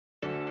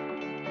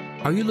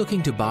Are you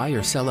looking to buy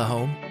or sell a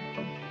home?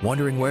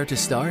 Wondering where to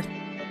start?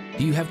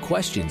 Do you have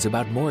questions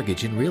about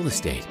mortgage and real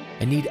estate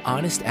and need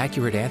honest,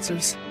 accurate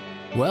answers?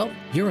 Well,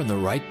 you're in the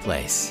right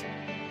place.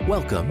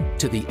 Welcome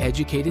to The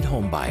Educated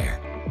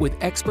Homebuyer with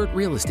expert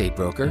real estate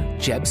broker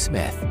Jeb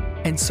Smith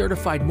and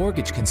certified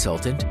mortgage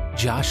consultant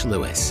Josh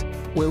Lewis,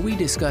 where we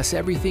discuss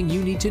everything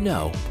you need to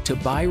know to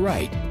buy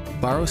right,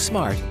 borrow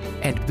smart,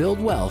 and build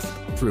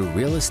wealth through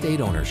real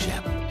estate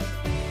ownership.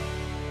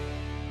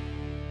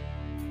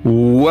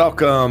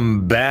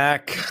 Welcome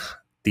back,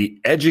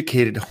 The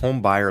Educated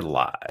Homebuyer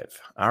Live.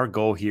 Our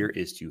goal here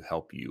is to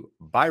help you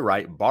buy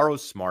right, borrow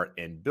smart,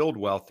 and build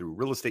wealth through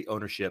real estate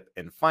ownership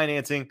and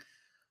financing.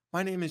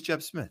 My name is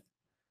Jeb Smith.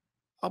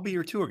 I'll be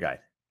your tour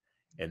guide.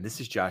 And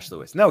this is Josh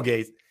Lewis. No,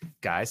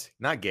 guys,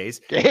 not gays.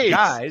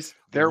 Guys,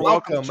 they're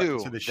welcome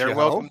to the show. They're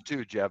welcome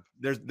to, Jeb.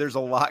 There's a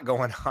lot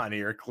going on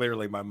here.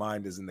 Clearly, my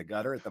mind is in the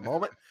gutter at the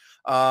moment.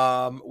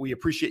 We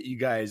appreciate you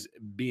guys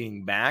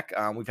being back.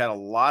 We've had a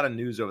lot of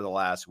news over the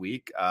last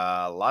week.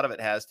 A lot of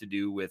it has to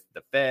do with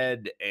the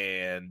Fed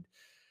and,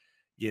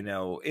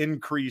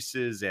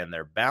 increases and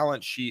their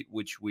balance sheet,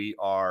 which we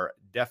are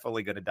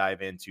definitely going to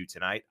dive into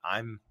tonight.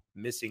 I'm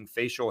missing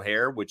facial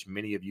hair, which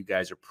many of you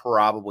guys are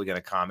probably going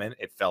to comment.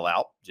 It fell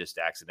out just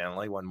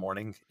accidentally one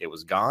morning. It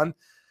was gone.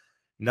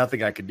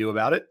 Nothing I could do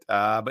about it.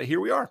 But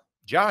here we are.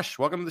 Josh,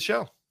 welcome to the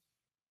show.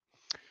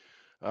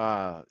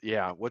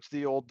 What's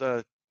the old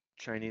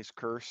Chinese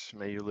curse?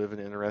 May you live in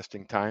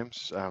interesting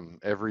times.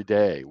 Every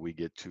day we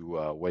get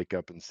to wake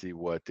up and see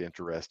what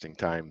interesting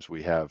times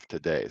we have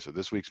today. So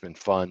this week's been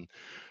fun.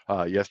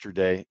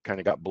 Yesterday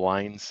kind of got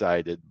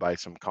blindsided by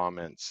some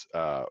comments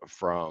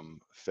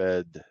from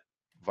Fed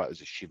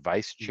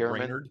Vice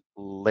Chairman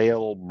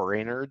Lael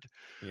Brainard.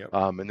 Yep.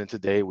 And then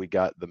today we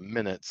got the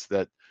minutes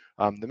that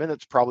the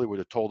minutes probably would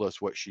have told us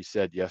what she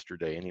said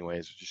yesterday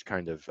anyways. It's just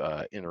kind of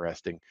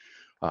interesting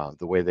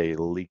the way they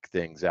leak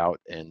things out.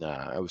 And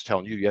I was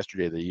telling you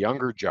yesterday, the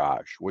younger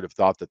Josh would have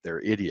thought that they're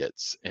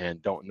idiots and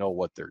don't know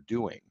what they're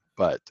doing.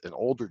 But an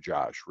older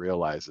Josh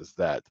realizes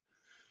that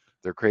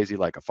they're crazy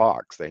like a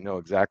fox. They know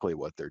exactly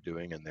what they're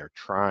doing, and they're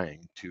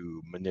trying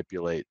to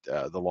manipulate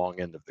the long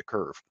end of the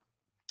curve.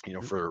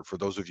 For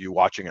those of you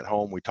watching at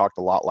home, we talked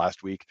a lot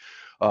last week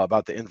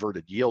about the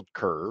inverted yield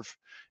curve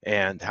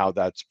and how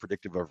that's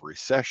predictive of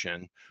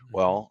recession.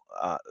 Well,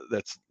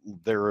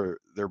 they're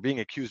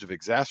being accused of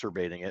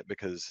exacerbating it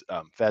because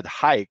Fed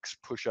hikes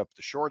push up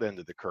the short end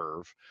of the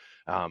curve,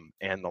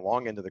 and the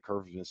long end of the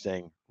curve has been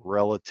staying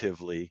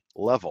relatively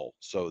level.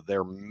 So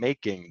they're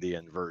making the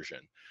inversion.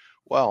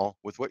 Well,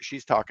 with what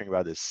she's talking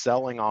about is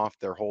selling off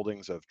their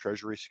holdings of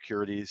Treasury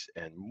securities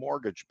and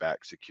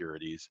mortgage-backed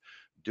securities.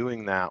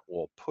 Doing that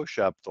will push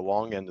up the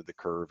long end of the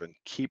curve and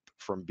keep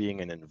from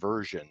being an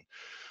inversion.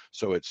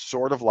 So it's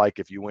sort of like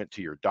if you went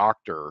to your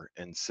doctor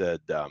and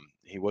said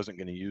he wasn't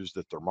going to use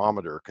the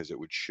thermometer because it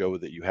would show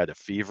that you had a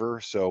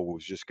fever. So it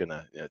was just going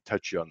to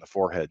touch you on the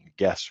forehead and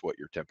guess what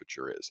your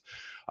temperature is.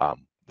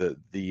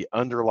 The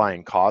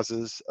underlying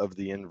causes of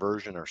the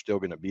inversion are still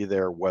going to be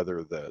there,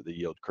 whether the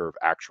yield curve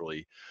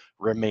actually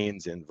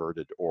remains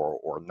inverted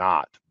or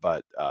not.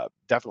 But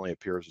definitely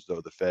appears as though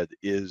the Fed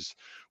is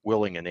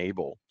willing and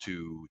able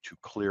to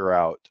clear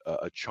out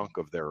a chunk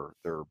of their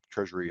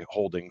Treasury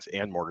holdings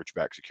and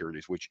mortgage-backed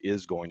securities, which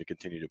is going to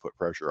continue to put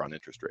pressure on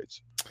interest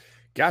rates.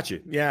 Gotcha.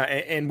 Yeah.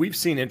 And we've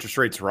seen interest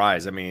rates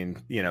rise. I mean,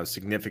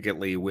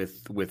 significantly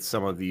with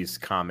some of these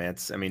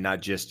comments. I mean,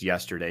 not just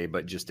yesterday,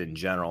 but just in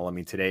general. I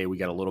mean, today we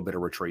got a little bit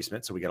of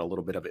retracement. So we got a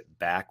little bit of it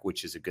back,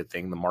 which is a good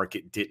thing. The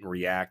market didn't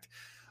react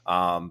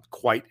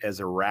quite as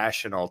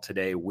irrational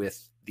today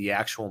with the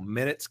actual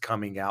minutes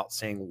coming out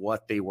saying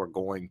what they were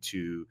going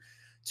to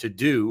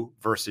do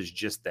versus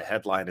just the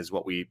headline is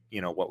what we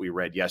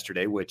read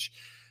yesterday, which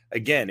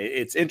again,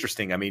 it's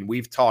interesting. I mean,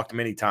 we've talked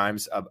many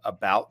times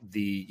about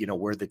the,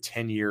 where the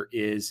 10-year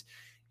is,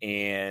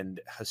 and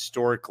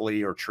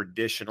historically or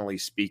traditionally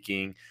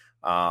speaking,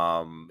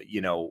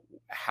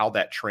 how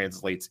that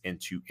translates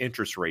into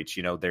interest rates.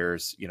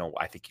 There's,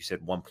 I think you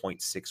said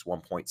 1.6,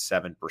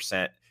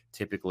 1.7%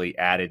 typically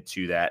added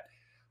to that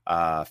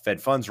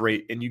Fed funds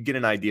rate, and you get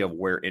an idea of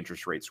where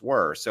interest rates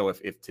were. So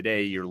if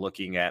today you're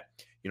looking at,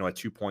 a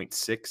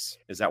 2.6,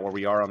 is that where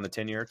we are on the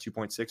 10-year?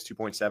 2.6,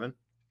 2.7?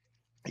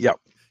 Yep.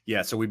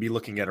 Yeah, so we'd be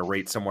looking at a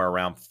rate somewhere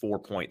around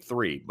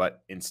 4.3,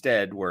 but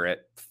instead we're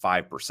at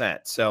 5%.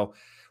 So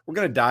we're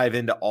going to dive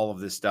into all of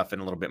this stuff in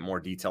a little bit more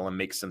detail and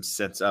make some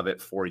sense of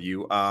it for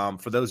you.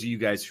 For those of you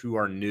guys who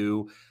are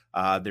new,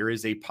 there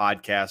is a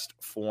podcast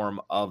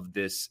form of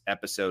this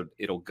episode.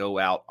 It'll go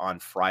out on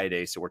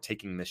Friday. So we're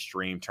taking this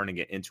stream, turning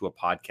it into a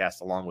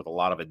podcast along with a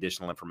lot of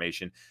additional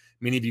information.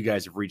 Many of you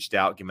guys have reached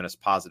out, given us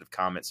positive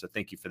comments. So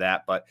thank you for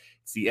that. But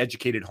it's The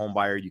Educated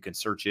Homebuyer. You can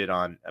search it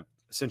on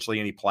essentially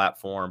any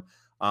platform.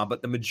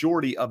 But the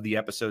majority of the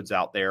episodes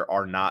out there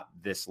are not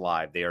this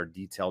live. They are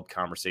detailed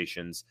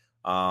conversations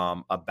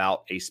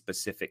about a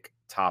specific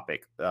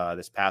topic.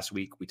 This past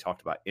week, we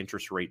talked about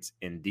interest rates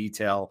in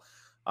detail.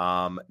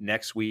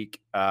 Next week,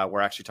 we're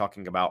actually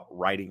talking about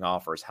writing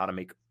offers, how to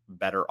make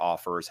better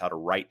offers, how to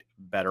write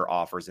better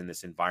offers in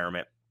this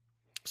environment.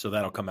 So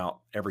that'll come out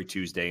every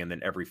Tuesday, and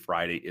then every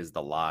Friday is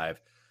the live.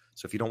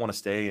 So if you don't want to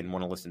stay and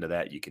want to listen to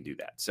that, you can do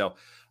that. So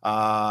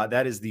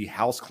that is the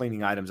house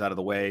cleaning items out of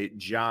the way.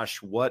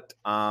 Josh, what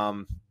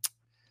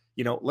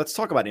let's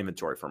talk about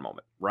inventory for a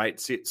moment, right?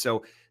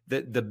 So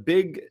the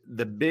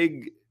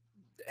big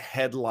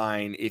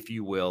headline, if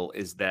you will,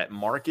 is that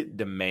market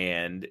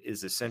demand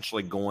is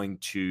essentially going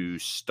to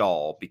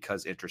stall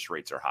because interest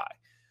rates are high.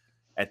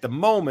 At the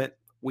moment,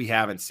 we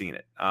haven't seen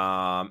it.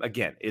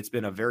 Again, it's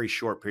been a very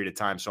short period of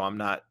time, so I'm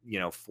not,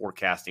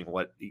 forecasting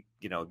what,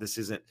 this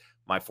isn't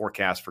my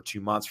forecast for 2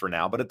 months from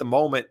now. But at the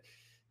moment,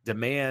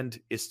 demand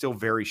is still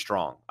very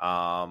strong.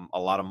 A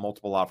lot of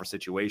multiple offer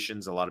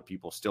situations, a lot of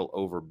people still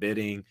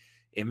overbidding.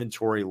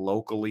 Inventory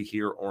locally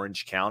here,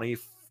 Orange County,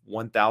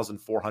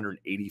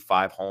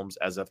 1,485 homes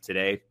as of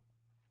today,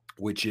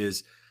 which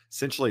is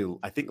essentially,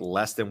 I think,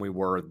 less than we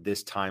were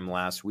this time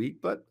last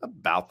week, but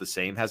about the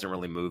same. Hasn't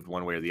really moved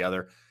one way or the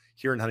other.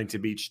 Here in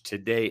Huntington Beach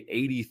today,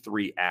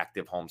 83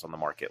 active homes on the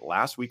market.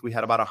 Last week we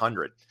had about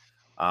 100.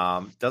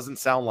 Doesn't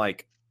sound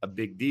like a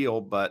big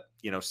deal, but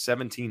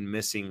 17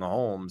 missing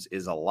homes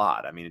is a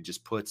lot. I mean, it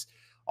just puts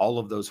all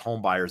of those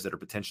home buyers that are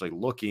potentially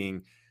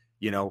looking,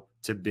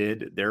 to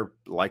bid, they're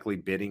likely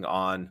bidding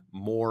on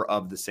more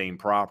of the same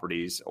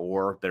properties,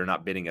 or they're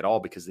not bidding at all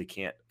because they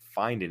can't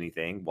find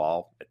anything,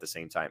 while at the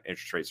same time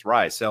interest rates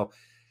rise. So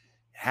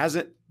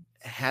hasn't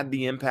had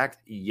the impact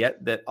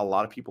yet that a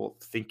lot of people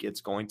think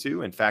it's going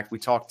to. In fact, we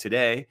talked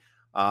today,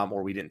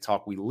 or we didn't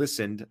talk, we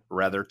listened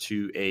rather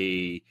to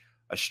a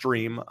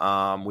stream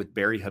with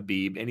Barry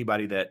Habib.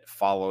 Anybody that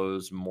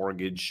follows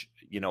mortgage,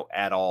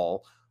 at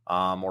all,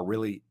 or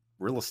really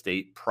real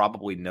estate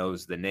probably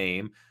knows the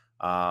name.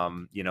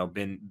 Been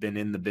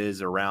in the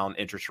biz around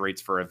interest rates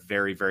for a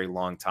very, very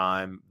long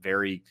time.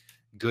 Very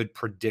good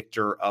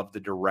predictor of the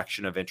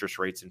direction of interest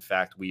rates. In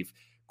fact, we've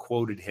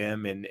quoted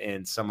him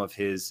in some of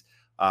his,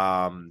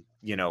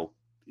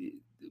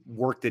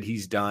 work that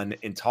he's done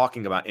in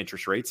talking about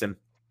interest rates. And,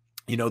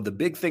 the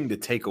big thing to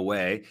take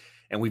away,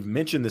 and we've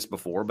mentioned this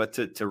before, but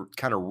to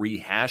kind of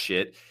rehash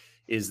it,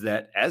 is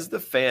that as the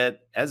Fed,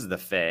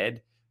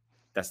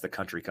 that's the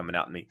country coming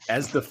out in me,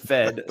 as the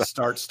Fed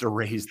starts to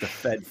raise the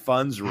Fed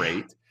funds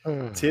rate,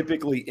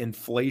 typically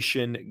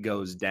inflation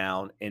goes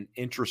down and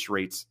interest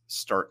rates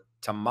start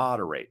to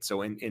moderate.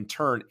 So in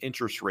turn,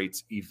 interest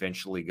rates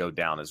eventually go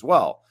down as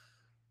well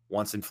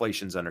once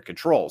inflation's under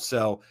control.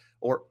 So,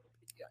 or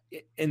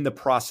in the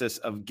process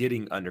of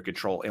getting under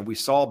control. And we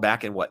saw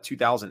back in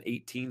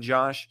 2018,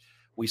 Josh,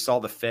 we saw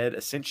the Fed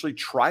essentially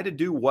try to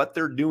do what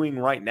they're doing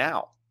right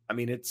now. I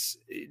mean, it's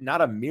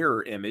not a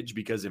mirror image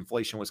because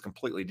inflation was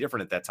completely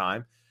different at that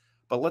time.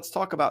 But let's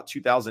talk about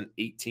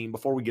 2018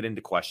 before we get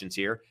into questions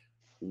here.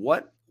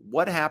 What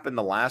happened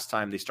the last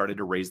time they started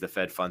to raise the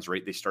Fed funds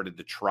rate? They started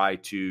to try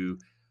to,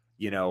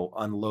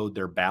 unload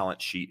their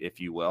balance sheet, if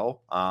you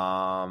will,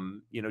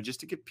 just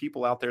to give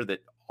people out there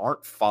that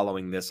aren't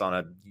following this on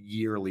a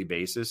yearly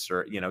basis,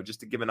 or, just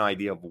to give an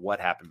idea of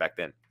what happened back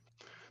then.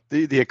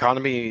 The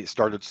economy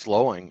started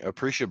slowing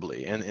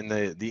appreciably. And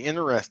the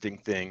interesting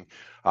thing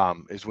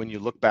is when you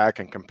look back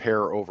and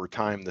compare over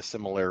time the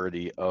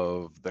similarity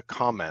of the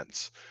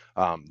comments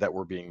that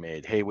were being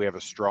made. Hey, we have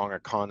a strong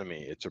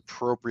economy. It's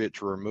appropriate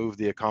to remove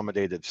the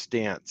accommodative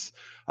stance.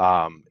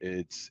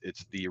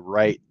 It's the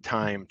right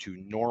time to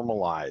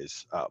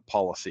normalize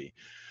policy.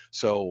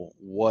 So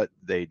what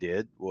they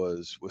did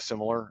was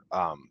similar.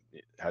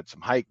 It had some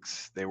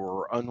hikes. They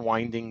were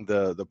unwinding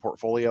the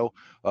portfolio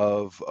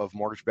of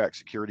mortgage-backed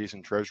securities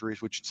and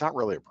treasuries, which it's not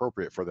really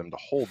appropriate for them to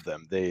hold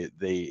them.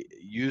 They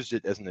used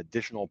it as an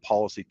additional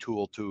policy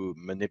tool to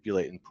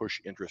manipulate and push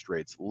interest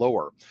rates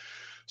lower.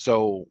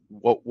 So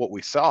what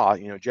we saw,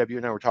 Jeb, you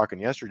and I were talking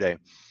yesterday.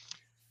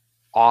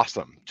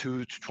 Awesome.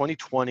 To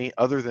 2020,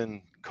 other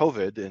than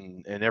COVID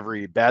and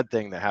every bad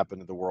thing that happened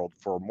in the world,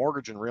 for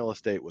mortgage and real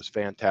estate was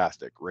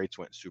fantastic. Rates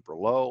went super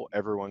low.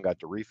 Everyone got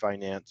to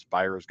refinance.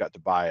 Buyers got to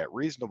buy at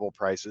reasonable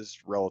prices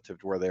relative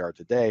to where they are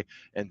today,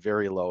 and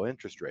very low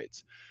interest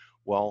rates.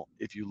 Well,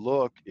 if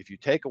you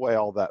take away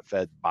all that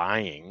Fed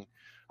buying,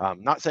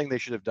 not saying they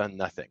should have done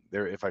nothing.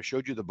 If I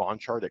showed you the bond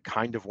chart, it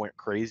kind of went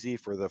crazy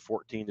for the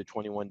 14 to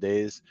 21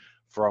 days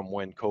from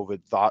when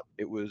COVID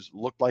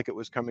looked like it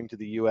was coming to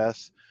the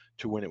U.S.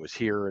 to when it was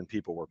here and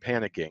people were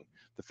panicking.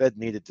 The Fed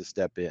needed to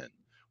step in.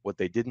 What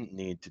they didn't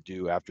need to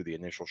do after the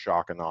initial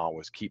shock and awe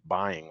was keep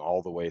buying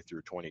all the way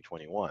through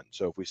 2021.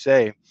 So if we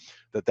say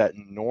that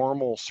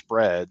normal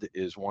spread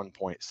is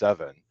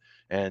 1.7,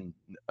 and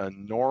a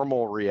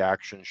normal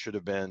reaction should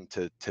have been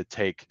to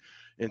take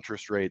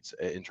interest rates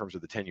in terms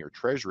of the 10-year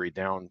treasury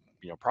down,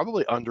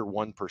 probably under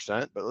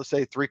 1%, but let's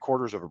say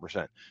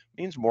 0.75%,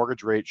 means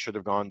mortgage rates should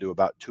have gone to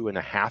about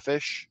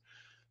 2.5-ish.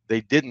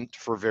 They didn't,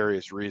 for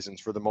various reasons,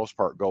 for the most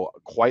part, go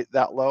quite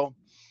that low,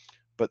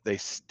 but they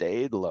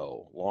stayed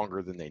low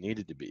longer than they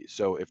needed to be.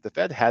 So if the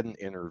Fed hadn't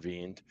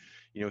intervened,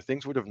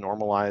 things would have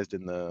normalized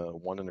in the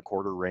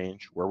 1.25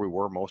 range where we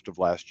were most of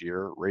last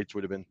year. Rates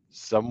would have been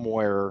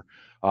somewhere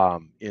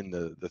in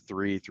the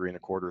 3.25,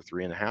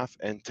 3.5.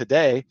 And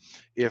today,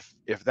 if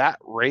that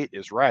rate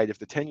is right, if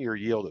the 10-year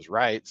yield is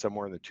right,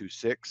 somewhere in the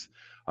 2.6,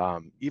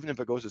 even if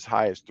it goes as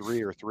high as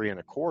 3 or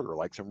 3.25,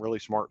 like some really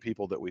smart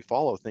people that we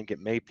follow think it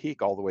may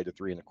peak all the way to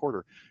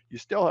 3.25, you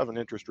still have an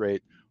interest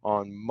rate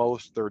on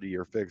most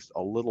 30-year fixed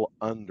a little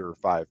under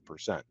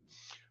 5%.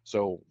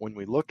 So when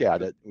we look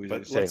at it, we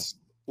say,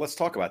 let's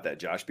talk about that,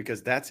 Josh,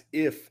 because that's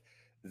if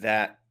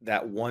that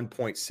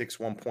 1.6,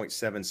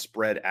 1.7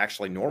 spread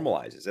actually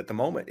normalizes. At the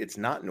moment, it's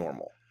not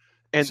normal.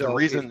 And so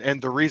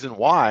the reason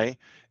why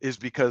is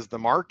because the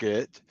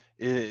market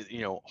is,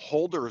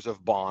 holders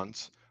of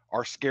bonds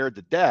are scared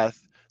to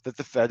death that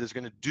the Fed is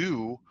going to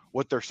do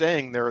what they're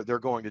saying they're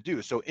going to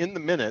do. So in the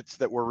minutes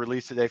that were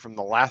released today from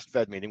the last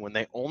Fed meeting, when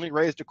they only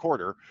raised a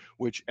quarter,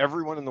 which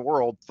everyone in the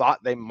world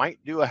thought they might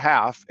do a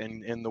half,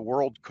 and the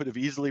world could have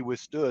easily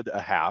withstood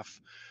a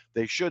half,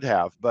 they should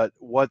have. But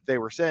what they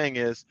were saying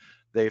is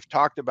they've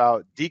talked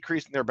about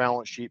decreasing their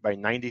balance sheet by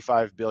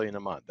 $95 billion a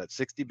month. That's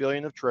 $60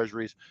 billion of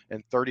treasuries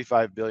and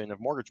 $35 billion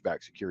of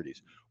mortgage-backed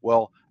securities.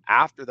 Well,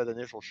 after that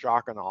initial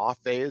shock and awe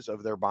phase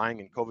of their buying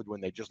in COVID, when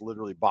they just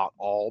literally bought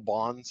all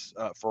bonds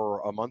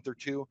for a month or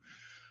two,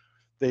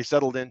 they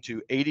settled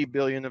into $80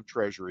 billion of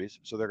treasuries.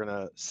 So they're going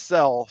to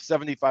sell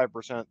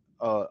 75%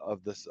 of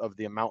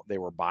the amount they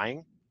were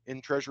buying in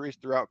treasuries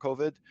throughout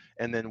COVID.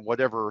 And then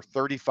whatever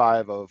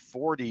 35 of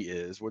 40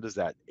 is, what is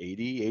that?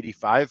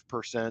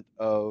 85%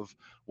 of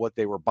what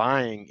they were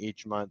buying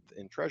each month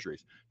in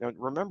treasuries. Now,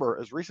 remember,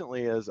 as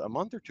recently as a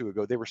month or two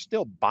ago, they were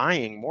still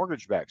buying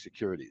mortgage-backed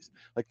securities.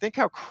 Like, think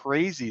how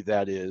crazy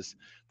that is,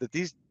 that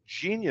these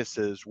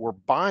geniuses were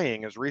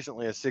buying as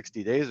recently as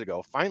 60 days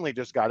ago, finally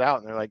just got out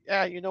and they're like,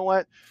 yeah, you know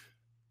what?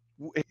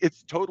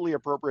 It's totally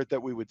appropriate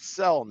that we would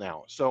sell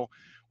now. So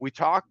we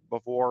talked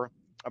before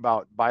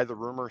about buy the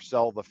rumor,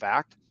 sell the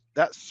fact.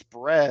 That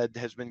spread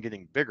has been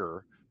getting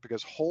bigger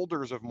because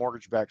holders of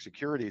mortgage-backed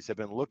securities have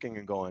been looking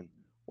and going,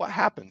 what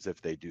happens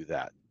if they do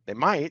that? They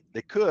might,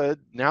 they could.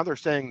 Now they're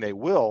saying they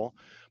will,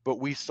 but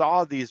we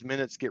saw these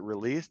minutes get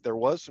released. There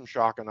was some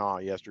shock and awe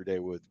yesterday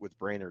with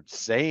Brainerd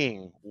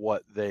saying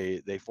what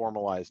they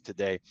formalized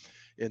today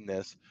in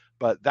this.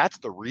 But that's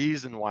the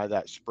reason why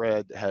that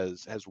spread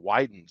has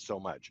widened so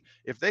much.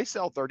 If they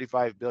sell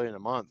 $35 billion a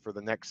month for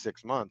the next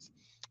 6 months,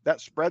 that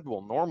spread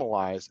will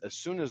normalize as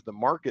soon as the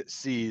market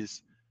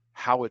sees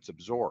how it's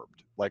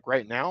absorbed. Like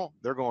right now,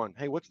 they're going,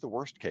 hey, what's the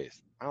worst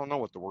case? I don't know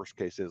what the worst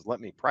case is.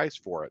 Let me price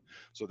for it.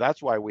 So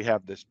that's why we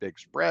have this big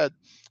spread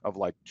of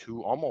like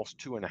almost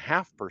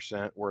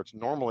 2.5%, where it's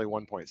normally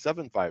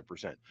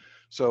 1.75%.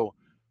 So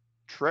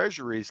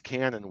treasuries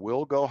can and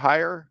will go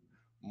higher.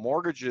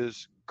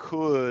 Mortgages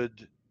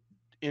could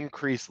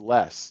increase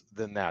less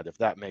than that, if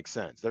that makes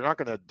sense. They're not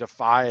going to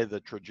defy the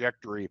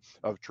trajectory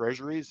of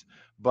treasuries,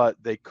 but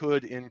they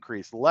could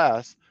increase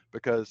less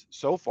because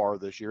so far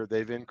this year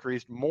they've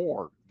increased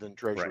more than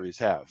treasuries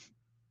have.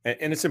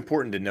 And it's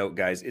important to note,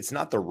 guys, it's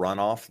not the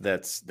runoff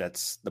that's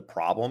the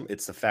problem.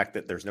 It's the fact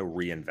that there's no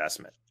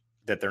reinvestment,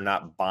 that they're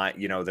not buying,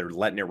 they're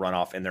letting it run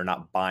off and they're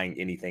not buying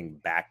anything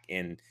back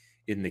in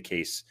the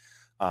case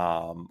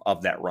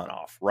of that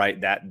runoff, right?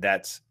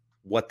 That's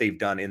what they've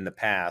done in the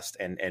past.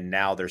 And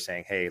now they're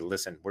saying, hey,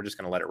 listen, we're just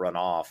going to let it run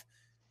off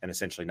and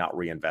essentially not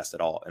reinvest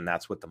at all. And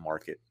that's what the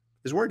market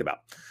is worried about.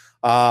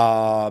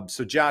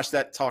 So Josh,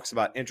 that talks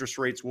about interest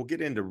rates. We'll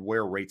get into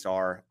where rates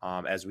are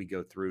as we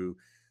go through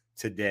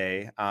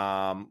today.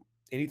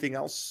 Anything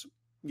else,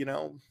 in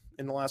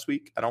the last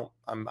week? I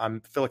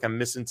feel like I'm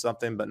missing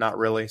something, but not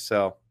really.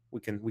 So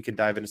we can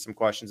dive into some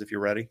questions if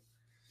you're ready.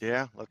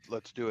 Yeah,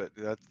 let's do it.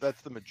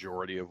 That's the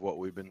majority of what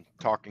we've been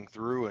talking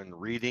through and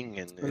reading.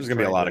 And there's going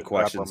to be a lot of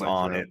questions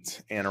on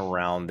it and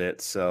around it.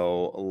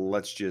 So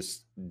let's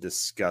just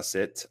discuss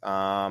it.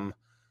 All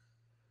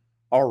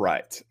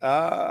right.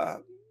 I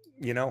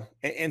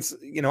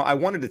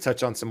wanted to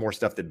touch on some more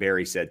stuff that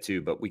Barry said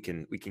too, but we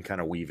can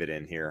kind of weave it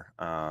in here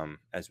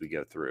as we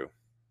go through.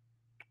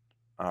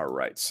 All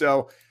right.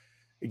 So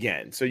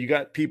again, you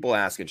got people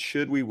asking,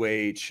 should we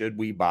wait? Should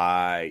we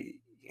buy?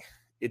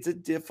 It's a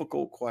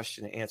difficult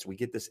question to answer. We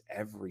get this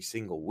every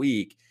single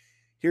week.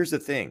 Here's the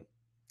thing.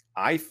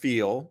 I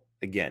feel,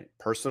 again,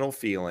 personal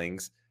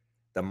feelings,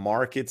 the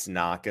market's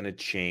not going to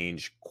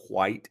change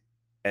quite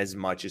as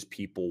much as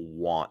people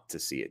want to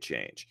see it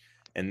change.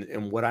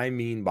 And what I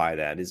mean by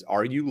that is,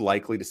 are you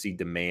likely to see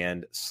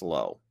demand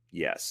slow?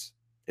 Yes.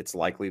 It's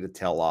likely to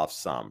tail off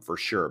some for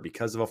sure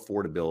because of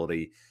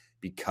affordability,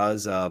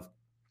 because of,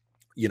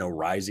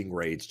 rising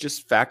rates,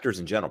 just factors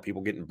in general,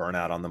 people getting burnt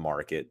out on the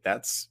market.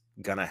 That's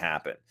going to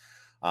happen.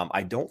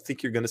 I don't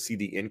think you're going to see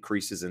the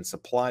increases in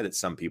supply that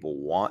some people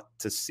want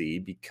to see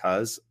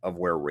because of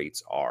where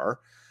rates are.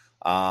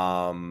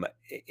 And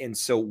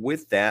so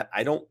with that,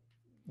 I don't,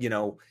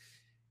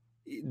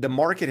 the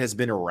market has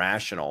been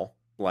irrational,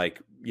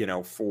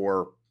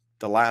 for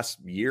the last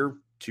year,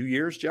 2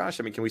 years, Josh.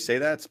 I mean, can we say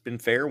that it's been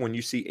fair when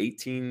you see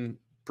 18%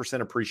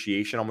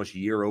 appreciation almost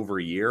year over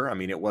year? I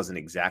mean, it wasn't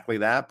exactly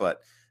that,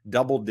 but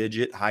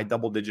high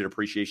double digit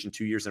appreciation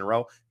 2 years in a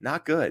row,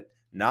 not good.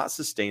 Not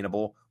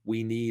sustainable.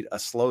 We need a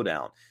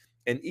slowdown.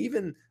 And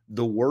even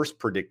the worst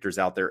predictors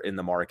out there in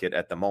the market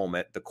at the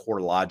moment, the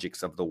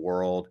CoreLogics of the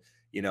world,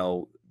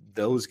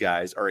 those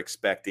guys are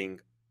expecting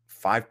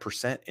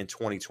 5% in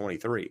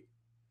 2023.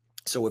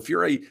 So if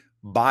you're a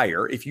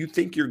buyer, if you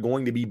think you're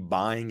going to be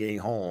buying a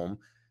home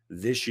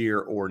this year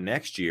or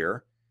next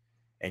year,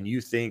 and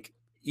you think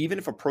even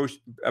if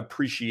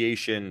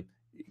appreciation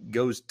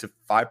goes to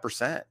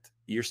 5%,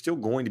 you're still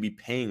going to be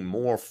paying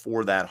more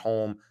for that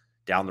home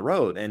down the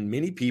road. And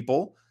many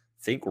people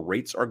think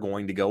rates are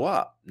going to go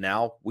up.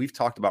 Now, we've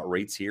talked about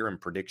rates here and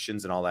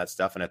predictions and all that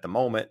stuff. And at the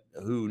moment,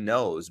 who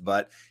knows?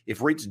 But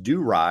if rates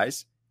do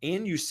rise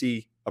and you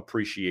see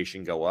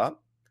appreciation go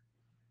up,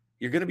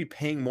 you're going to be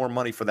paying more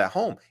money for that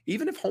home.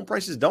 Even if home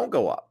prices don't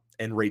go up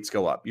and rates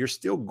go up, you're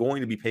still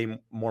going to be paying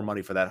more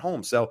money for that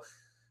home. So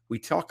we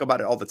talk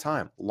about it all the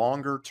time,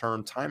 longer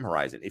term time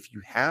horizon. If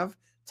you have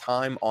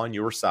time on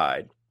your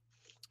side,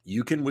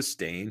 you can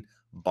withstand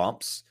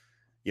bumps,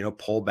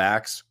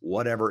 pullbacks,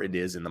 whatever it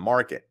is in the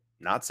market.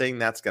 Not saying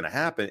that's going to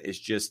happen. It's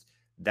just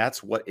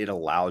that's what it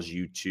allows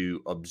you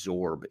to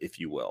absorb, if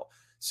you will.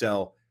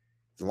 So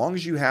as long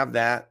as you have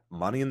that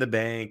money in the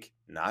bank,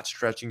 not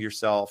stretching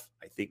yourself,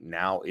 I think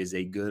now is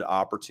a good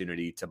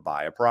opportunity to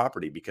buy a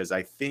property, because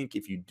I think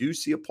if you do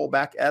see a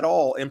pullback at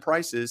all in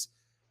prices,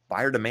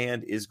 buyer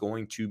demand is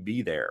going to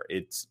be there.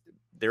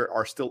 There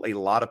are still a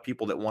lot of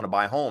people that want to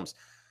buy homes.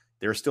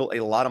 There are still a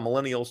lot of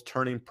millennials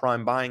turning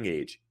prime buying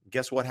age.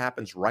 Guess what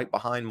happens right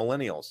behind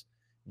millennials?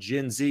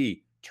 Gen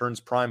Z turns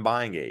prime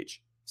buying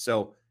age.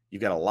 So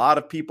you've got a lot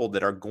of people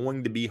that are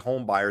going to be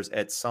home buyers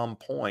at some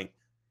point,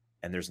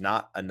 and there's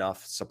not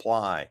enough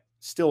supply.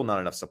 Still not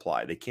enough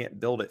supply. They can't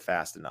build it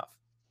fast enough.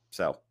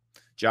 So,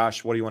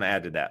 Josh, what do you want to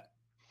add to that?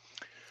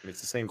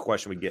 It's the same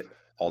question we get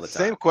all the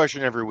time. Same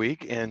question every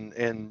week,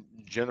 and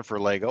Jennifer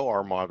Lego,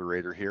 our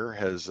moderator here,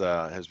 has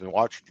been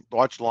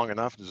watched long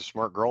enough, is a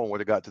smart girl, and would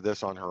have got to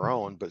this on her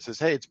own, but says,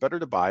 hey, it's better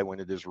to buy when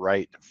it is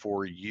right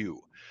for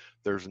you.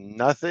 There's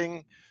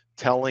nothing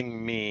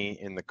telling me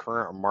in the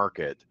current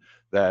market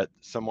that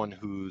someone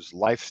whose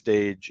life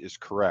stage is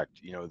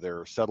correct,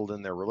 they're settled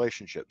in their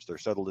relationships, they're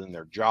settled in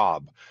their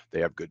job,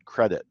 they have good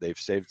credit, they've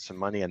saved some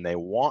money, and they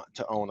want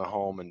to own a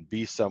home and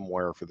be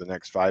somewhere for the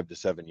next 5 to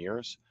 7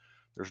 years.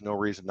 There's no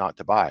reason not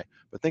to buy.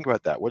 But think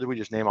about that. What did we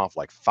just name off?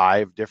 Like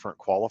 5 different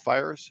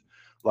qualifiers?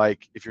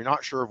 Like, if you're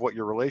not sure of what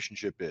your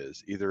relationship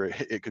is, either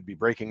it could be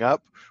breaking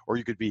up, or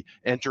you could be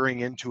entering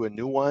into a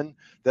new one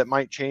that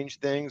might change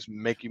things,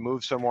 make you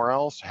move somewhere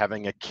else,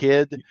 having a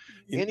kid,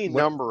 any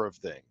number of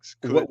things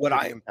could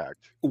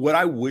impact. What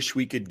I wish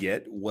we could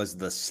get was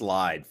the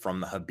slide from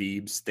the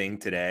Habib's thing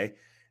today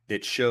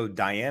that showed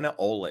Diana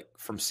Olick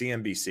from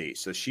CNBC.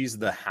 So she's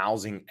the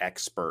housing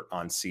expert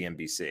on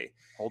CNBC.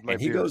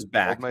 He goes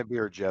back. Hold my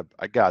beer, Jeb.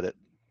 I got it.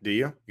 Do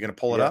you? You're going to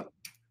pull it up?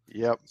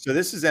 Yep. So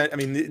this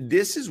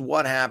is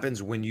what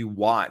happens when you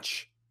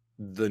watch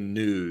the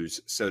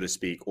news, so to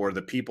speak, or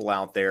the people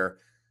out there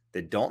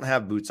that don't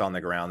have boots on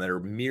the ground, that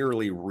are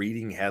merely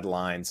reading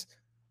headlines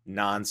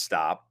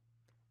nonstop.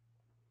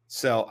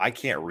 So I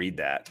can't read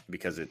that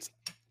because it's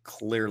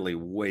clearly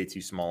way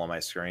too small on my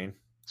screen.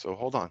 So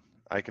hold on.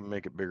 I can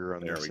make it bigger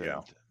on this end. There we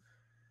go.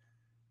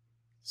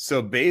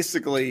 So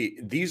basically,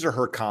 these are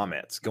her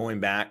comments going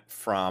back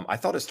from, I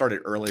thought it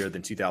started earlier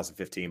than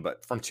 2015,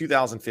 but from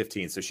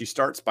 2015. So she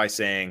starts by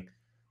saying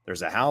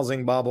there's a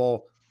housing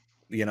bubble,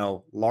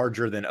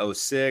 larger than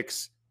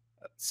 06.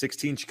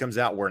 16, she comes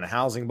out, we're in a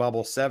housing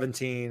bubble.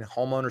 17,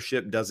 home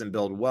ownership doesn't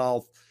build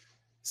wealth.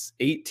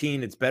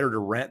 18, it's better to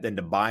rent than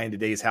to buy in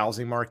today's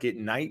housing market.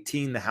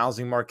 19, the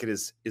housing market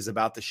is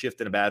about to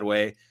shift in a bad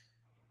way.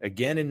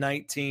 Again in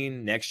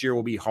 19, next year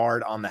will be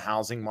hard on the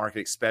housing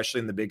market, especially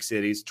in the big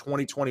cities.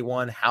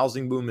 2021,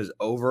 housing boom is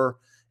over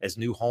as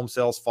new home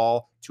sales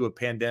fall to a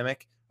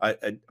pandemic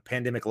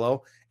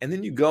low. And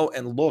then you go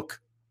and look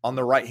on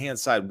the right-hand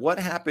side, what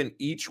happened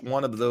each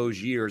one of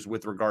those years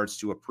with regards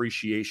to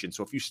appreciation.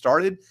 So if you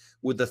started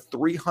with a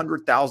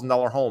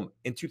 $300,000 home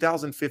in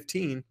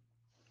 2015,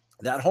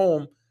 that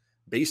home,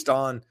 based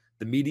on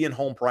the median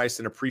home price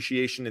and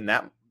appreciation in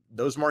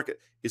those market,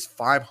 is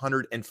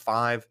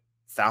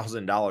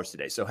 $505,000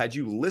 today. So had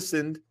you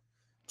listened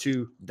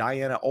to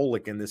Diana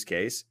Olick in this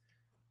case,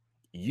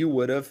 you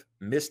would have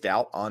missed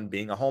out on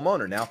being a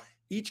homeowner. Now,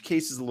 each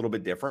case is a little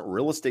bit different.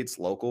 Real estate's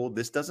local.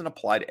 This doesn't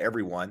apply to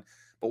everyone.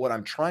 But what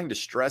I'm trying to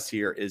stress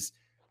here is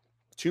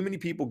too many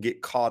people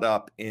get caught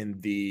up in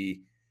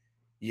the,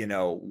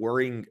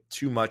 worrying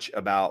too much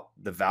about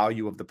the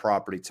value of the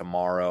property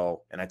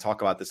tomorrow. And I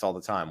talk about this all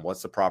the time.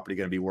 What's the property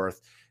going to be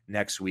worth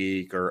next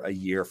week or a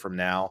year from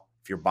now?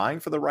 If you're buying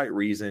for the right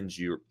reasons,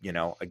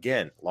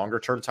 again, longer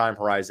term time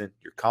horizon,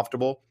 you're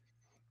comfortable,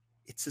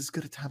 it's as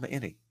good a time as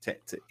any,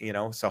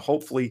 so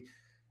hopefully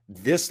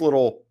this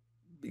little,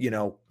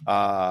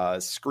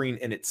 screen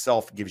in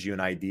itself gives you an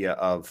idea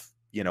of,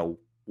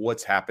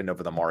 what's happened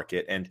over the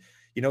market. And,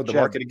 the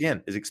market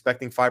again is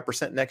expecting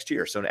 5% next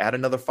year. So add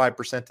another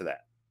 5% to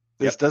that.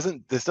 This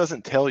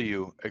doesn't tell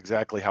you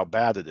exactly how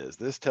bad it is.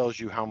 This tells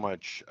you how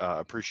much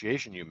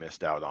appreciation you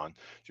missed out on. So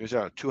you missed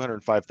out on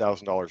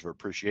 $205,000 of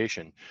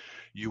appreciation.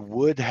 You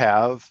would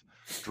have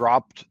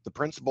dropped the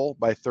principal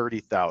by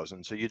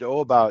 30,000. So you'd owe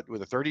about,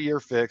 with a 30-year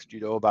fixed,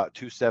 you'd owe about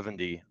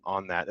 270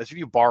 on that. That's if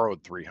you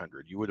borrowed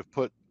 300. You would have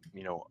put,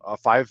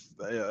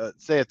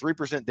 say a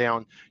 3%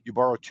 down, you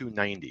borrow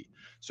 290.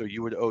 So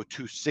you would owe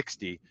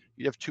 260.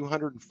 You'd have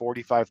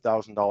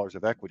 $245,000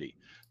 of equity.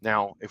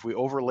 Now, if we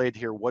overlaid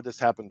here what has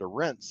happened to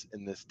rents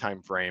in this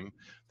time frame,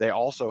 they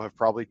also have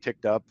probably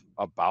ticked up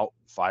about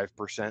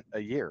 5% a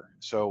year.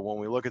 So when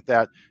we look at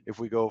that, if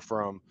we go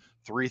from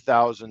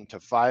 3,000 to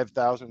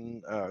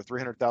 5,000,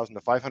 300,000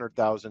 to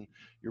 500,000,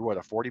 you're what,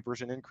 a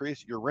 40%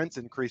 increase? Your rents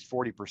increased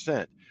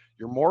 40%.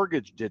 Your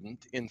mortgage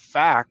didn't. In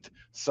fact,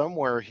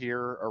 somewhere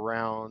here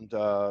around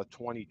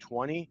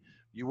 2020,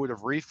 you would have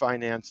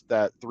refinanced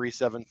that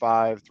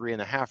 3.75,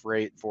 3.5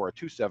 rate for a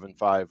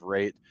 2.75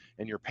 rate,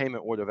 and your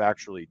payment would have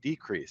actually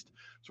decreased.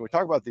 So when we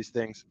talk about these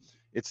things,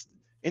 it's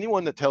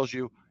anyone that tells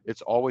you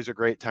it's always a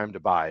great time to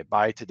buy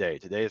today.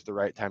 Today is the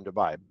right time to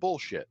buy.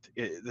 Bullshit.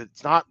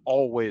 It's not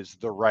always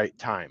the right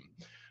time,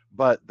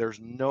 but there's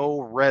no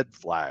red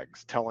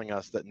flags telling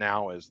us that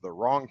now is the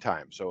wrong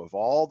time. So if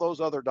all those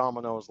other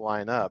dominoes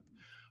line up,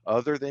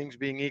 other things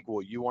being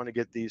equal, you want to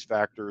get these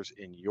factors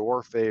in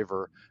your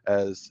favor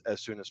as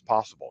soon as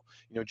possible.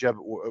 Jeb,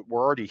 we're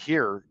already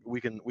here. We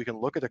can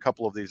look at a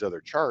couple of these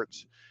other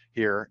charts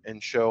here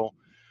and show.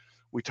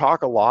 We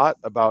talk a lot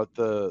about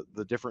the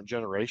different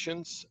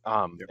generations,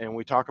 and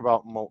we talk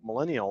about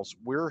millennials.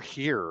 We're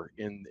here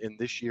in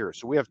this year,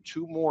 so we have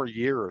 2 more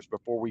years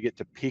before we get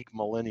to peak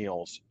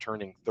millennials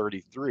turning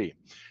 33.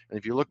 And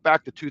if you look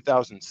back to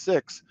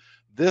 2006,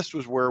 this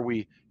was where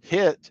we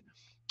hit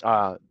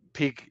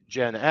peak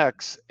Gen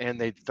X,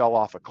 and they fell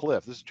off a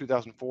cliff. This is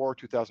 2004,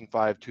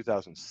 2005,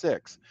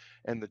 2006.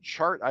 And the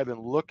chart I've been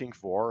looking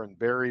for, and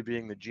Barry,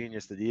 being the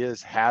genius that he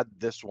is, had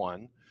this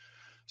one.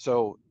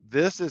 So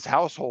this is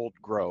household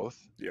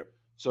growth. Yep.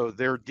 So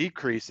they're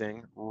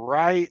decreasing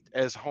right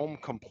as home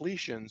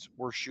completions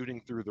were shooting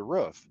through the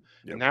roof.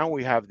 Yep. And now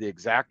we have the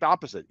exact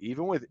opposite.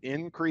 Even with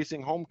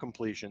increasing home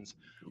completions,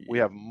 we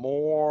have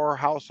more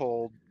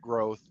household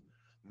growth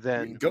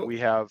than we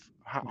have.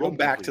 Go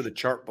back to the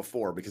chart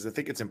before, because I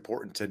think it's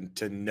important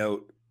to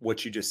note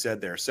what you just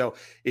said there. So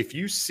if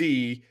you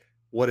see,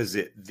 what is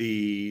it?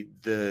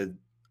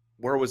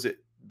 Where was it?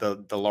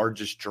 The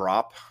largest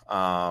drop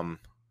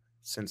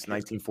since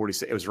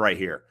 1946. It was right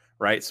here,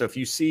 right? So if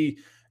you see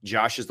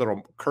Josh's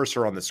little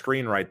cursor on the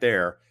screen right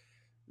there,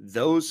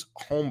 those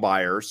home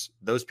buyers,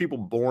 those people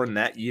born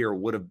that year,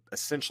 would have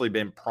essentially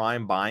been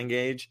prime buying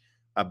age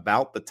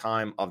about the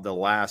time of the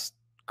last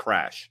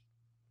crash,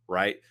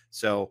 right?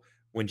 So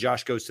when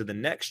Josh goes to the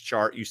next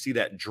chart, you see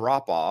that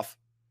drop off,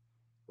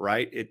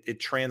 right? It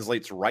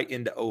translates right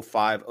into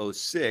 05,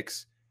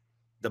 06.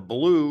 The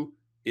blue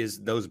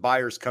is those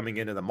buyers coming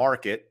into the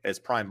market as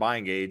prime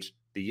buying age.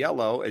 The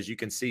yellow, as you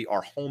can see,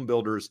 are home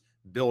builders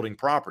building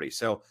property.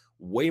 So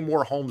way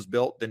more homes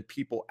built than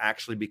people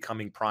actually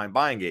becoming prime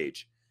buying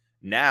age.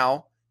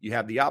 Now you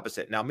have the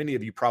opposite. Now, many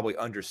of you probably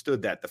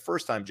understood that the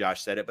first time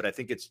Josh said it, but I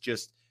think it's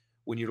just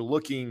when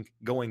you're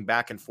going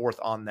back and forth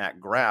on that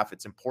graph,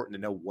 it's important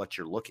to know what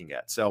you're looking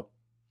at. So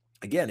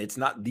again, it's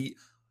not the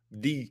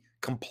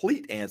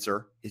complete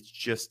answer. It's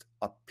just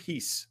a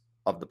piece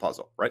of the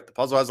puzzle, right? The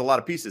puzzle has a lot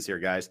of pieces here,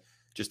 guys,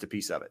 just a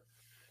piece of it.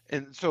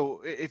 And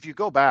so if you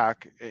go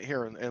back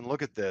here and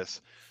look at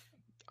this,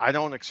 I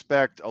don't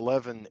expect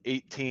 11,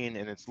 18,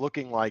 and it's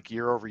looking like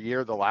year over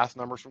year, the last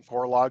numbers from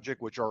CoreLogic,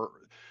 which are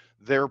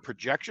their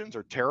projections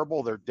are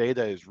terrible. Their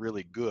data is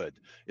really good.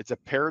 It's a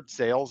paired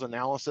sales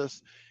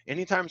analysis.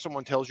 Anytime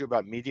someone tells you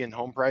about median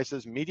home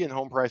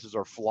prices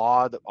are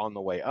flawed on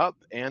the way up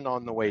and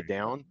on the way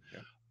down. Yeah.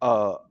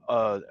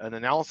 An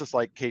analysis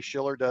like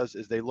Case-Shiller does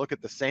is they look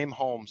at the same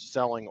homes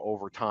selling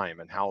over time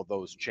and how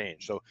those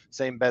change. So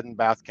same bed and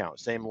bath count,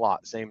 same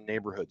lot, same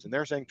neighborhoods, and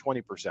they're saying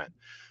 20%.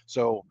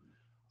 So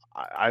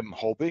I'm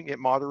hoping it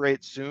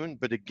moderates soon,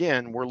 but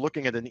again, we're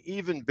looking at an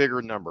even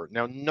bigger number.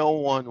 Now, no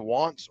one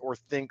wants or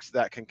thinks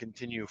that can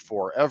continue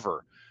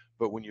forever,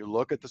 but when you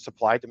look at the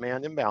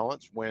supply-demand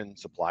imbalance, when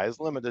supply is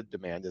limited,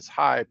 demand is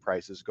high,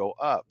 prices go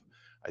up.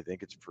 I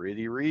think it's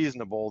pretty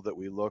reasonable that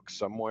we look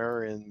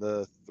somewhere in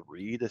the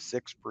 3 to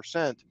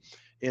 6%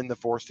 in the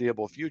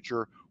foreseeable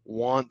future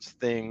once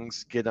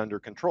things get under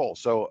control.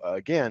 So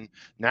again,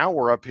 now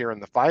we're up here in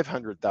the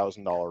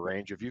 $500,000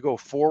 range. If you go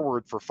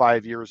forward for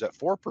 5 years at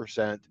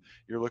 4%,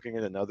 you're looking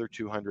at another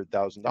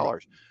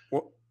 $200,000.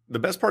 Well, the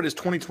best part is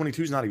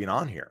 2022 is not even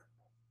on here.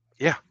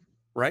 Yeah.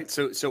 Right.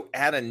 So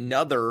add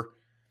another,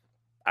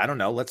 I don't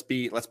know, let's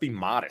be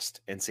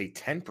modest and say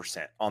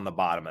 10% on the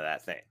bottom of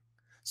that thing.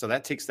 So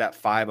that takes that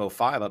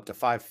 505 up to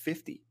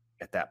 550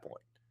 at that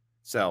point.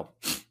 So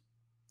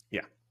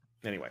yeah,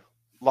 anyway.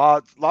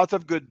 Lots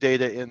of good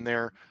data in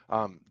there.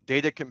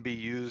 Data can be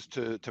used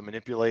to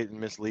manipulate and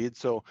mislead.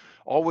 So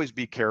always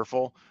be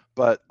careful.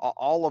 But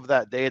all of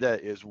that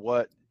data is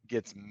what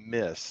gets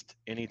missed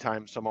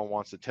anytime someone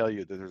wants to tell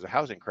you that there's a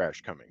housing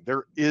crash coming.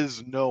 There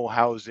is no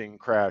housing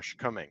crash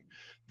coming.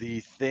 The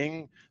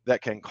thing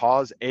that can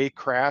cause a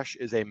crash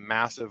is a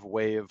massive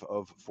wave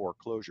of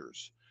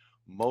foreclosures.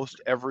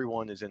 Most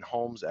everyone is in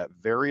homes at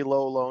very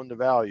low loan to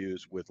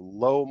values with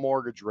low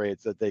mortgage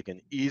rates that they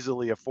can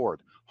easily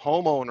afford.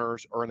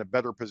 Homeowners are in a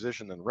better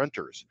position than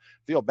renters.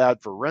 Feel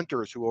bad for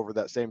renters who over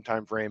that same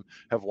time frame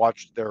have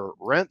watched their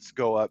rents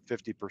go up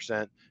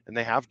 50% and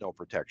they have no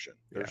protection.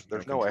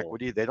 There's no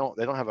equity. They don't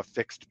have a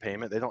fixed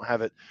payment. They don't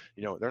have it,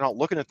 they're not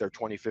looking at their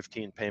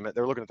 2015 payment.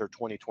 They're looking at their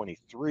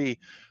 2023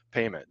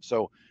 payment.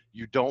 So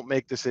you don't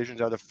make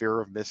decisions out of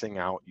fear of missing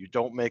out. You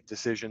don't make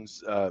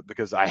decisions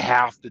because I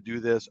have to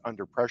do this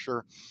under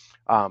pressure.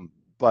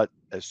 But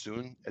as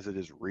soon as it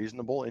is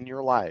reasonable in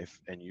your life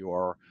and you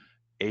are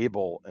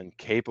able and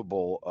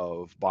capable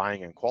of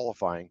buying and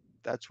qualifying,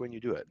 that's when you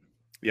do it.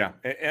 Yeah.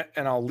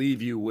 And I'll leave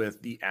you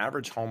with the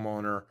average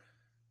homeowner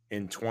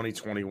in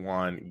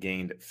 2021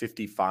 gained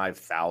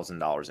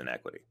 $55,000 in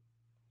equity.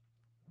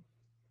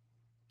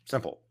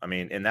 Simple. I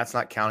mean, and that's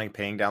not counting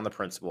paying down the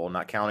principal,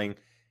 not counting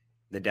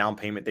the down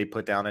payment they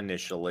put down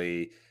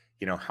initially,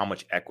 how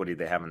much equity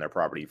they have in their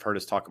property. You've heard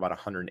us talk about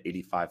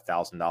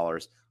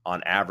 $185,000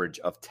 on average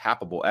of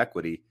tappable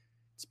equity.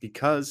 It's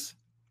because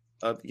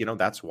of,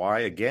 that's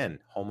why, again,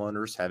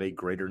 homeowners have a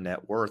greater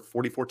net worth,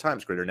 44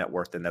 times greater net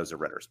worth than those of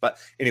renters. But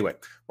anyway,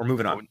 we're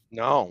moving on.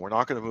 No, we're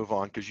not going to move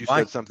on because you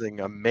said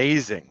something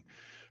amazing.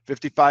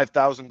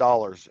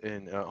 $55,000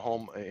 in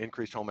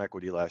increased home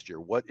equity last year.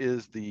 What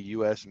is the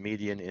U.S.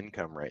 median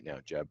income right now,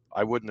 Jeb?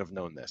 I wouldn't have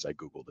known this. I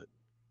Googled it.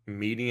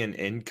 Median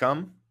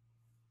income,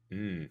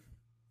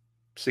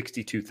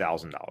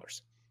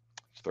 $62,000.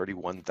 It's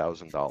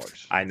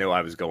 $31,000. I know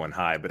I was going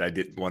high, but I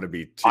didn't want to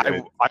be.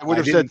 I would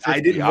have said 50. I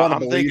didn't want to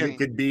believe it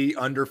could be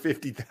under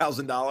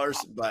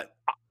 $50,000, but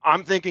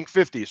I'm thinking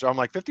 50. So I'm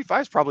like,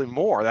 55 is probably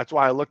more. That's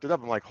why I looked it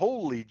up. I'm like,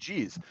 holy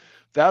geez,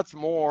 that's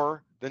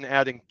more than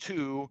adding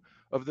 2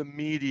 of the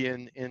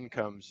median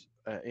incomes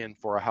in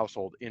for a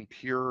household in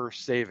pure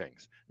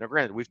savings. Now,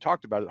 granted, we've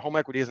talked about it. Home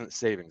equity isn't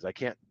savings. I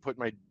can't put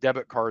my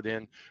debit card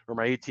in or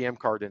my ATM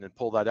card in and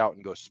pull that out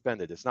and go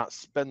spend it. It's not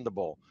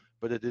spendable,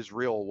 but it is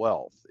real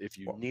wealth. If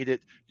you need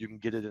it, you can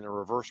get it in a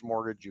reverse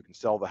mortgage. You can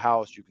sell the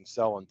house. You can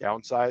sell and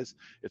downsize.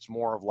 It's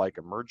more of like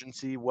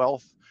emergency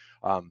wealth.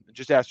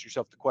 Just ask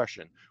yourself the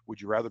question, would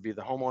you rather be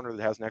the homeowner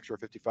that has an extra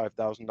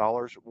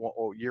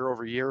 $55,000 year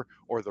over year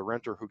or the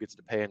renter who gets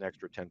to pay an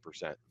extra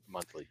 10%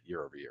 monthly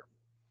year over year?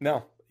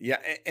 No. Yeah.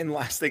 And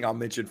last thing I'll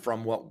mention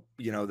from what,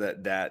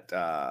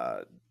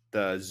 the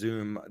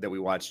Zoom that we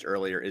watched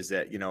earlier is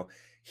that,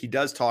 he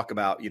does talk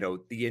about,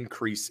 the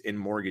increase in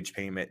mortgage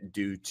payment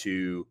due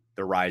to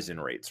the rise in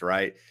rates.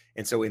 Right.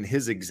 And so in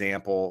his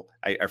example,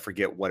 I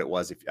forget what it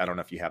was. I don't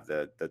know if you have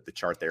the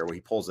chart there where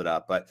he pulls it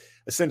up, but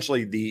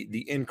essentially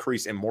the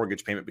increase in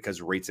mortgage payment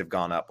because rates have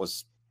gone up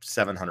was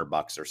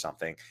 $700 or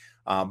something.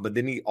 But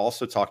then he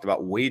also talked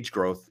about wage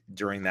growth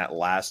during that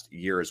last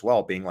year as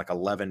well, being like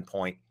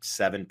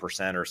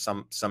 11.7% or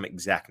some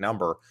exact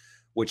number,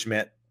 which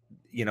meant,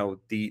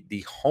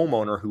 the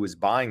homeowner who was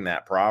buying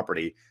that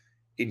property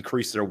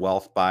increased their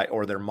wealth by,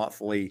 or their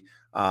monthly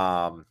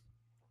income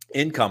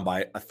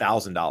by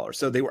 $1,000.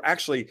 So they were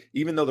actually,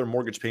 even though their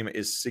mortgage payment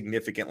is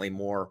significantly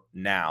more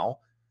now,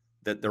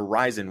 that the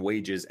rise in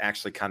wages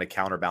actually kind of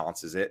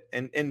counterbalances it.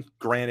 And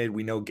granted,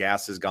 we know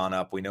gas has gone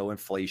up, we know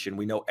inflation,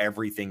 we know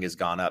everything has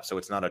gone up. So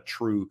it's not a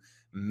true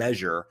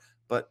measure,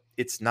 but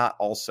it's not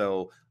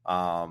also,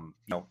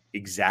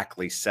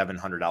 exactly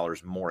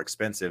 $700 more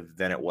expensive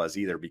than it was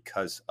either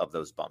because of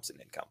those bumps in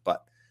income.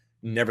 But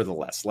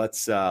nevertheless,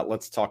 let's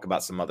talk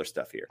about some other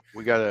stuff here.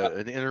 We got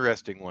an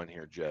interesting one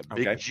here, Jeb.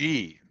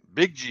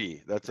 Big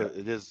G.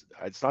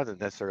 It's not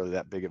necessarily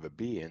that big of a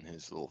B in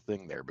his little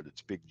thing there, but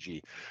it's big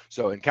G.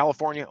 So in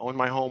California, own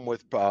my home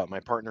with my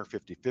partner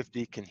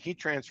 50-50. Can he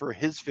transfer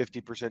his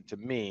 50% to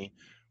me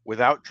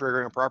without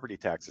triggering a property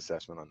tax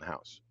assessment on the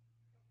house?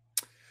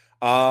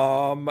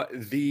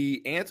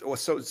 The answer,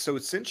 so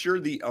since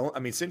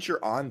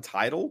you're on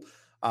title,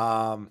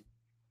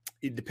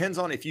 it depends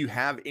on if you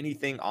have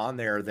anything on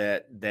there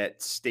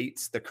that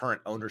states the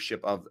current ownership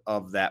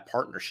of that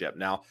partnership.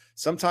 Now,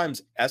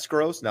 sometimes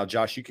escrows. Now,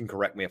 Josh, you can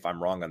correct me if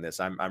I'm wrong on this.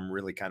 I'm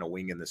really kind of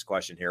winging this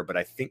question here, but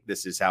I think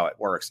this is how it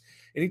works.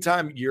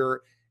 Anytime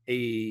you're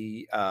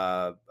a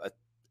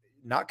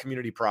not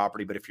community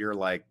property, but if you're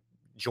like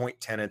joint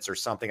tenants or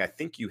something, I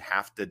think you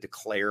have to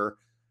declare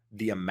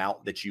the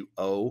amount that you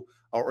owe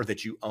or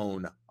that you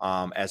own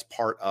as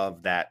part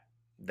of that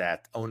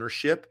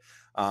ownership.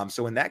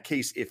 So in that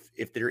case,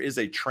 if there is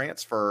a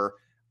transfer,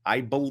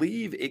 I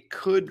believe it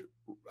could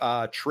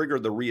trigger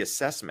the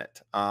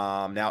reassessment.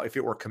 Now, if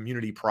it were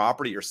community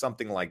property or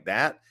something like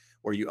that,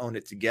 where you own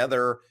it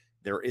together,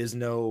 there is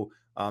no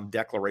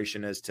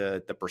declaration as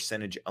to the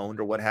percentage owned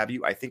or what have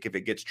you. I think if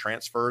it gets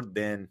transferred,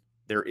 then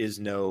there is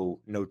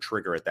no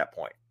trigger at that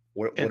point.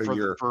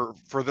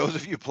 For those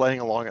of you playing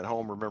along at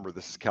home, remember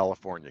this is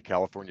California.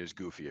 California is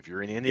goofy. If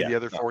you're in any of the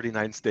other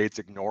 49 states,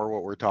 ignore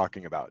what we're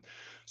talking about.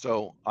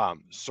 So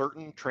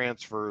certain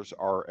transfers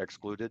are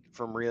excluded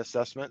from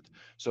reassessment.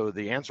 So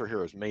the answer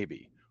here is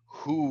maybe.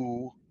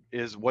 Who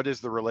is what is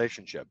the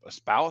relationship? A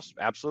spouse?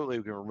 Absolutely,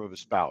 we can remove a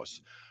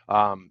spouse.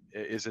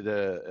 Is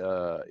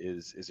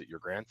it your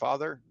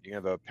grandfather? You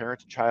have a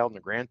parent-to-child and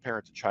a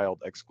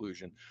grandparent-to-child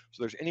exclusion.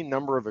 So there's any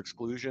number of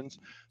exclusions.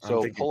 I'm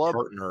So thinking pull up.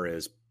 partner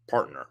is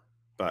partner,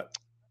 but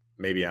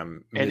maybe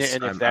I'm And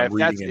I'm if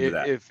reading into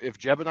that. if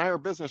Jeb and I are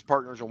business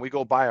partners and we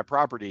go buy a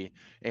property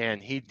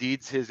and he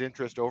deeds his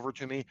interest over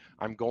to me,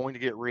 I'm going to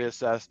get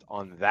reassessed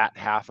on that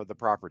half of the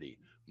property.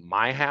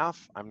 My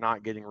half, I'm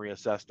not getting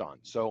reassessed on.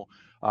 So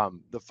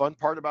the fun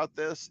part about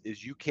this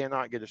is you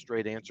cannot get a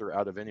straight answer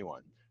out of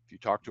anyone. If you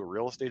talk to a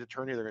real estate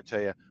attorney, they're going to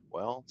tell you,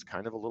 well, it's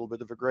kind of a little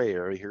bit of a gray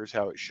area. Here's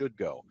how it should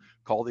go.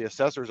 Call the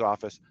assessor's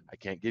office. I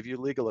can't give you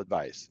legal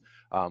advice.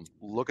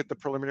 Look at the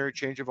preliminary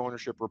change of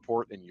ownership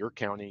report in your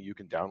county. You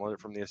can download it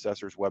from the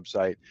assessor's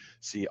website,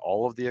 see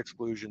all of the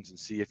exclusions and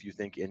see if you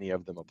think any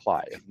of them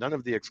apply. If none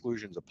of the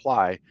exclusions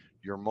apply,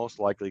 you're most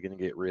likely going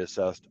to get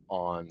reassessed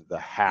on the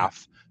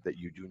half that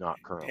you do not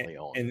currently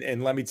own.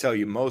 And let me tell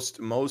you,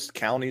 most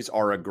counties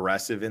are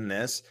aggressive in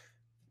this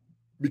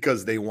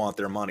because they want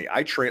their money.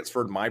 I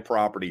transferred my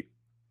property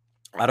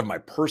out of my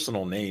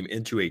personal name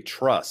into a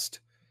trust,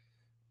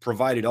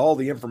 provided all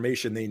the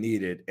information they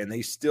needed, and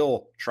they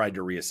still tried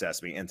to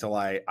reassess me until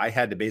I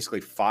had to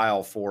basically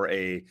file for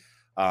a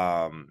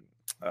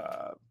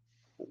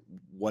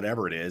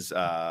whatever it is.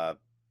 What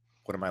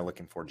am I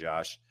looking for,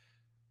 Josh?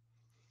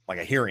 Like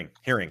a hearing,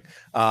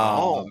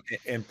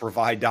 and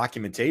provide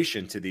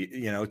documentation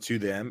to to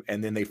them.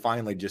 And then they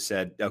finally just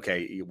said,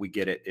 okay, we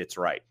get it. It's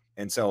right.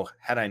 And so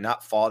had I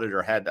not fought it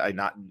or had I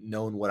not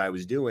known what I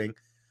was doing,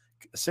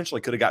 essentially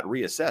could have got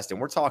reassessed. And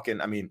we're talking,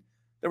 I mean,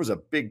 there was a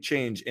big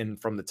change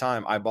from the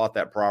time I bought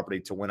that property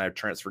to when I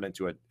transferred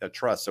into a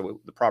trust.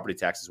 So the property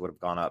taxes would have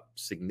gone up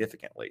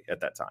significantly at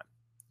that time.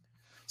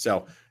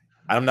 So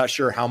I'm not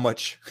sure how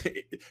much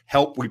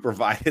help we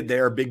provided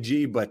there, Big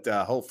G, but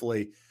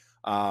hopefully,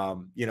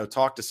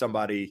 talk to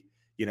somebody,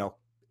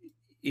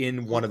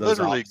 in one of those.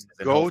 Literally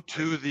go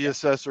to the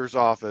assessor's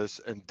office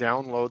and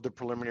download the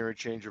preliminary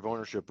change of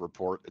ownership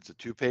report. It's a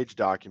 2-page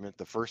document.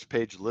 The first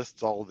page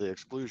lists all of the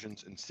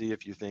exclusions and see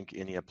if you think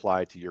any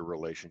apply to your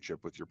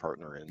relationship with your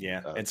partner.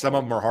 And some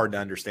of them are hard to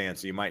understand,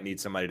 so you might need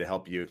somebody to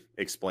help you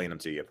explain them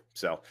to you.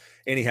 So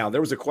anyhow,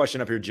 there was a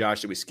question up here,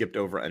 Josh, that we skipped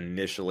over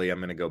initially. I'm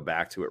going to go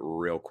back to it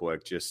real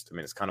quick. It's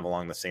kind of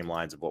along the same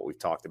lines of what we've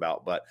talked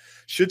about, but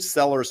should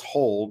sellers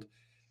hold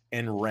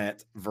and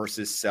rent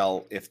versus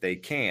sell if they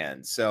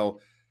can? So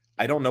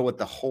I don't know what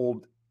the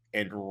hold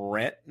and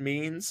rent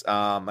means,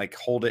 like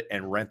hold it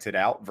and rent it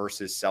out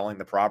versus selling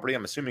the property.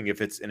 I'm assuming if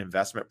it's an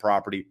investment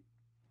property,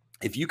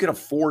 if you can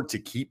afford to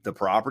keep the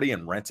property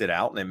and rent it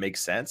out and it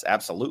makes sense,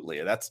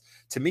 absolutely. That's,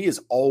 to me,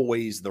 is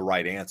always the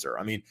right answer.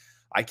 I mean,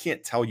 I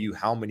can't tell you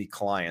how many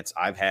clients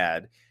I've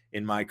had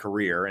in my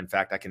career. In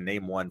fact, I can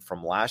name one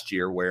from last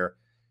year where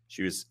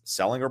she was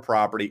selling her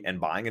property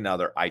and buying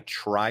another. I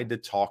tried to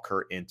talk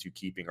her into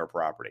keeping her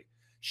property.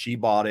 She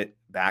bought it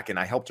back, and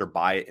I helped her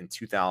buy it in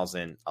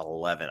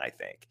 2011, I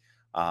think.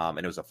 And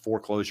it was a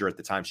foreclosure at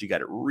the time. She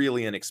got it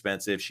really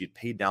inexpensive. She'd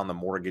paid down the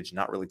mortgage,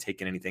 not really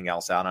taking anything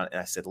else out on it.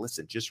 And I said,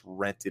 listen, just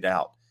rent it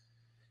out.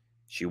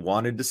 She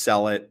wanted to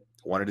sell it,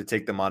 wanted to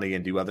take the money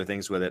and do other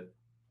things with it.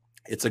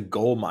 It's a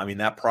gold mine. I mean,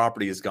 that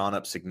property has gone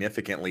up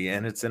significantly,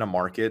 and it's in a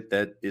market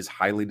that is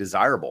highly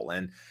desirable.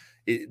 And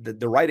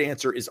the right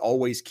answer is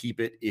always keep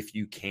it if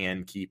you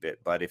can keep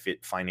it. But if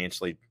it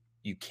financially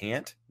you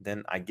can't,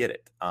 then I get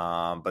it.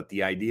 But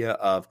the idea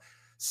of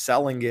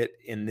selling it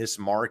in this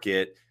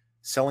market,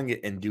 selling it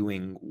and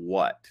doing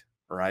what,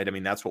 right? I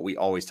mean, that's what we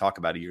always talk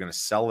about. Are you going to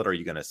sell it or are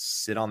you going to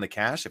sit on the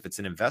cash? If it's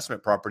an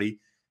investment property,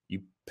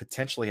 you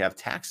potentially have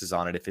taxes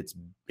on it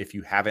if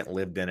you haven't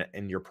lived in it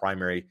in your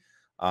primary,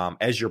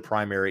 as your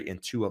primary in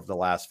 2 of the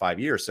last 5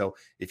 years. So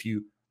if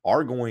you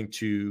are going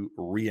to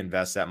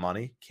reinvest that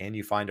money, can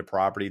you find a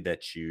property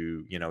that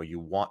you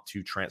want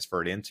to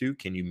transfer it into?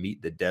 Can you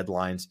meet the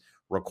deadlines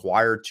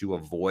required to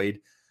avoid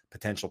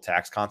potential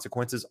tax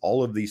consequences?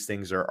 All of these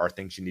things are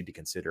things you need to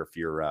consider if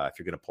you're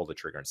going to pull the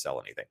trigger and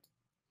sell anything.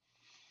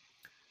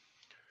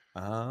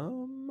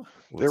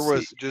 There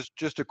was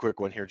just a quick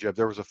one here, Jeb.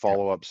 There was a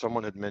follow-up.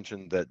 Someone had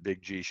mentioned that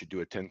Big G should do a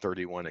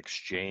 1031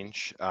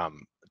 exchange.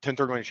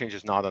 1031 exchange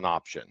is not an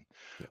option.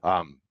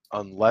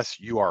 Unless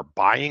you are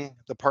buying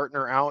the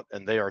partner out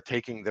and they are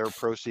taking their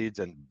proceeds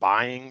and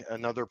buying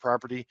another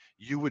property,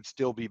 you would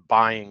still be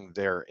buying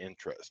their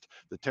interest.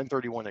 The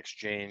 1031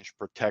 exchange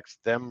protects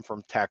them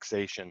from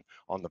taxation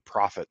on the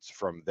profits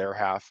from their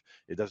half.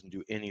 It doesn't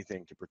do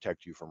anything to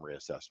protect you from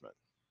reassessment.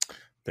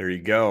 There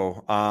you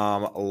go.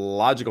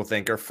 Logical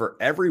thinker, for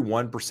every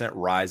 1%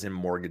 rise in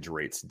mortgage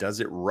rates, does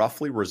it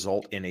roughly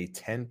result in a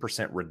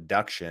 10%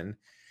 reduction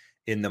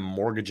in the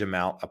mortgage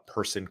amount a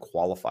person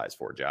qualifies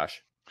for,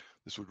 Josh?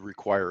 This would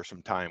require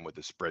some time with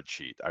the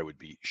spreadsheet. I would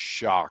be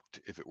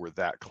shocked if it were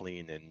that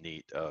clean and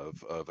neat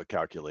of a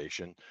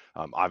calculation.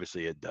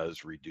 Obviously, it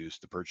does reduce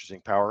the purchasing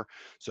power.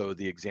 So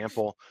the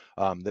example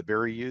that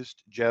Barry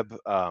used, Jeb,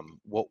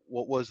 what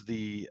was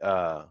the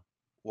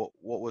what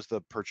was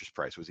the purchase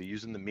price? Was he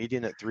using the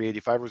median at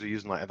 385 or was he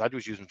using, I thought he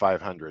was using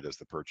 500 as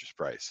the purchase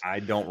price. I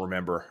don't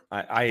remember.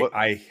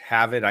 I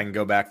have it. I can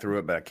go back through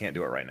it, but I can't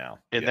do it right now.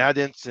 In that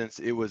instance,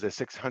 it was a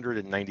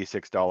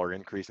 $696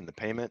 increase in the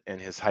payment, and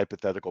his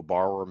hypothetical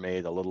borrower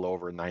made a little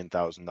over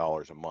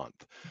 $9,000 a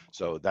month.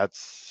 So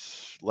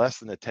that's less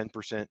than a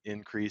 10%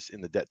 increase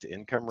in the debt to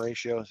income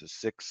ratio. It's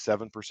a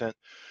 6-7%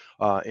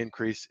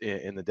 increase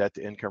in the debt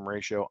to income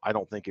ratio. I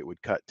don't think it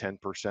would cut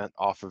 10%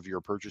 off of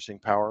your purchasing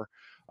power.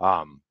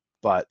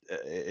 But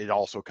it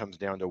also comes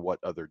down to what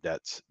other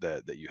debts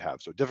that you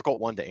have. So difficult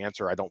one to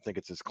answer. I don't think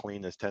it's as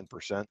clean as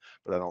 10%,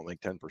 but I don't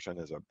think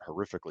 10% is a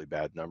horrifically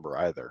bad number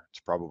either.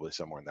 It's probably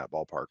somewhere in that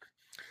ballpark.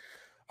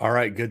 All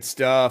right, good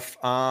stuff.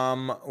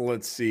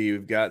 Let's see.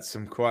 We've got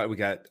we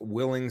got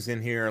Willings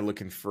in here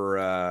looking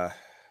for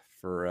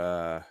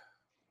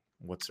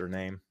what's her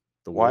name?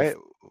 The Wolf.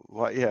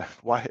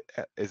 Why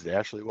is it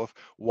Ashley Wolf?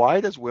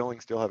 Why does Willing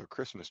still have a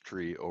Christmas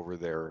tree over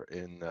there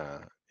in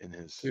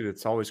his? Dude,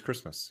 it's always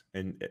Christmas,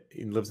 and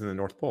he lives in the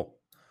North Pole.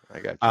 I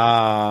got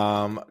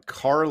you.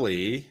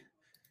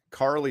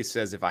 Carly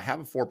says, if I have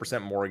a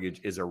 4%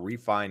 mortgage, is a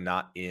refi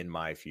not in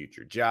my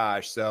future?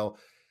 Josh, so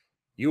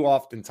you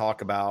often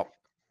talk about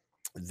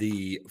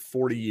the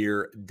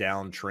 40-year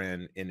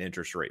downtrend in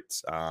interest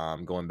rates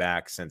going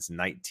back since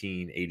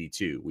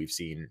 1982. We've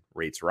seen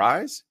rates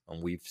rise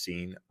and we've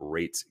seen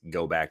rates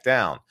go back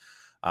down.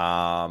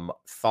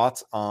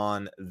 Thoughts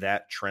on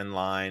that trend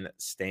line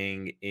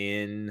staying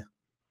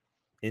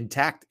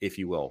intact, if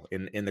you will,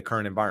 in the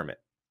current environment?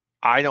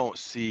 I don't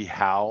see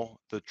how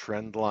the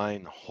trend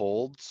line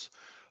holds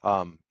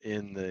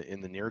in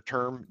the near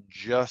term,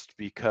 just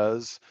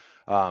because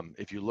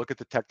if you look at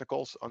the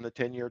technicals on the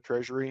 10-year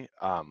Treasury,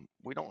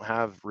 we don't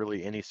have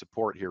really any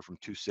support here from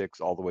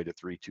 2.6 all the way to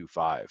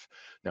 3.25.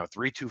 Now,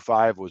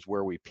 3.25 was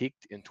where we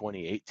peaked in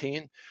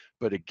 2018,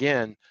 but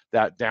again,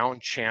 that down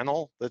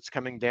channel that's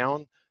coming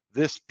down,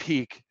 this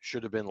peak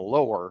should have been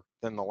lower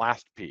than the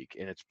last peak,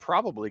 and it's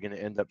probably going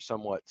to end up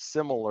somewhat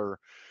similar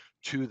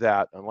to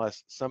that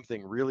unless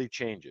something really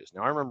changes.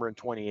 Now, I remember in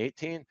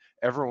 2018,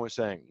 everyone was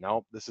saying,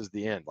 nope, this is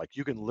the end. Like,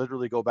 you can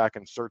literally go back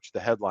and search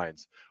the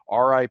headlines,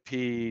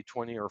 RIP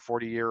 20 or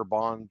 40-year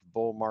bond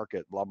bull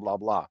market, blah, blah,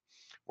 blah.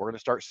 We're going to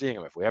start seeing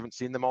them. If we haven't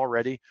seen them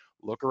already,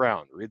 look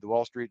around, read the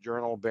Wall Street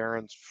Journal,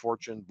 Barron's,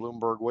 Fortune,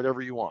 Bloomberg,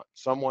 whatever you want.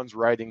 Someone's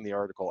writing the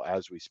article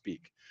as we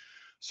speak.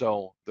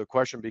 So the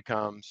question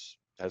becomes,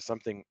 has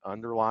something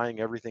underlying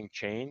everything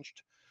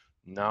changed?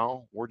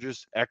 No, we're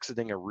just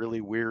exiting a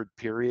really weird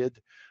period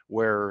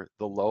where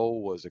the low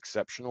was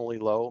exceptionally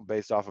low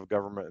based off of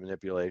government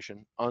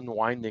manipulation.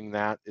 Unwinding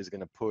that is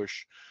going to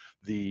push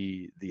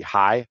the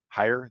high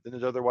higher than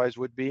it otherwise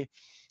would be.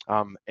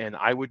 And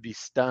I would be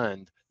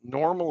stunned.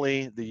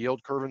 Normally, the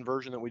yield curve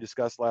inversion that we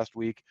discussed last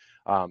week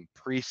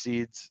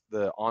precedes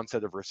the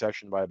onset of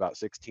recession by about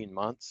 16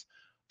 months.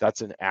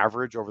 That's an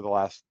average over the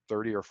last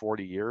 30 or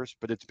 40 years,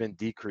 but it's been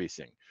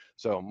decreasing.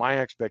 So my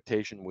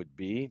expectation would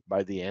be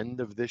by the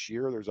end of this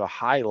year, there's a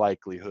high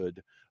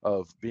likelihood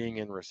of being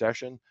in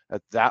recession.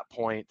 At that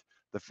point,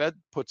 the Fed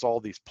puts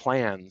all these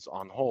plans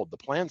on hold. The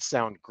plans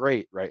sound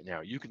great right now.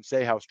 You can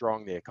say how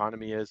strong the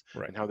economy is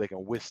and how they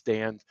can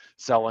withstand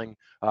selling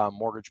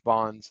mortgage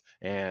bonds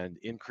and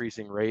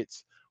increasing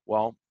rates.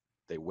 Well,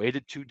 they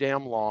waited too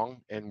damn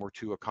long and were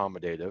too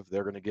accommodative.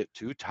 They're going to get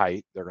too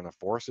tight. They're going to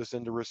force us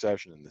into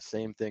recession, and the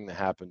same thing that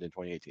happened in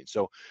 2018.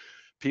 So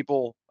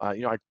people, I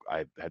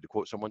had to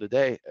quote someone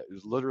today. It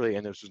was literally,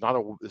 and it's not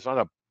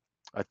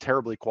a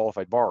terribly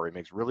qualified borrower. He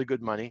makes really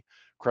good money.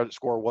 Credit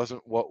score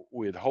wasn't what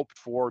we had hoped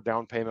for.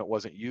 Down payment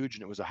wasn't huge,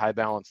 and it was a high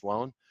balance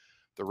loan.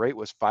 The rate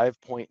was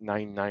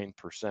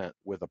 5.99%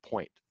 with a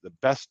point. The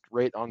best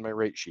rate on my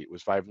rate sheet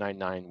was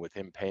 5.99 with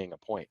him paying a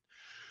point.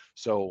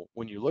 So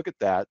when you look at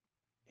that,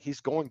 he's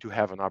going to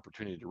have an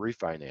opportunity to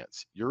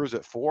refinance. Yours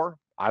at 4,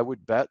 I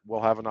would bet we'll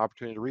have an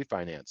opportunity to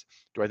refinance.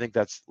 Do I think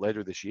that's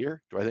later this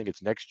year? Do I think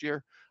it's next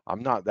year?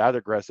 I'm not that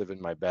aggressive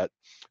in my bet,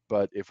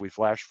 but if we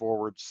flash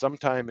forward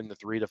sometime in the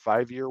 3 to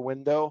 5 year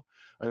window,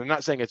 and I'm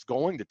not saying it's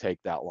going to take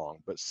that long,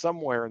 but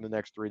somewhere in the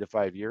next 3 to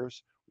 5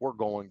 years, we're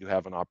going to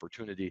have an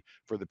opportunity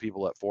for the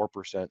people at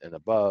 4% and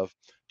above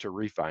to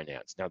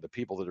refinance. Now, the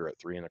people that are at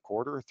 3.25,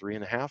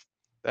 3.5,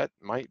 that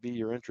might be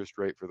your interest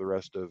rate for the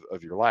rest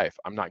of your life.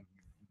 I'm not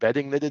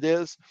betting that it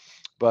is,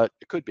 but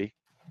it could be.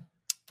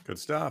 Good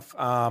stuff.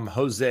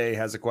 Jose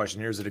has a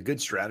question here. Is it a good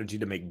strategy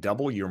to make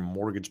double your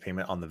mortgage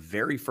payment on the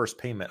very first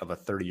payment of a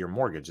 30-year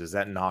mortgage? Does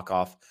that knock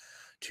off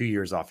 2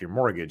 years off your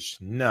mortgage?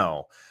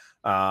 No.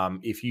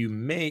 If you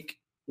make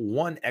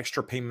one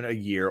extra payment a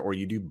year, or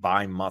you do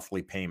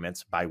bi-weekly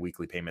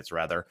payments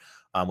rather,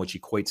 which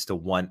equates to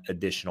one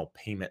additional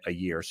payment a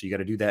year. So you got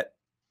to do that,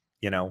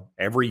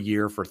 every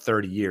year for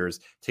 30 years,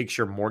 takes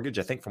your mortgage,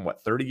 I think, from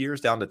 30 years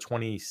down to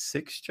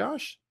 26,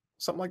 Josh?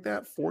 Something like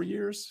that. 4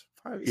 years,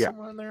 5,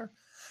 somewhere in there.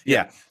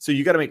 Yeah. So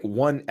you got to make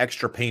one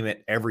extra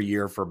payment every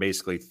year for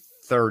basically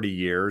 30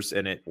 years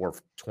or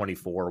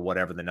 24,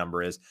 whatever the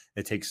number is.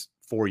 It takes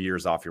 4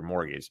 years off your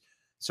mortgage.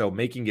 So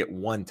making it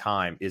one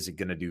time isn't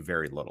going to do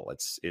very little.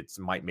 It's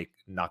might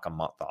knock a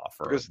month off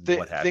or Because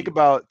what have think you.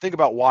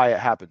 about why it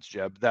happens,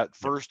 Jeb. That Yep.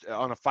 first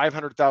on a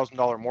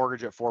 $500,000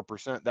 mortgage at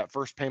 4%, that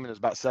first payment is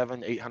about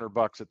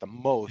 $700-800 at the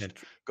most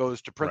goes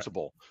to Right.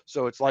 principal.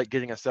 So it's like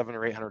getting a $700,000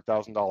 or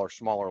 $800,000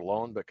 smaller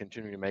loan, but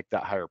continuing to make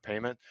that higher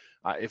payment.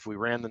 If we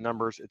ran the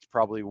numbers, it's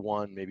probably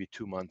 1, maybe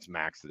 2 months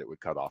max that it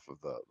would cut off of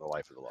the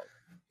life of the loan.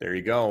 There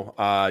you go.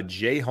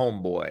 Jay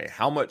Homeboy,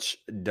 how much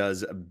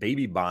does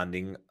baby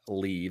bonding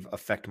leave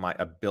affect my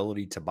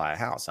ability to buy a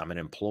house? I'm an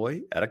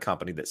employee at a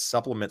company that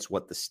supplements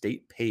what the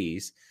state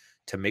pays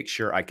to make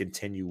sure I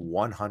continue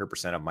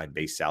 100% of my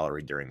base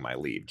salary during my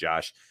leave.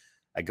 Josh,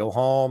 I go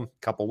home,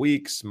 couple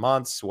weeks,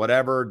 months,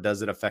 whatever.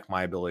 Does it affect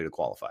my ability to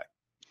qualify?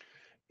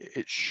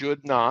 It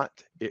should not.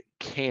 It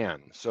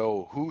can.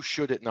 So who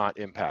should it not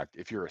impact?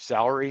 If you're a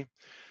salary,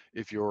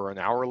 if you're an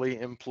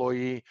hourly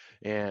employee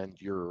and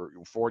you're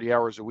 40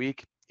 hours a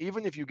week,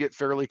 even if you get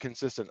fairly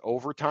consistent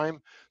overtime,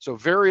 so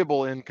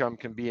variable income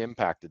can be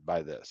impacted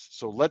by this.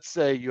 So let's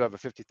say you have a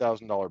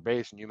 $50,000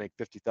 base and you make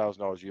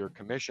 $50,000 a year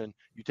commission,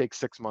 you take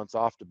 6 months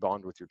off to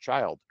bond with your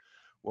child.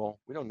 Well,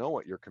 we don't know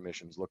what your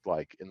commissions look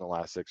like in the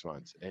last 6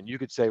 months. And you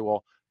could say,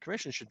 well,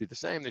 commissions should be the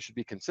same, they should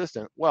be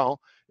consistent. Well,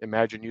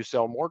 imagine you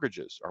sell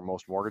mortgages. Are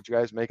most mortgage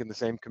guys making the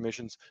same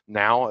commissions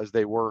now as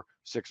they were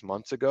 6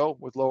 months ago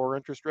with lower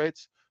interest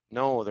rates?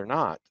 No, they're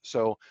not.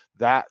 So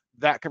that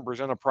can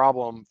present a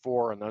problem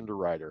for an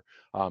underwriter.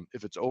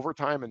 If it's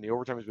overtime and the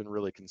overtime has been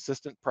really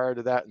consistent prior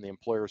to that, and the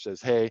employer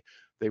says, hey,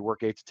 they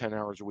work 8 to 10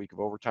 hours a week of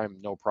overtime,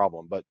 no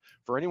problem. But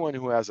for anyone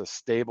who has a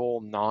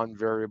stable,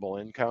 non-variable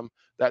income,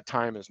 that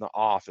time is not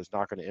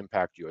going to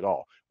impact you at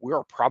all. We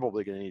are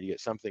probably going to need to get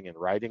something in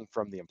writing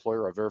from the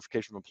employer, a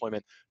verification of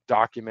employment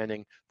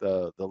documenting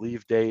the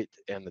leave date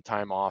and the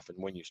time off and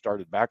when you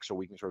started back, so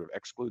we can sort of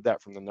exclude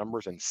that from the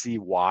numbers and see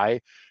why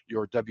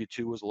your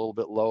W-2 was a little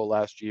bit low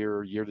last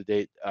year,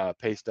 year-to-date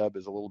pay stub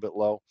is a little bit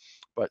low,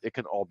 but it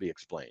can all be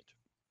explained.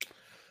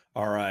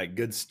 All right,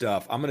 good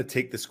stuff. I'm going to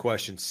take this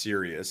question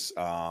serious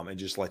and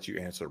just let you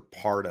answer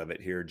part of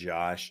it here,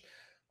 Josh.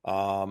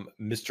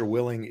 Mr.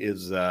 Willing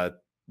is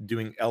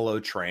doing LO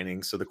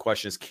training. So the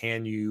question is,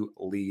 can you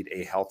lead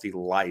a healthy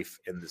life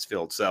in this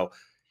field? So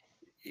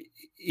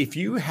if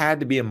you had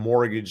to be a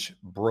mortgage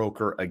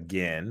broker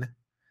again,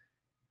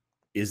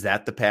 is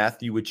that the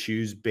path you would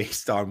choose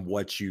based on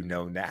what you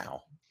know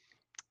now?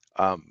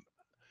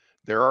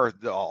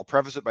 I'll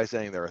preface it by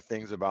saying there are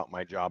things about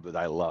my job that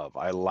I love.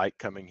 I like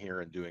coming here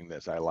and doing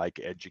this. I like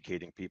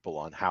educating people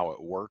on how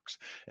it works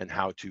and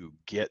how to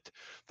get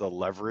the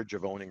leverage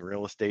of owning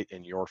real estate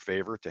in your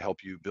favor to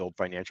help you build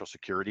financial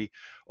security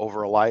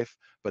over a life.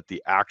 But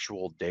the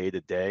actual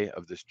day-to-day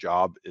of this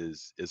job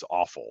is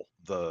awful.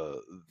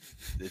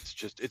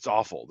 It's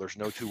awful. There's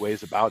no two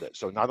ways about it.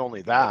 So not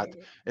only that,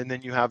 and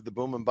then you have the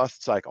boom and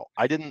bust cycle.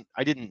 I didn't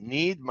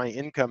need my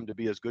income to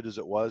be as good as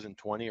it was in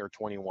 20 or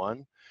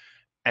 21.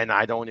 And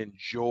I don't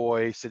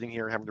enjoy sitting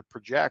here and having to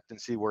project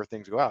and see where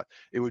things go out.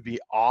 It would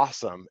be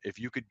awesome if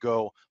you could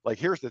go, like,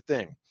 here's the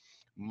thing.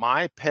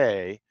 My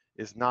pay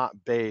is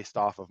not based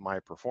off of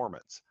my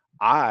performance.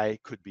 I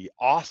could be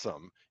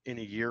awesome in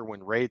a year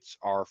when rates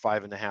are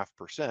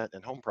 5.5%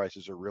 and home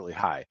prices are really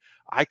high.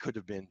 I could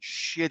have been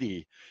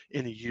shitty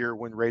in a year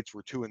when rates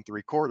were 2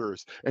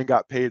 3/4 and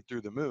got paid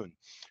through the moon.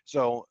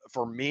 So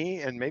for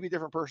me, and maybe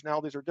different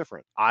personalities are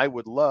different, I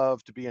would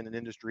love to be in an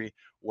industry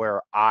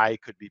where I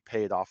could be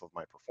paid off of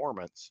my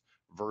performance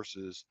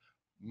versus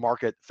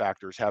market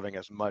factors having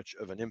as much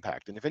of an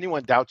impact. And if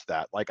anyone doubts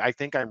that, like, I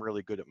think I'm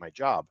really good at my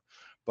job,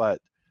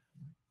 but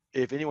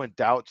if anyone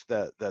doubts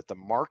that the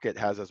market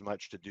has as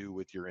much to do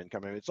with your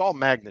income, I mean, it's all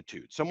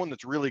magnitude. Someone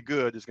that's really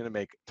good is going to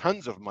make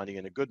tons of money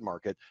in a good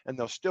market, and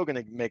they're still going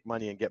to make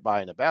money and get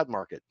by in a bad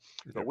market.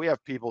 But we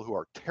have people who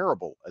are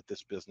terrible at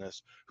this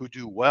business who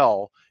do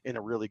well in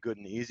a really good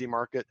and easy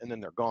market, and then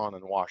they're gone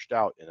and washed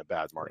out in a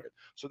bad market.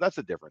 So that's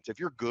the difference. If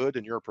you're good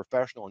and you're a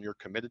professional and you're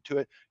committed to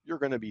it, you're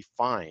going to be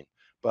fine.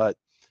 But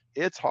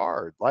it's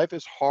hard. Life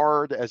is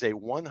hard as a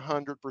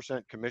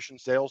 100% commission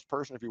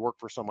salesperson if you work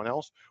for someone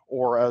else,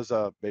 or as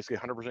a basically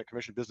 100%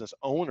 commission business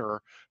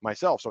owner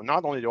myself. So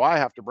not only do I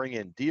have to bring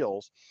in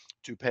deals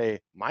to pay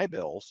my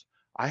bills,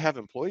 I have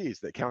employees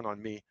that count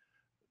on me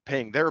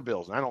paying their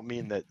bills. And I don't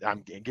mean that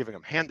I'm giving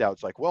them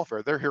handouts like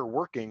welfare. They're here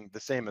working the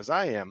same as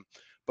I am,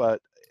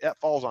 but that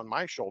falls on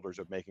my shoulders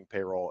of making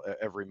payroll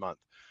every month.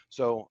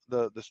 So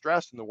the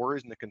stress and the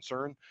worries and the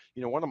concern,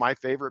 one of my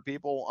favorite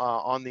people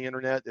on the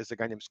internet is a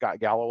guy named Scott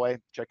Galloway.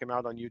 Check him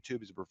out on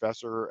YouTube. He's a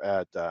professor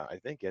at, I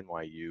think,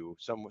 NYU,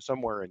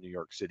 somewhere in New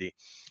York City.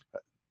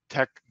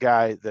 Tech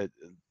guy that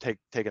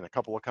taken a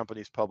couple of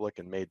companies public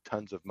and made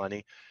tons of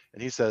money.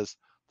 And he says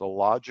the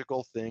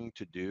logical thing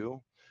to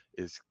do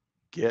is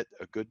get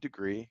a good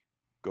degree,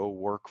 go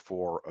work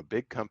for a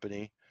big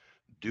company,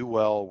 do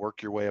well,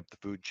 work your way up the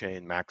food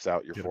chain, max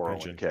out your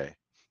 401k.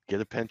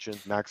 Get a pension,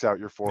 max out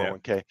your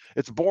 401k. Yeah.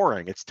 It's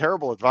boring. It's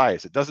terrible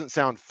advice. It doesn't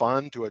sound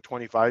fun to a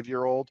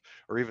 25-year-old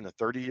or even a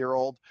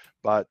 30-year-old,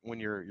 but when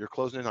you're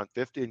closing in on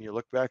 50 and you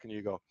look back and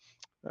you go,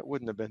 That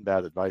wouldn't have been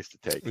bad advice to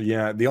take.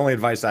 Yeah. The only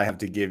advice I have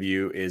to give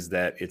you is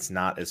that it's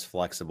not as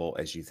flexible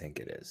as you think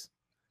it is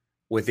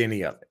with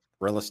any of it,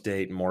 real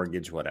estate,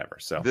 mortgage, whatever.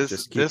 So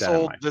just keep that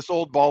in mind. This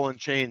old ball and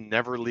chain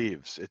never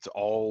leaves. It's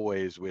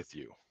always with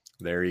you.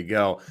 There you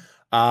go.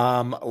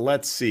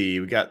 Let's see.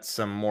 We got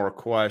some more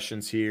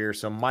questions here.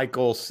 So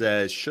Michael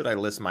says, should I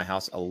list my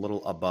house a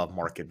little above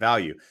market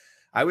value?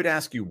 I would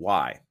ask you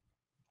why.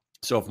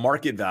 So if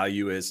market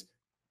value is,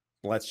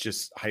 let's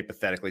just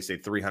hypothetically say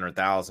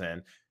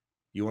 300,000,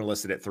 you want to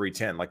list it at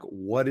 310. Like,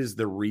 what is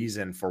the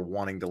reason for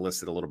wanting to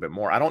list it a little bit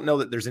more? I don't know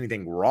that there's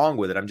anything wrong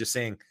with it. I'm just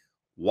saying,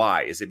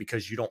 why? Is it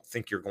because you don't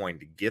think you're going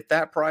to get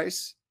that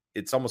price?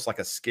 It's almost like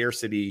a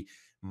scarcity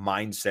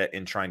mindset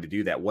in trying to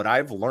do that. What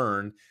I've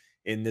learned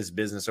in this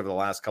business over the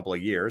last couple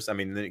of years, I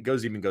mean, it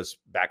goes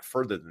back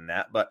further than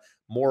that, but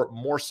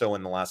more so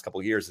in the last couple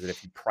of years, is that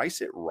if you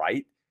price it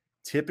right,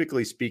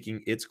 typically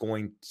speaking, it's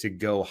going to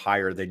go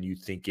higher than you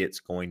think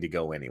it's going to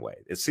go anyway.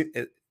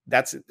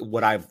 That's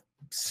what I've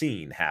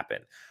seen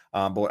happen.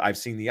 But I've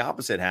seen the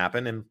opposite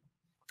happen, and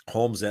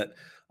homes that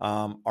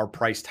are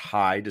priced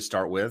high to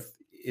start with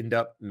end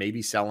up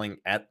maybe selling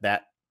at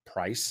that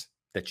price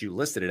that you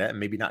listed it at and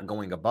maybe not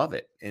going above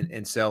it.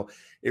 And so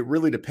it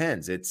really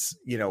depends. It's,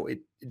 it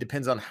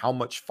depends on how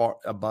much far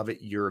above it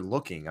you're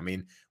looking. I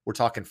mean, we're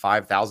talking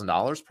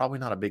 $5,000, probably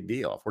not a big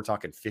deal. If we're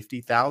talking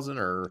 50,000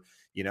 or,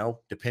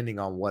 depending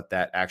on what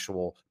that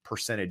actual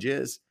percentage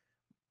is,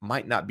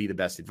 might not be the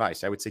best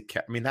advice. I would say,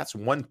 that's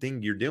one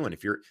thing you're doing.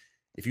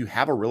 If you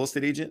have a real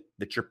estate agent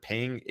that you're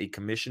paying a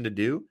commission to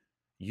do,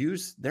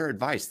 use their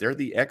advice. They're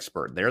the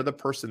expert. They're the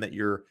person that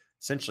you're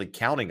essentially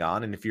counting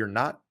on. And if you're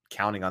not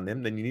counting on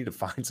them, then you need to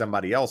find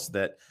somebody else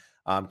that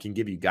can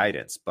give you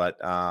guidance. But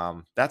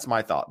that's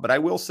my thought. But I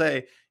will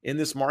say, in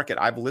this market,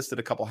 I've listed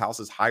a couple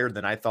houses higher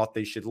than I thought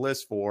they should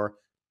list for,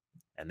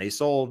 and they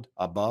sold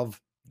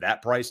above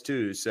that price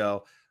too.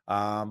 So,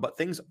 but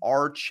things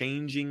are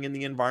changing in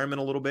the environment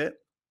a little bit.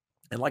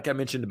 And like I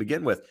mentioned to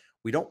begin with,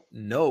 we don't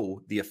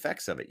know the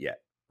effects of it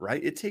yet,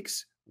 right? It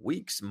takes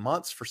weeks,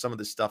 months for some of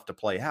this stuff to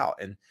play out.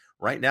 And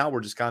right now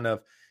we're just kind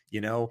of,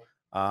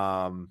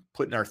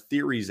 putting our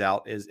theories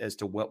out as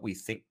to what we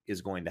think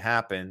is going to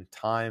happen.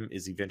 Time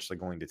is eventually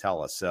going to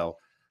tell us. So,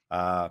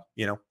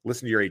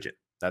 listen to your agent.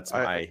 That's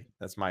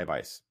my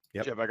advice.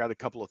 Yep. Jeff, I got a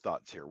couple of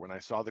thoughts here. When I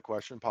saw the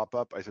question pop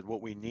up, I said,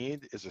 what we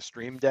need is a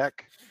stream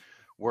deck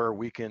where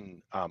we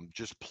can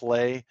just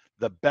play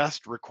the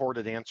best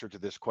recorded answer to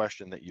this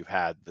question that you've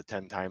had the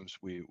 10 times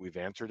we've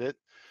answered it.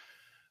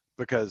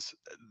 Because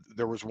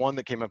there was one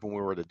that came up when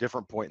we were at a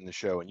different point in the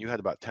show, and you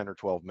had about 10 or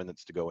 12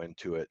 minutes to go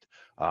into it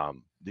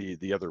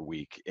the other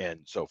week.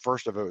 And so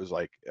first of it was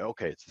like,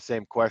 okay, it's the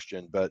same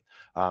question, but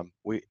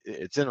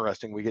it's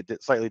interesting. We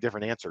get slightly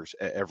different answers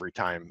every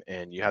time,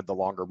 and you had the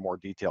longer, more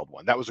detailed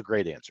one. That was a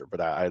great answer,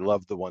 but I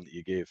love the one that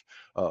you gave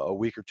a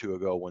week or two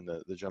ago when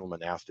the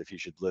gentleman asked if he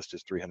should list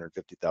his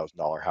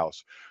 $350,000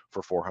 house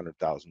for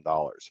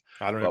 $400,000.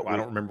 I don't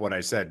remember what I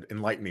said.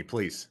 Enlighten me,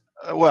 please.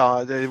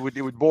 Well, it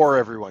would bore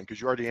everyone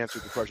because you already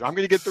answered the question. I'm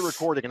going to get the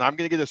recording, and I'm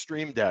going to get a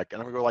stream deck, and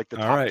I'm going to go like the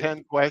top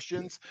 10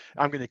 questions.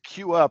 I'm going to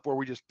queue up where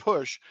we just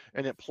push,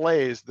 and it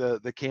plays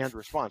the canned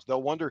response.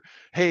 They'll wonder,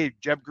 hey,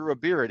 Jeb grew a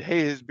beard.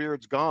 Hey, his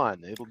beard's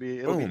gone. It'll be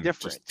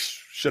different.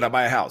 Should I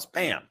buy a house?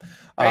 Bam.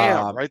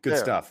 Right good there.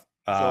 Stuff.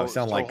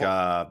 Sound like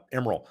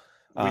Emerald.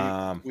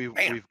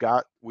 We've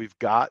got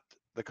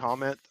the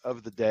comment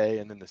of the day,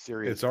 and then the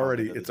serious.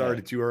 It's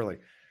already too early.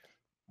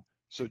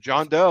 So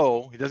John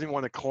Doe, he doesn't even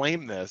want to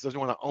claim this, doesn't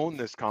want to own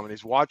this comment.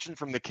 He's watching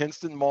from the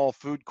Kinston Mall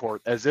food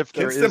court as if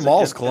there Kinston is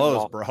Mall's a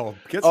closed, Mall.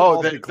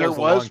 bro. There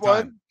was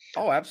one?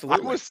 Oh,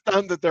 absolutely. I was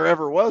stunned that there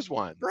ever was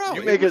one. Bro,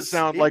 you make it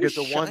sound like it's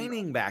a one.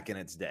 Shining back in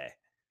its day.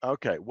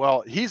 Okay,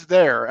 well, he's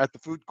there at the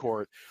food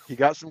court. He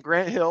got some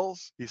Grant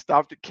Hills. He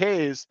stopped at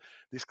Kay's.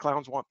 These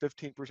clowns want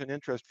 15%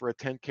 interest for a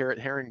 10-carat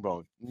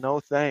herringbone.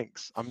 No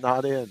thanks. I'm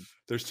not in.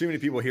 There's too many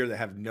people here that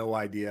have no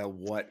idea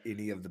what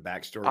any of the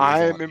backstory is.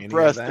 I am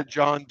impressed that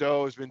John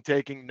Doe has been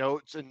taking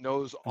notes and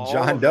knows all.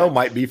 John Doe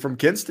might be from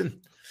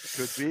Kinston.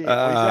 Could be.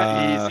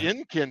 He's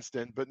in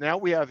Kinston, but now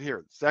we have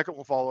here. Second,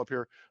 we'll follow up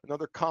here.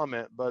 Another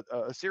comment, but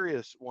a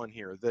serious one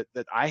here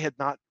that I had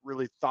not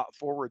really thought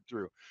forward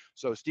through.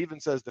 So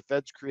Stephen says the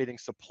Fed's creating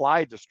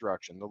supply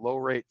destruction. The low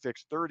rate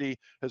fixed 30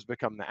 has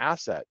become the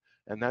asset.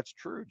 And that's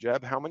true,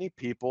 Jeb. How many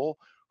people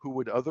who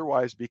would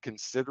otherwise be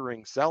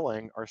considering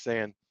selling are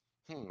saying,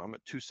 I'm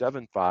at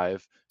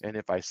 275, and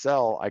if I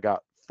sell, I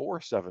got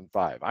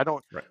 475. I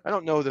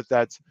don't know that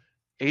that's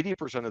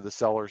 80% of the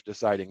sellers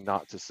deciding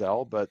not to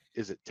sell, but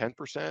is it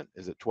 10%?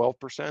 Is it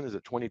 12%? Is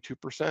it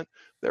 22%?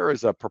 There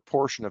is a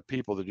proportion of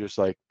people that are just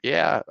like,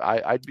 yeah,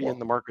 I'd be in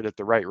the market at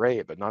the right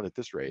rate, but not at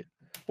this rate.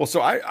 Well,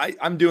 so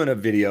I'm doing a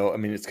video. I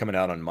mean, it's coming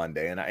out on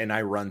Monday, and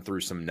I run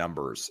through some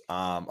numbers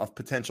of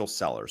potential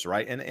sellers,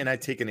 right? And I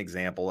take an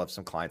example of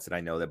some clients that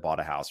I know that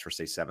bought a house for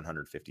say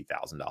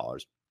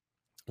 $750,000.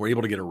 We're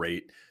able to get a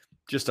rate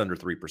just under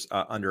 3%,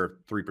 at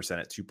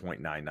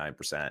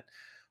 2.99%.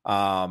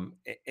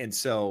 And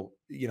so,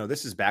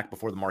 this is back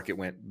before the market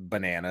went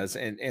bananas,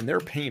 and their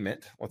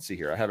payment, let's see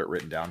here. I have it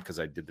written down because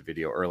I did the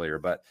video earlier,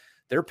 but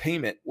their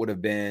payment would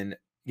have been,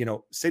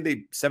 say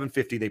they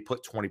 750, they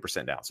put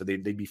 20% down. So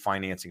they'd be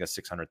financing a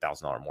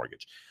 $600,000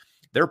 mortgage.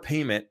 Their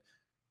payment,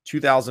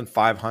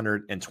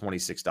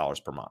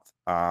 $2,526 per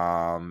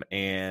month.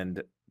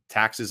 And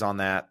taxes on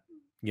that,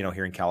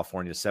 here in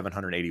California,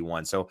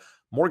 $781. So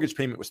mortgage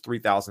payment was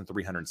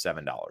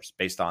 $3,307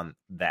 based on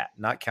that,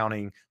 not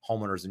counting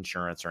homeowners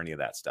insurance or any of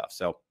that stuff.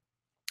 So,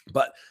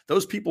 but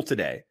those people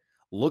today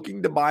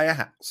looking to buy a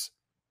house,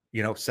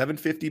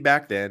 $750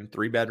 back then,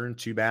 3-bedroom,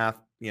 2-bath,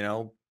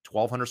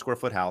 1,200 square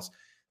foot house.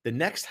 The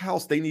next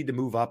house they need to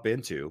move up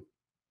into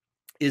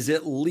is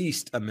at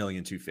least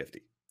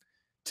 $1,250,000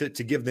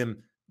 to give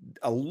them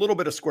a little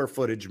bit of square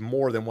footage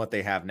more than what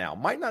they have now.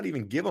 Might not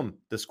even give them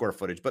the square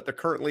footage, but they're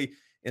currently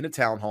in a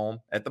townhome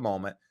at the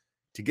moment.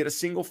 To get a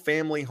single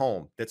family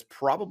home that's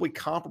probably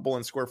comparable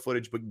in square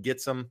footage, but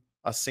gets them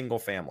a single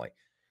family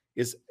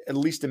is at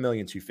least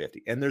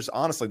 $1,250,000. And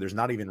there's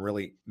not even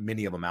really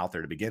many of them out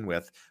there to begin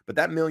with, but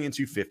that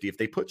 $1,250,000, if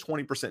they put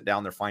 20%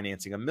 down, they're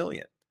financing $1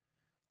 million.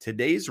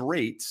 Today's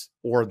rates,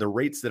 or the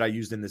rates that I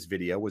used in this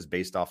video, was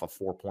based off a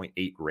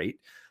 4.8 rate.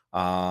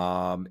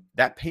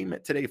 That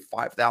payment today,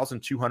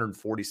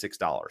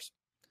 $5,246.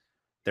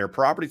 Their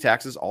property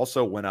taxes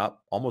also went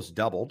up, almost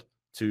doubled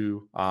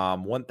to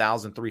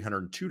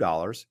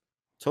 $1,302.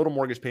 Total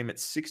mortgage payment,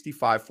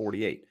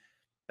 $6,548.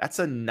 That's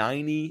a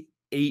 98%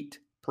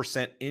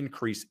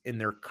 increase in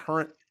their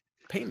current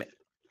payment.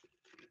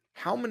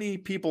 How many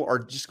people are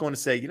just going to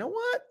say, you know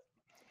what,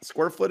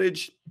 square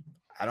footage,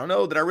 I don't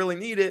know that I really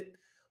need it.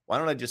 Why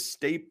don't I just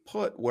stay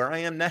put where I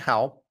am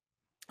now?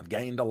 I've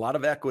gained a lot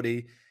of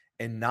equity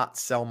and not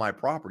sell my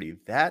property.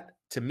 That,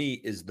 to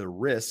me, is the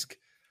risk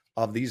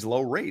of these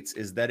low rates,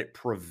 is that it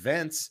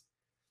prevents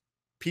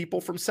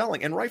people from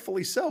selling, and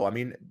rightfully so. I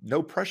mean,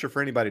 no pressure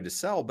for anybody to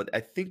sell, but I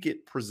think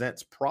it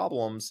presents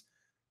problems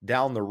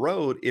down the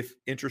road if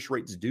interest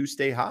rates do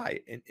stay high.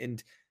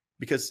 And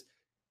because,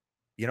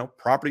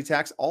 property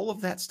tax, all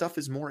of that stuff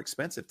is more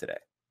expensive today.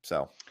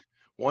 So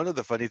one of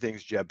the funny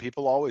things, Jeb,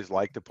 people always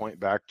like to point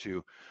back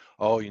to,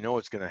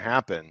 what's going to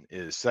happen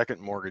is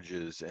second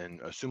mortgages and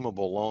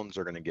assumable loans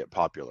are going to get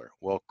popular.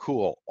 Well,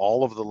 cool.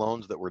 All of the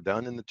loans that were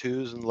done in the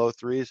 2s and low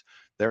 3s,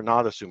 they're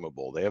not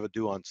assumable. They have a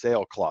due on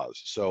sale clause.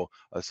 So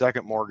a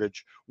second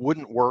mortgage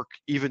wouldn't work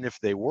even if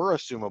they were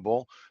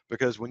assumable,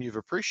 because when you've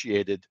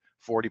appreciated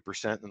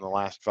 40% in the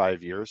last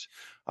 5 years,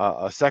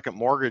 a second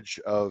mortgage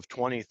of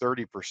 20,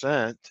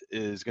 30%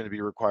 is going to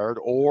be required,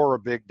 or a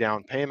big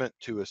down payment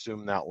to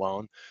assume that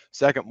loan.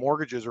 Second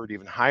mortgages are at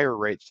even higher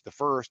rates to the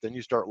first, then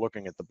you start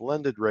looking at the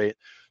blended rate.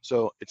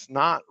 So it's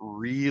not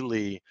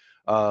really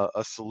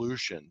a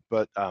solution.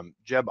 But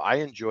Jeb, I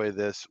enjoy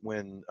this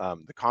when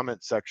the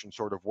comment section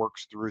sort of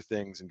works through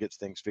things and gets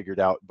things figured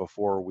out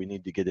before we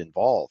need to get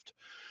involved.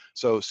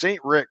 So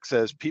St. Rick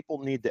says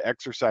people need to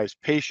exercise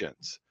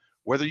patience.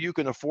 Whether you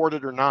can afford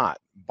it or not,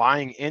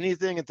 buying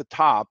anything at the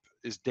top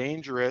is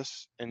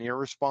dangerous and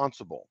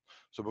irresponsible.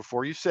 So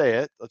before you say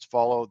it, let's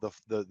follow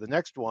the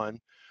next one.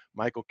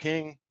 Michael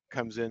King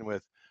comes in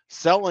with,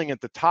 selling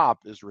at the top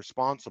is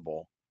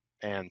responsible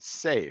and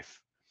safe.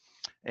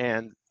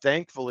 And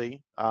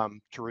thankfully,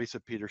 Teresa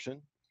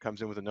Peterson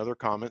comes in with another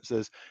comment,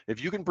 says,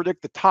 if you can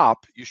predict the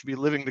top, you should be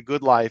living the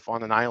good life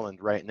on an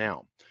island right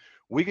now.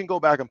 We can go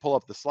back and pull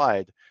up the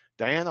slide.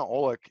 Diana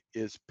Olick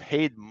is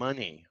paid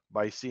money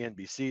by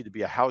CNBC to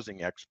be a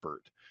housing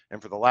expert, and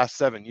for the last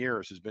 7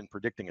 years has been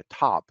predicting a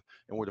top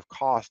and would have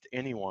cost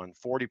anyone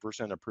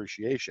 40%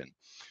 appreciation.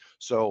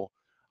 So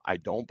I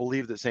don't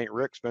believe that St.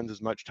 Rick spends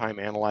as much time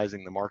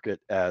analyzing the market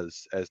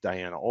as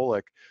Diana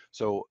Olick.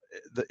 So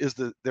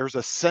there's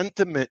a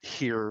sentiment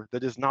here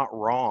that is not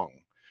wrong.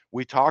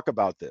 We talk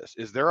about this.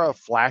 Is there a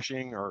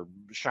flashing or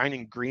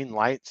shining green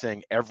light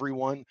saying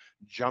everyone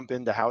jump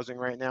into housing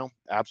right now?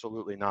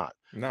 Absolutely not.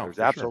 No, there's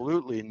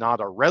absolutely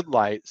not a red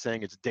light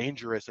saying it's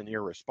dangerous and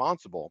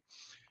irresponsible.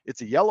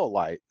 It's a yellow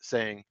light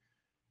saying,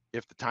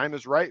 if the time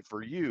is right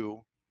for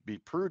you, be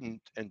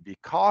prudent and be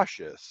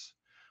cautious.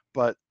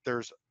 But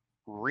there's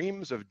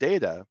reams of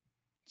data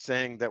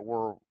saying that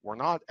we're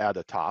not at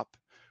a top.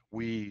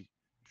 We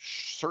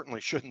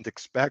certainly shouldn't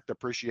expect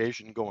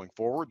appreciation going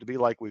forward to be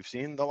like we've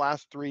seen the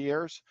last 3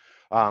 years,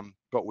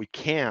 but we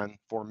can,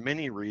 for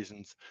many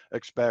reasons,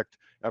 expect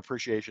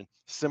appreciation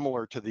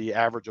similar to the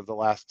average of the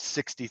last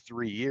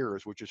 63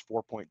 years, which is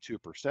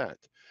 4.2%.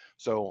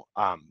 So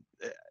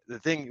the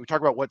thing, we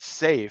talk about what's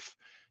safe.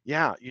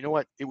 Yeah, you know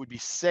what? It would be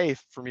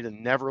safe for me to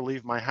never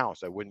leave my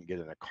house. I wouldn't get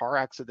in a car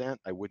accident.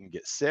 I wouldn't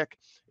get sick.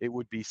 It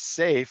would be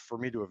safe for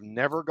me to have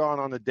never gone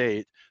on a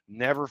date,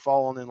 never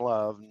fallen in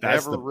love,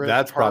 That's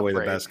probably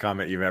the best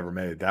comment you've ever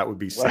made. That would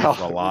be safe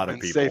for a lot of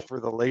people. Safe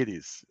for the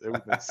ladies. It would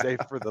have been safe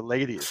for the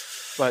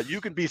ladies. But you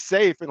can be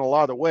safe in a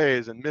lot of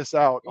ways and miss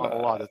out on a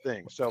lot of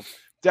things. So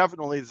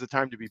definitely is the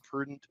time to be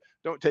prudent.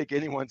 Don't take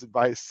anyone's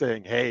advice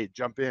saying, hey,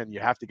 jump in, you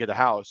have to get a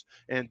house.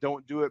 And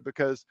don't do it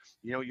because,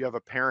 you have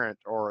a parent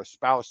or a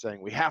spouse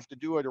saying, we have to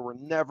do it or we're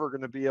never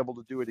going to be able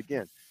to do it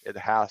again. It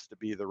has to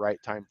be the right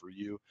time for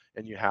you,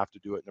 and you have to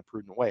do it in a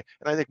prudent way.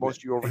 And I think most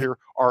of you over here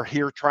are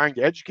here trying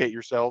to educate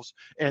yourselves.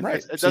 And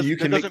right. So you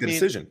can make the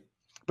decision.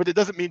 But it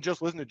doesn't mean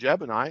just listen to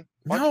Jeb and I.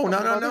 No.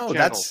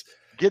 Channels.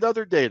 Get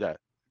other data.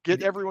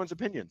 Get everyone's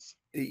opinions.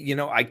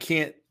 I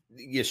can't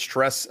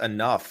stress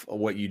enough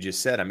what you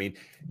just said. I mean,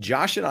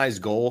 Josh and I's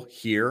goal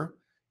here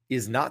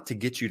is not to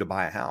get you to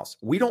buy a house.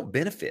 We don't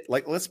benefit.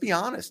 Like, let's be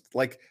honest.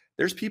 Like,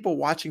 there's people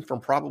watching from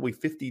probably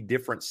 50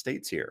 different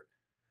states here.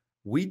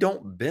 We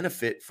don't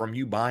benefit from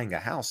you buying a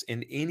house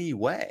in any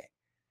way.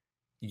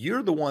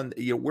 You're the one,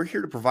 we're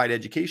here to provide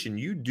education.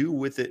 You do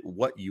with it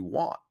what you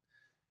want.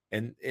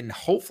 And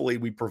hopefully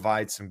we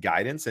provide some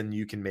guidance and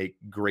you can make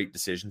great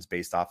decisions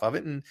based off of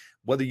it. And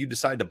whether you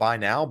decide to buy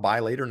now, buy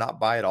later, not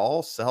buy at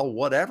all, sell,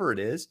 whatever it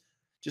is,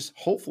 just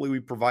hopefully we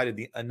provided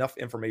enough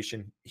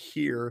information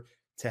here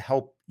to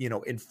help,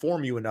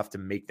 inform you enough to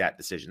make that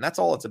decision. That's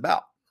all it's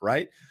about,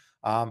 right?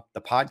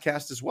 The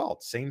podcast as well,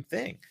 same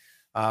thing,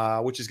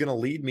 which is going to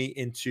lead me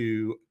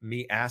into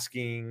me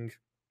asking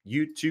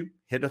you to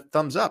hit a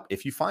thumbs up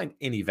if you find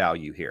any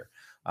value here.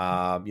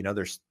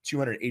 There's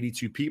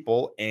 282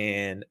 people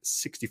and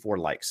 64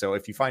 likes. So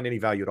if you find any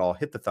value at all,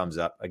 hit the thumbs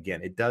up.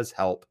 Again, it does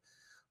help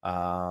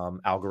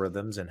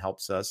algorithms and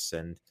helps us.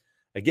 And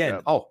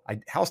again,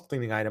 house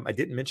cleaning item. I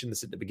didn't mention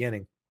this at the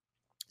beginning.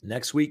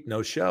 Next week,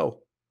 no show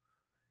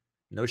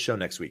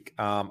next week.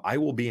 I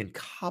will be in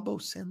Cabo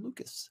San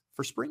Lucas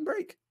for spring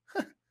break.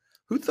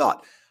 Who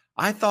thought?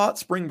 I thought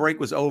spring break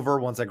was over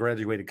once I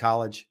graduated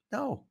college.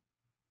 No.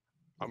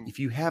 If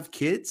you have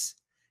kids,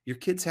 your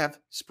kids have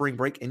spring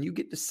break and you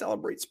get to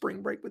celebrate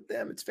spring break with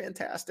them. It's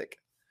fantastic.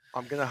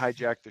 I'm going to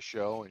hijack the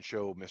show and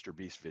show Mr.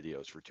 Beast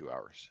videos for 2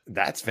 hours.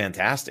 That's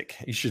fantastic.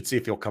 You should see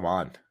if he'll come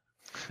on.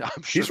 I'm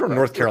He's sure from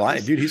North Carolina,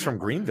 dude. He's from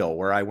Greenville,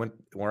 where I went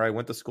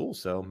to school.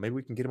 So maybe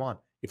we can get him on.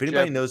 If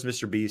anybody knows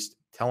Mr. Beast,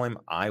 tell him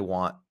I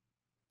want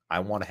to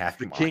have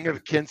him on. The King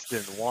of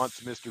Kinston wants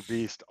Mr.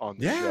 Beast on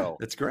the show.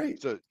 That's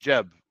great. So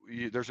Jeb,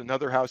 there's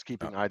another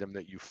housekeeping item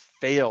that you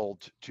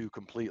failed to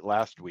complete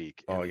last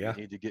week. Oh yeah.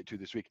 You need to get to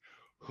this week.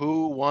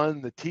 Who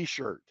won the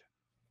T-shirt?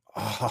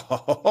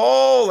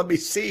 Oh, let me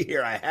see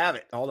here. I have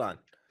it. Hold on.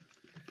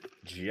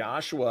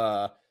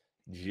 Joshua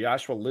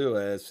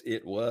Lewis.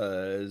 It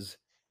was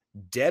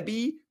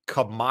Debbie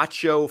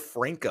Camacho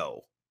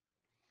Franco.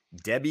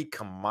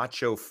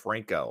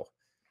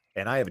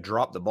 And I have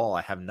dropped the ball.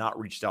 I have not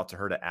reached out to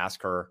her to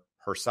ask her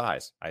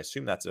size. I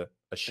assume that's a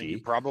she. And you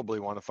probably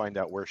want to find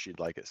out where she'd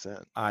like it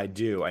sent. I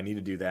do. I need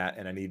to do that.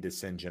 And I need to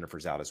send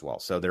Jennifer's out as well.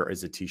 So there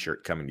is a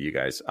T-shirt coming to you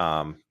guys.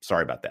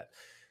 Sorry about that.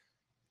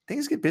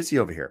 Things get busy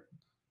over here.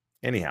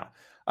 Anyhow,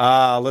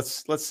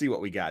 let's see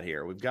what we got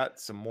here. We've got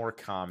some more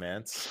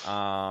comments.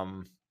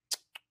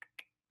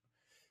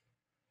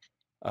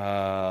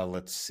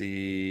 Let's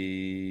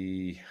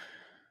see.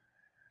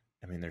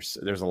 I mean,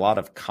 there's a lot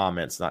of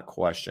comments, not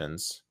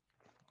questions.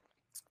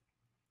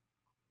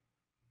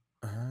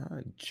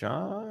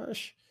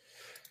 Josh,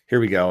 here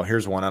we go.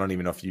 Here's one. I don't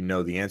even know if you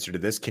know the answer to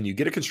this. Can you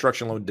get a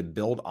construction loan to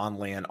build on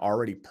land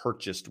already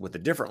purchased with a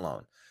different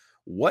loan?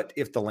 What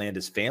if the land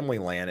is family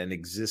land and the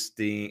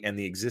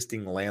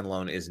existing land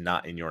loan is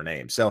not in your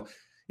name? So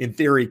in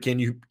theory, can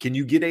you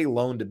get a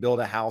loan to build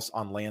a house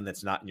on land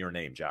that's not in your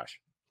name, Josh?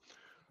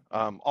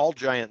 All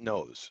giant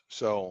knows.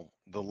 So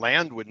the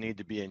land would need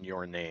to be in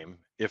your name.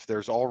 If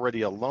there's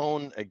already a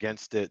loan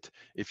against it,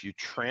 if you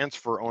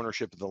transfer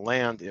ownership of the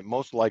land, it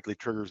most likely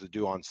triggers the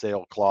due on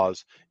sale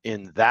clause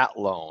in that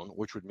loan,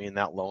 which would mean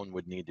that loan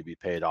would need to be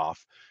paid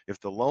off. If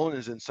the loan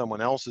is in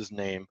someone else's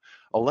name,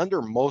 a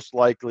lender most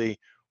likely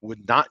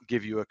would not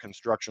give you a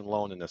construction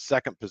loan in a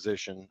second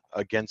position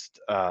against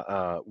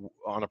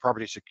on a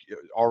property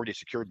already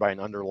secured by an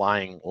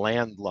underlying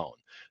land loan.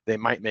 They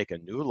might make a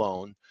new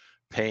loan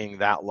paying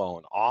that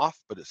loan off,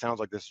 but it sounds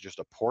like this is just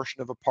a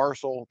portion of a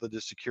parcel that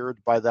is secured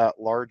by that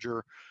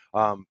larger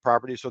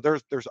property. So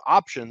there's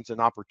options and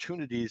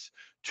opportunities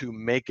to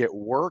make it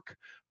work,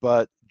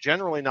 but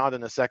generally not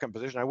in a second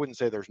position. I wouldn't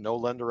say there's no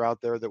lender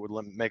out there that would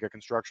make a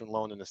construction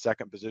loan in a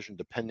second position,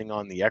 depending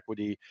on the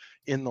equity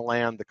in the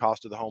land, the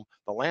cost of the home.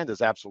 The land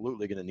is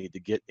absolutely going to need to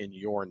get in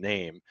your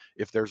name.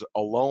 If there's a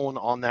loan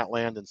on that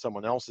land in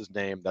someone else's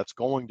name, that's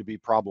going to be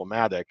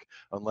problematic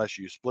unless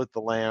you split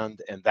the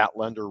land and that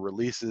lender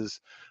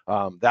releases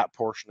that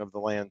portion of the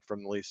land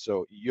from the lease.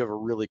 So you have a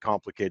really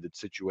complicated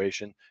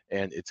situation,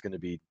 and it's going to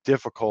be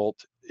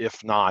difficult,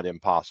 if not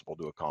impossible,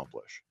 to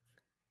accomplish.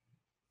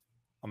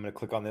 I'm going to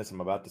click on this.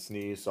 I'm about to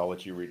sneeze, so I'll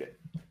let you read it.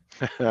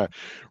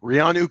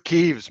 Rianu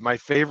Keeves, my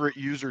favorite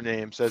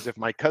username, says, if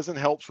my cousin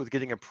helps with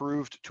getting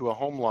approved to a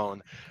home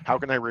loan, how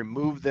can I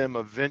remove them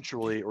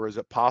eventually, or is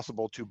it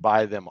possible to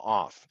buy them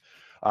off?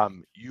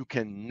 You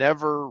can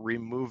never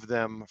remove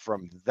them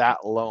from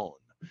that loan.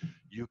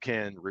 You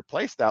can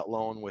replace that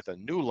loan with a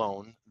new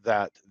loan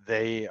that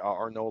they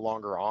are no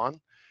longer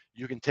on.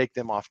 you can take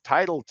them off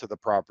title to the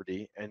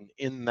property. And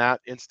in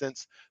that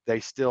instance, they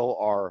still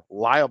are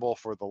liable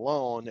for the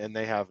loan and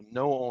they have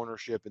no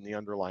ownership in the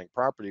underlying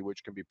property,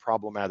 which can be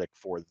problematic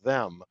for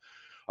them.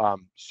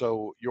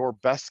 So your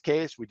best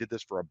case, we did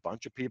this for a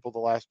bunch of people the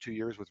last 2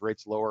 years with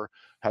rates lower,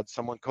 had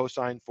someone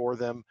co-sign for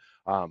them.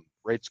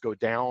 Rates go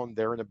down,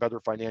 they're in a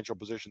better financial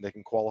position, they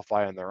can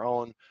qualify on their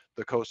own.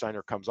 The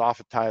co-signer comes off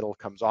a title,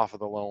 comes off of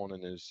the loan,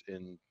 and is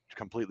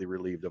completely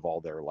relieved of all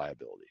their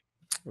liability.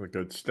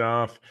 Good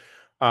stuff.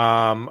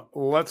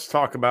 Let's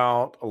talk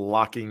about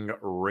locking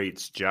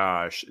rates,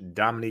 Josh.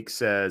 Dominique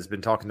says,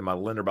 been talking to my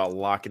lender about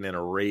locking in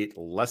a rate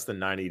less than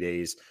 90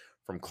 days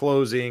from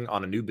closing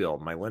on a new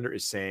build. My lender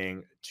is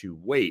saying to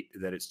wait,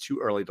 that it's too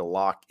early to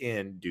lock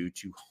in due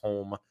to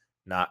home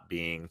not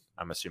being,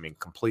 I'm assuming,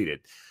 completed.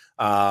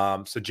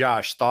 So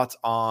Josh, thoughts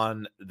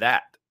on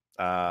that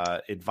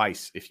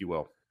advice, if you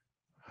will?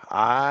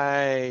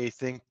 I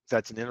think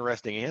that's an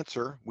interesting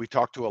answer. We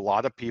talked to a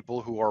lot of people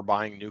who are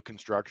buying new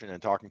construction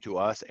and talking to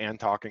us and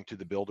talking to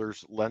the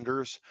builders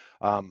lenders.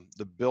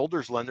 The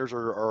builders lenders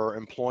are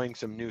employing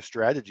some new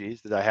strategies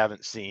that I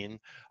haven't seen,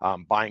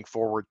 buying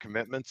forward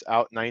commitments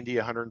out 90,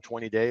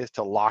 120 days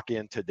to lock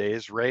in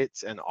today's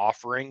rates and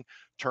offering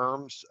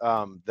terms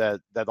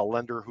that a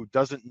lender who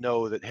doesn't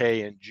know that,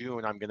 hey, in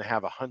June, I'm going to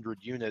have 100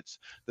 units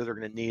that are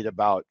going to need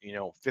about,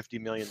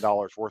 $50 million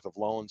worth of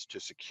loans to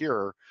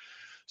secure.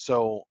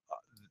 So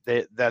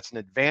that's an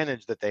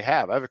advantage that they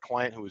have. I have a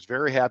client who was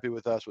very happy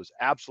with us, was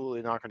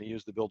absolutely not going to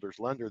use the builder's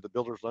lender. The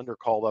builder's lender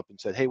called up and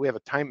said, hey, we have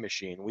a time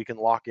machine. We can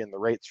lock in the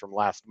rates from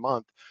last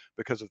month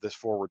because of this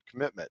forward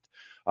commitment.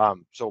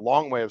 So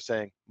long way of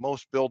saying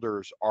most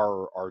builders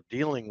are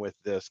dealing with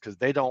this because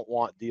they don't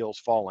want deals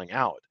falling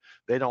out.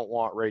 They don't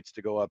want rates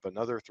to go up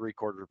another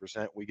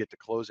 0.75%. We get to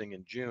closing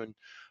in June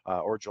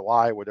or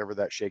July, whatever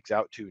that shakes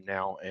out to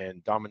now.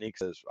 And Dominique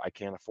says, I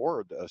can't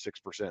afford a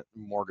 6%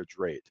 mortgage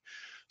rate.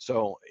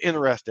 So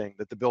interesting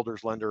that the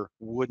builder's lender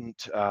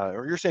wouldn't,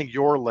 or you're saying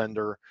your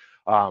lender.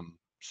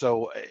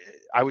 So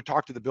I would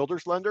talk to the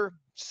builder's lender,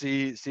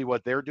 see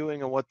what they're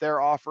doing and what they're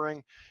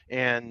offering,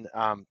 and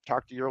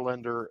talk to your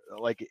lender.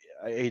 Like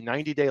a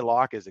 90-day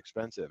lock is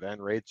expensive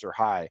and rates are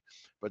high,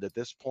 but at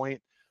this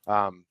point,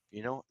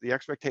 the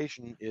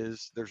expectation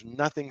is there's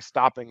nothing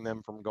stopping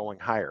them from going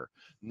higher.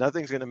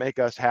 Nothing's going to make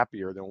us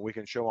happier than when we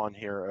can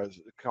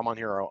come on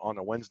here on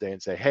a Wednesday and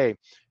say, hey,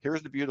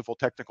 here's the beautiful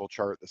technical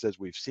chart that says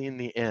we've seen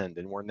the end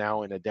and we're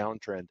now in a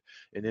downtrend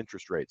in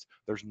interest rates.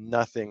 There's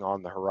nothing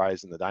on the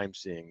horizon that I'm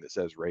seeing that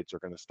says rates are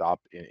going to stop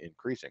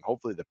increasing.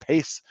 Hopefully the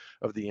pace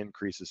of the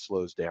increases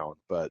slows down,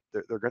 but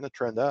they're going to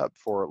trend up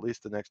for at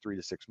least the next 3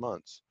 to 6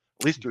 months,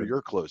 at least through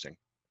your closing.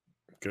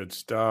 Good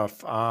stuff.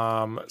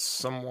 John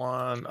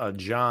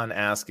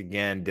asked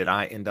again, did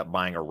I end up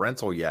buying a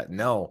rental yet?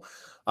 No.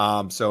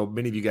 So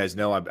many of you guys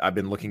know I've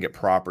been looking at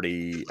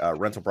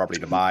rental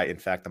property to buy. In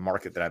fact, the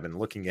market that I've been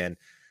looking in,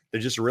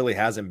 there just really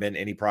hasn't been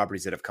any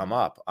properties that have come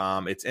up.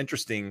 It's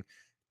interesting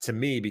to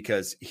me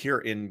because here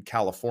in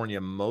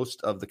California,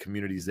 most of the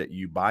communities that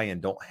you buy in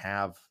don't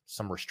have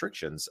some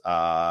restrictions,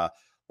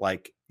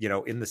 like,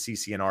 in the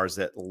CCNRs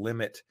that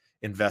limit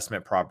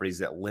investment properties,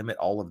 that limit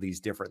all of these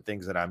different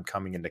things that I'm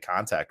coming into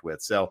contact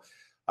with. So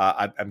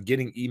I'm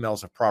getting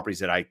emails of properties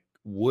that I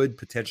would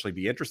potentially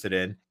be interested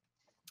in,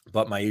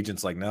 but my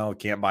agent's like, no,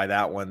 can't buy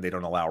that one. They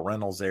don't allow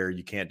rentals there.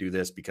 You can't do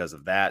this because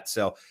of that.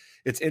 So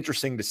it's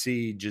interesting to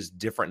see just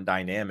different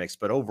dynamics,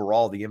 but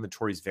overall the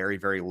inventory is very,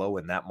 very low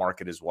in that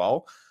market as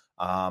well.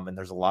 And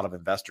there's a lot of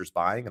investors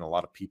buying and a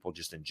lot of people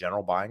just in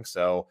general buying.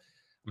 So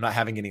I'm not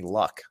having any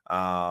luck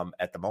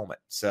at the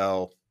moment.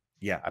 So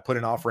yeah, I put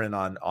an offer in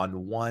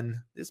on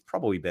one. It's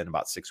probably been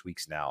about 6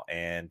 weeks now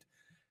and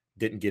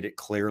didn't get it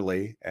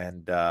clearly.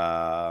 And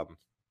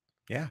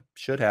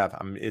should have.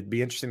 It'd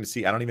be interesting to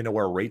see. I don't even know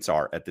where rates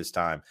are at this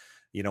time.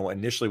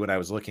 Initially when I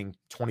was looking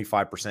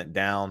 25%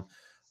 down,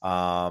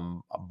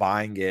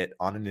 buying it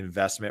on an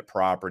investment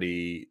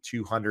property,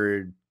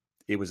 200,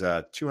 it was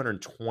a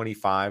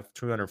 225,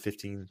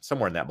 215,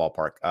 somewhere in that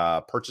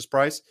ballpark, purchase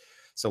price.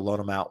 So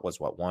loan amount was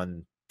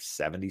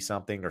 170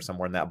 something or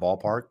somewhere in that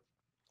ballpark.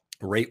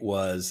 Rate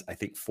was, I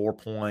think,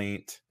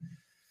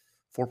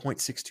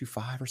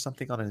 4.625 or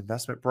something on an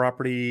investment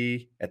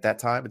property at that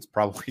time. It's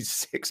probably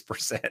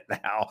 6%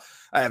 now.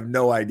 I have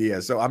no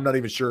idea. So I'm not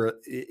even sure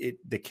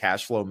the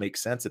cash flow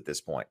makes sense at this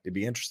point. It'd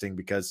be interesting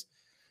because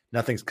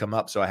nothing's come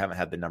up, so I haven't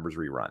had the numbers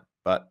rerun,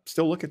 but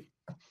still looking.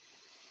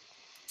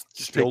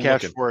 Just pay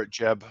cash for it,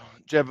 Jeb.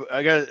 Jeb,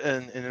 I got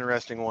an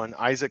interesting one.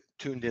 Isaac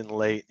tuned in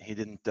late. He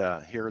didn't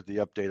hear the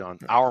update on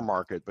our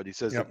market, but he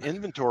says the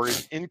inventory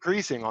is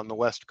increasing on the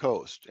West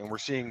Coast, and we're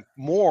seeing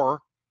more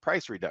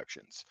price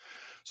reductions.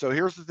 So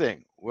here's the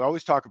thing. We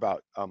always talk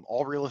about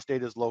all real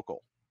estate is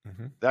local.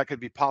 Mm-hmm. That could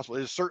be possible.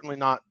 It is certainly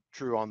not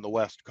true on the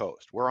West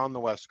Coast. We're on the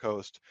West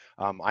Coast.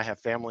 I have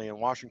family in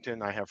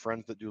Washington. I have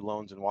friends that do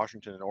loans in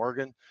Washington and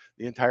Oregon.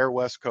 The entire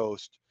West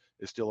Coast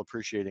is still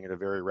appreciating at a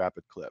very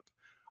rapid clip.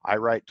 I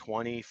write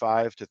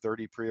 25 to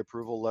 30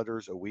 pre-approval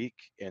letters a week,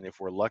 and if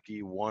we're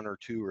lucky, 1 or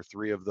 2 or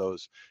 3 of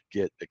those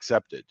get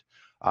accepted.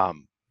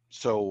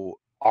 So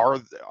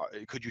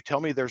Could you tell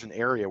me there's an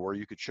area where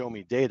you could show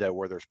me data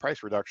where there's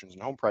price reductions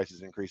and home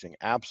prices increasing?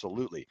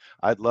 Absolutely.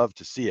 I'd love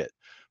to see it.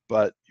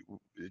 But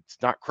it's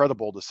not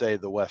credible to say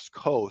the West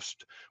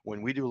Coast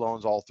when we do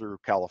loans all through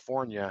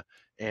California,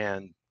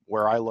 and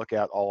where I look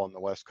at all on the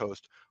West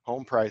Coast,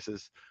 home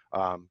prices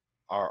are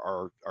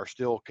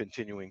still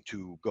continuing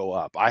to go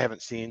up. I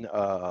haven't seen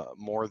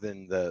more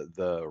than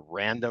the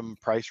random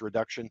price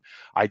reduction.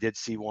 I did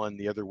see one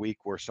the other week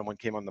where someone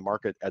came on the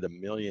market at $1.8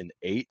 million,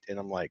 and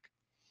I'm like,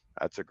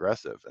 that's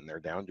aggressive, and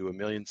they're down to $1.7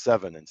 million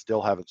and still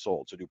haven't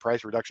sold. So do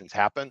price reductions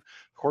happen?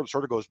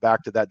 Sort of goes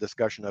back to that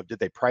discussion of, did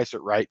they price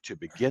it right to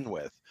begin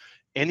with?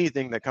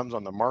 Anything that comes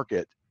on the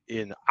market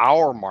in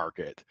our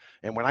market,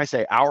 and when I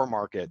say our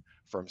market,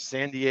 from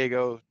San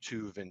Diego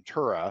to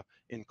Ventura,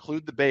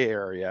 include the Bay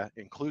Area,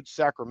 include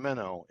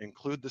Sacramento,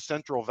 include the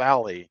Central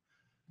Valley,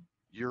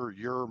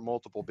 your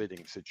multiple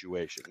bidding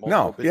situation.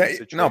 No, yeah,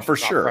 no, for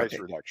sure. Price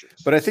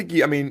reductions. But I think,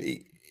 I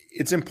mean,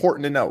 it's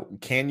important to know,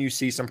 can you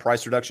see some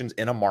price reductions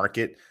in a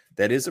market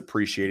that is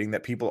appreciating,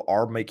 that people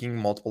are making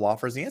multiple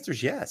offers? The answer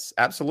is yes,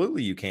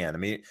 absolutely you can. I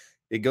mean,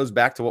 it goes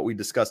back to what we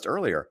discussed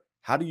earlier.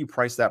 How do you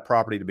price that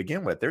property to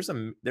begin with? There's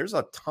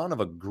a ton of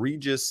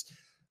egregious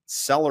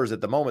sellers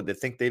at the moment that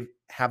think they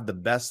have the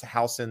best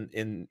house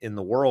in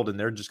the world, and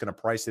they're just going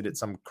to price it at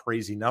some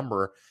crazy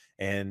number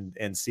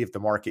and see if the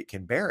market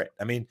can bear it.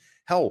 I mean,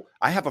 hell,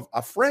 I have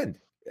a friend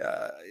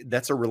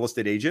that's a real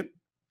estate agent.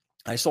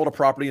 I sold a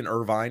property in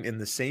Irvine in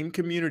the same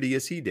community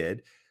as he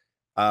did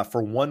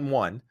for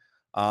 1-1.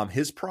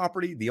 His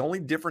property, the only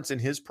difference in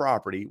his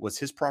property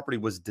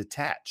was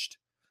detached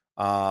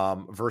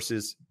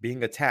versus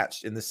being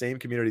attached in the same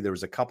community. There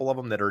was a couple of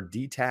them that are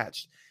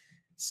detached.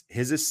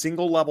 His is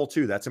single level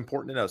too. That's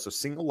important to know. So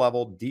single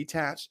level,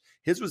 detached.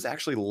 His was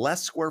actually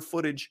less square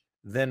footage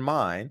than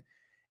mine.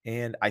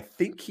 And I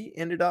think he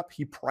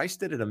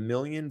priced it at $1.4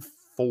 million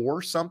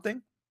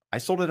something. I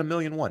sold it at $1.1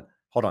 million.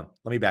 Hold on.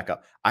 Let me back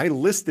up. I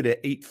listed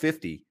at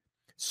 $850,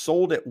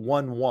 sold at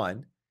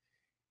 1.1.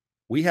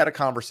 We had a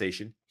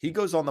conversation. He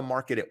goes on the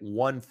market at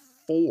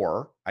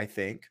 1.4, I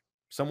think,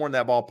 somewhere in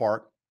that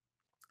ballpark.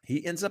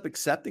 He ends up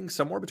accepting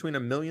somewhere between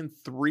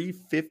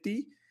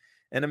 $1.350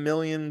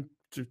 million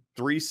and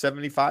 $1.375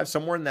 million,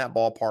 somewhere in that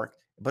ballpark.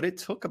 But it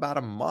took about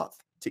a month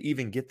to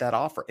even get that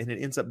offer, and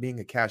it ends up being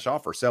a cash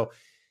offer. So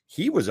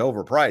he was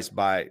overpriced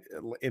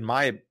in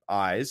my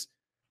eyes.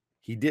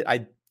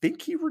 I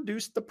think he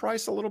reduced the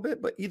price a little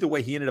bit, but either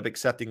way, he ended up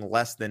accepting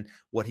less than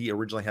what he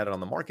originally had it on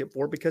the market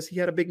for, because he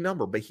had a big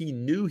number, but he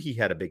knew he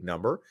had a big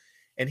number,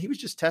 and he was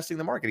just testing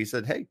the market. He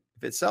said, hey,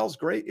 if it sells,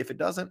 great. If it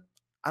doesn't,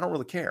 I don't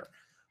really care.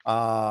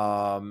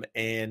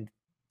 And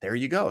there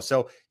you go.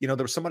 So, there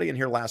was somebody in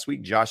here last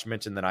week, Josh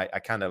mentioned that I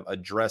kind of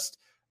addressed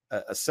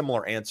a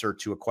similar answer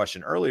to a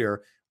question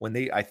earlier when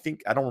I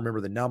don't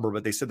remember the number,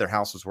 but they said their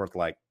house was worth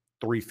like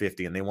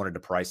 $350 and they wanted to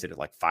price it at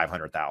like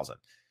 $500,000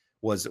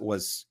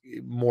 was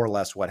more or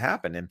less what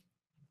happened. And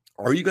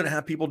are you going to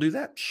have people do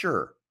that?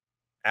 Sure.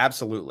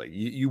 Absolutely.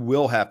 You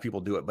will have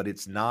people do it, but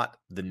it's not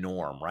the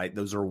norm, right?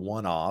 Those are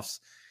one-offs.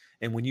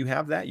 And when you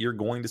have that, you're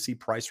going to see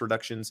price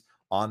reductions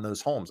on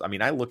those homes. I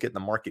mean, I look at the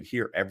market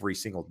here every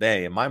single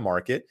day in my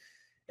market,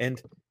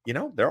 and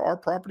there are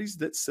properties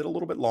that sit a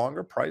little bit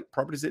longer,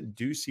 properties that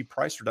do see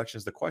price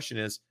reductions. The question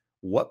is,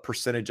 what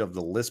percentage of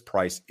the list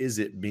price is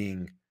it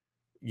being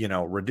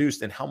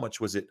reduced, and how much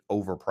was it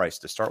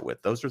overpriced to start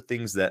with? Those are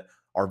things that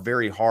are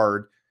very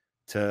hard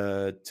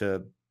to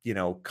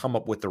come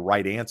up with the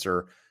right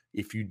answer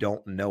if you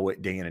don't know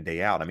it day in and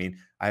day out. I mean,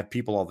 I have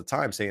people all the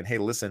time saying, hey,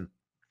 listen,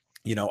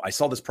 I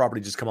saw this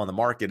property just come on the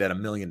market at $1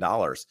 million.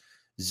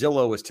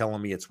 Zillow is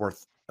telling me it's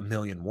worth $1.1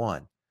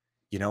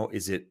 million.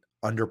 Is it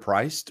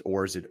underpriced,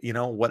 or is it,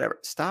 whatever?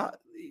 Stop.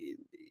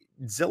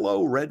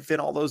 Zillow, Redfin,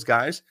 all those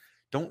guys,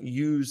 don't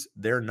use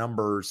their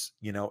numbers,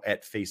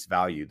 at face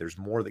value. There's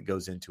more that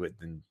goes into it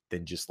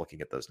than just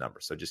looking at those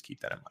numbers. So just keep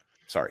that in mind.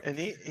 Sorry. And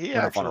he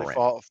actually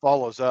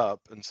follows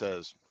up and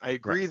says, I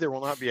agree, there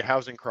will not be a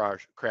housing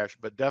crash,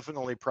 but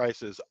definitely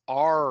prices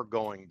are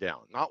going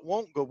down. Not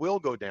will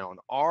go down,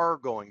 are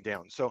going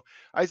down. So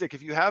Isaac,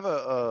 if you have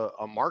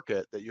a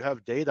market that you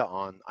have data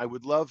on, I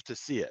would love to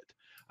see it.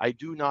 I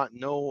do not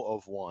know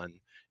of one.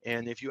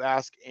 And if you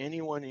ask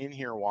anyone in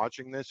here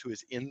watching this who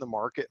is in the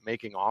market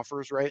making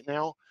offers right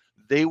now,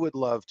 they would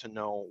love to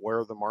know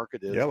where the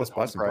market is. Yeah, let's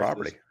buy some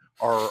property.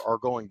 Are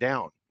going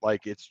down.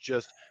 Like, it's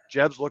just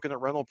Jeb's looking at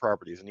rental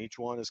properties, and each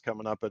one is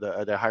coming up at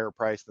a higher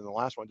price than the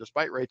last one,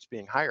 despite rates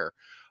being higher.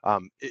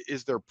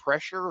 Is there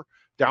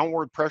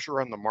downward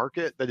pressure on the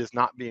market that is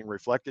not being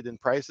reflected in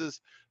prices?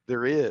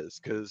 There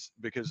is,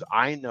 because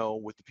I know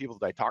with the people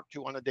that I talk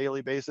to on a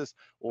daily basis,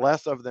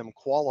 less of them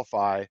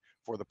qualify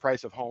for the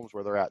price of homes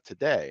where they're at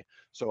today.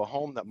 So a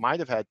home that might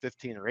have had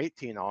 15 or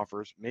 18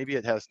 offers, maybe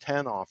it has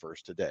 10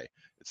 offers today.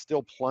 It's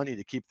still plenty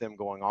to keep them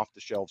going off the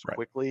shelves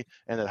quickly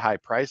and at high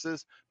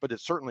prices, but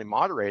it's certainly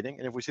moderating.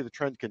 And if we see the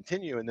trend continue,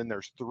 continue. And then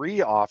there's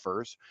 3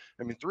 offers.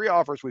 I mean, 3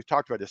 offers we've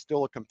talked about is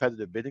still a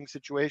competitive bidding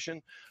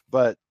situation.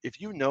 But if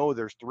you know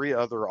there's 3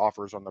 other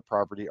offers on the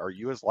property, are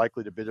you as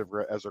likely to bid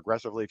as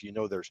aggressively if you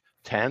know there's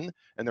 10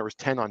 and there was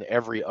 10 on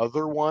every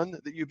other one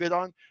that you bid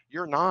on?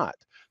 You're not.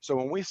 So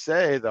when we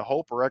say the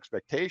hope or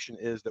expectation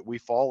is that we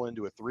fall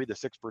into a 3 to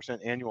 6%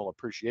 annual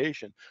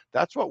appreciation,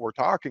 that's what we're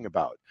talking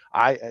about.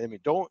 I mean,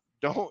 don't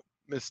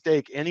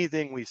mistake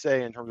anything we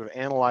say in terms of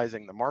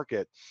analyzing the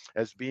market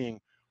as being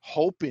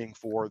hoping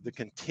for the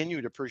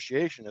continued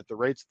appreciation at the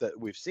rates that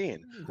we've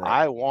seen.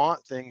 Right. I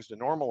want things to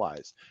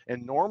normalize,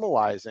 and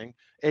normalizing,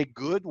 a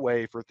good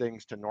way for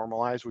things to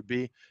normalize would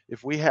be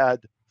if we had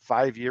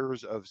 5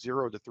 years of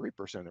 0 to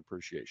 3%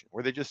 appreciation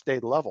where they just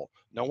stayed level.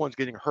 No one's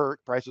getting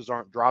hurt, prices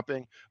aren't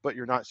dropping, but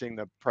you're not seeing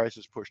the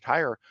prices pushed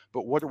higher.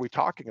 But what are we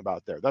talking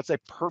about there? That's a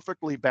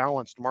perfectly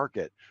balanced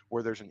market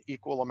where there's an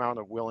equal amount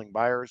of willing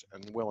buyers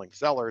and willing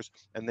sellers,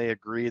 and they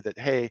agree that,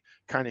 hey,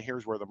 kind of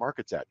here's where the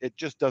market's at. It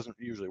just doesn't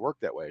usually work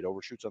that way. It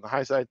overshoots on the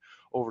high side,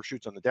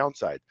 overshoots on the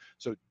downside.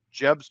 So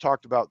Jeb's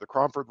talked about the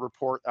Cromford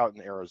report out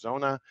in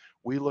Arizona.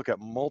 We look at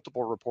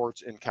multiple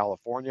reports in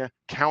California,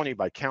 county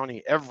by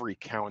county, every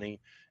county.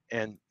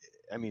 And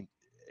I mean,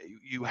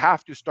 you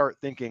have to start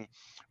thinking,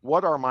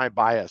 what are my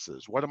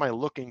biases? What am I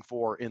looking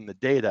for in the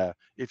data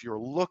if you're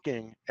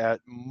looking at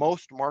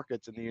most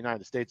markets in the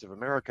United States of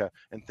America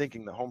and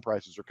thinking that home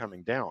prices are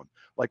coming down?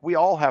 Like, we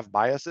all have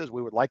biases.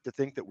 We would like to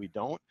think that we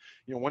don't.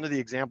 You know, one of the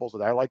examples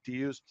that I like to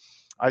use,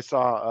 I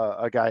saw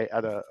a guy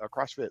at a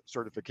CrossFit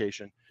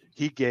certification.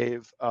 He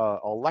gave a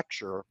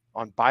lecture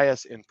on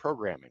bias in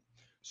programming.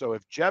 So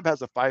if Jeb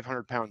has a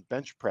 500-pound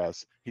bench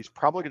press, he's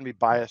probably going to be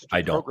biased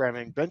to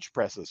programming bench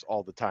presses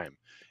all the time.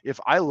 If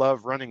I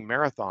love running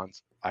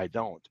marathons, I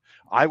don't.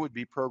 I would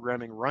be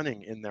programming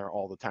running in there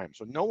all the time.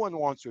 So no one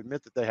wants to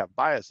admit that they have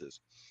biases.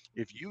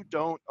 If you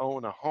don't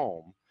own a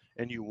home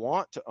and you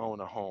want to own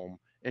a home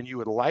and you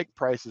would like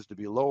prices to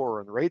be lower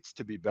and rates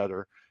to be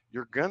better,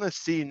 you're going to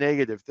see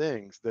negative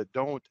things that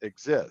don't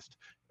exist.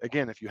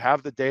 Again, if you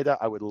have the data,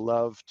 I would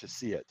love to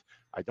see it.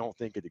 I don't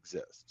think it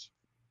exists.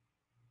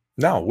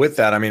 No, with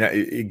that, I mean,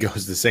 it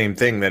goes the same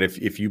thing that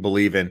if you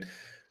believe in,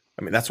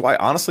 I mean, that's why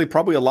honestly,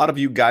 probably a lot of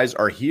you guys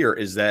are here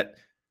is that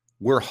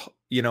we're,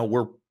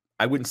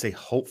 I wouldn't say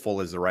hopeful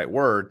is the right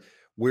word.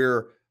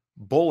 We're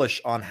bullish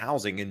on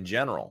housing in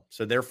general.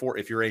 So therefore,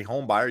 if you're a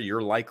home buyer,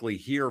 you're likely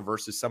here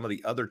versus some of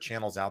the other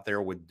channels out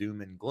there with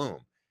doom and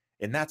gloom.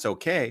 And that's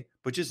okay,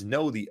 but just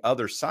know the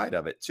other side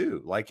of it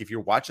too. Like if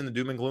you're watching the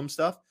doom and gloom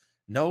stuff,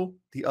 know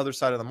the other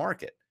side of the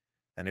market.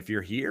 And if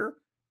you're here,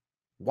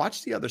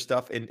 watch the other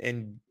stuff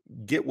and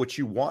get what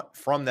you want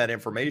from that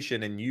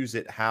information and use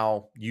it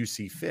how you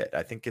see fit.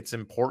 I think it's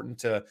important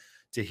to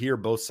hear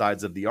both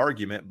sides of the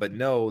argument, but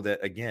know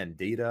that, again,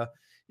 data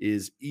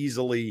is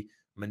easily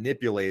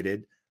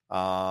manipulated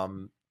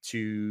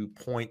to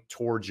point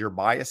towards your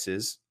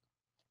biases,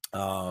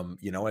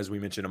 as we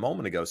mentioned a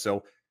moment ago.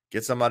 So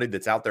get somebody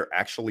that's out there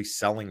actually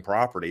selling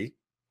property,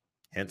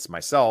 hence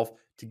myself,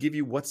 to give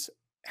you what's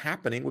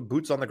happening with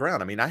boots on the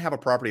ground. I mean, I have a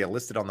property I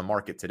listed on the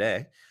market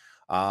today.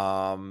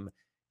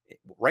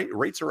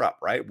 Rates are up,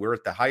 right? We're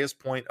at the highest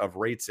point of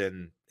rates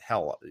in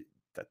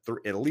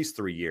at least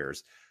 3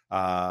 years.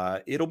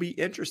 It'll be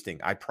interesting.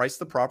 I priced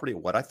the property at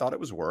what I thought it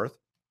was worth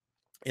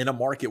in a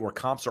market where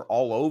comps are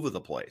all over the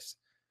place.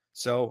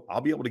 So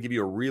I'll be able to give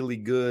you a really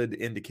good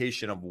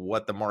indication of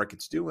what the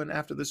market's doing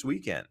after this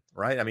weekend,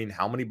 right? I mean,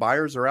 how many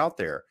buyers are out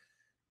there?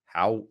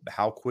 How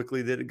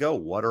quickly did it go?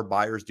 What are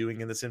buyers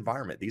doing in this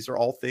environment? These are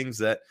all things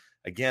that,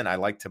 again, I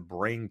like to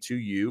bring to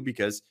you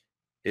because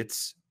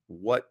it's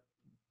what,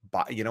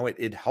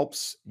 it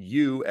helps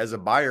you as a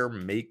buyer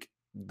make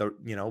the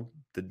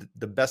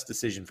best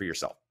decision for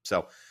yourself.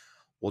 So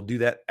we'll do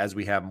that as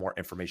we have more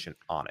information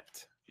on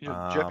it.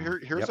 Jeff,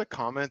 here's a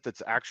comment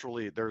that's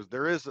actually,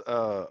 there is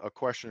a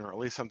question, or at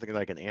least something that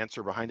I can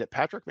answer behind it.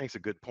 Patrick makes a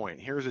good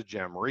point. Here's a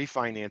gem: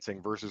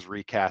 refinancing versus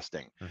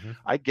recasting. Mm-hmm.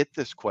 I get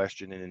this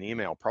question in an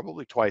email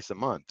probably twice a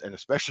month, and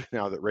especially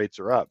now that rates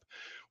are up.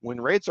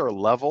 When rates are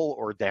level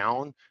or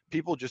down,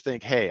 people just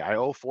think, hey, I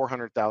owe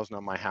 $400,000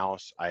 on my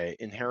house. I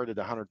inherited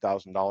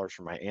 $100,000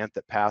 from my aunt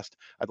that passed.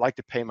 I'd like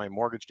to pay my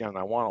mortgage down, and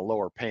I want a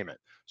lower payment.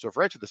 So if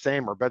rates are the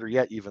same, or better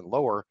yet, even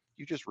lower,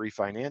 you just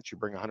refinance. You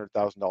bring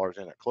 $100,000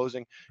 in at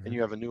closing, and you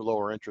have a new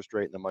lower interest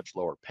rate and a much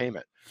lower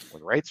payment.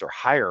 When rates are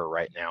higher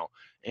right now,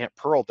 Aunt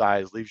Pearl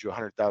dies, leaves you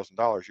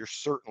 $100,000. You're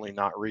certainly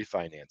not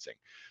refinancing.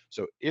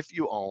 So if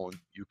you own,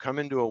 you come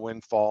into a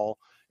windfall,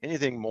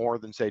 anything more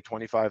than say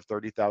 $25,000,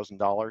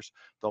 $30,000,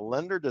 the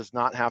lender does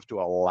not have to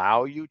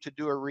allow you to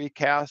do a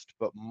recast,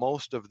 but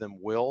most of them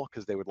will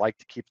because they would like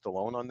to keep the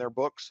loan on their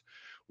books.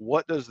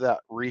 What does that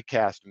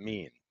recast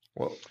mean?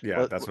 Well,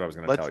 yeah, that's what I was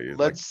going to tell you.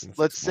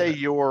 Let's say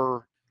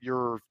you're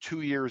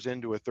 2 years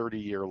into a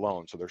 30-year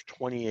loan, so there's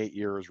 28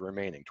 years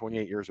remaining,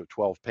 28 years of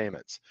 12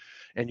 payments,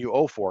 and you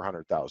owe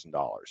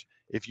 $400,000.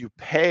 If you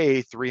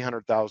pay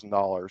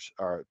 $300,000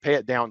 or pay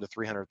it down to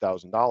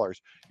 $300,000,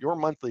 your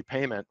monthly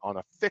payment on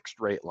a fixed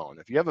rate loan,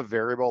 if you have a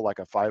variable like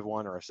a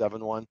 5-1 or a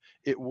 7-1,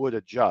 it would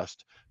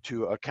adjust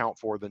to account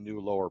for the new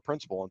lower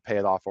principal and pay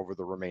it off over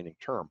the remaining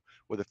term.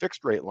 With a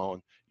fixed rate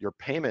loan, your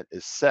payment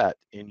is set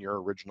in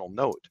your original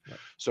note. Right.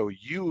 So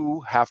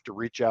you have to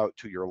reach out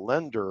to your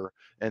lender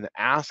and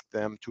ask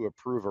them to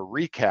approve a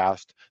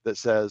recast that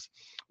says,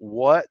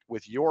 what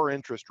with your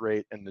interest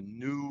rate and the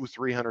new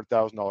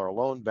 $300,000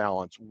 loan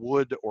balance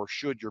would or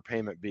should your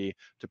payment be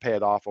to pay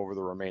it off over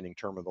the remaining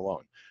term of the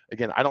loan?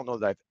 Again, I don't know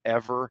that I've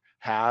ever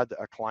had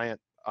a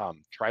client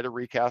try to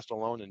recast a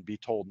loan and be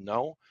told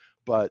no,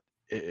 but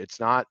it's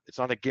not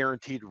a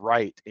guaranteed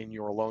right in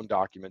your loan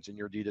documents, in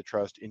your deed of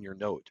trust, in your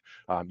note.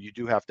 You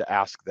do have to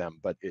ask them,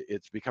 but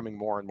it's becoming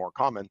more and more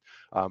common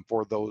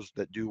for those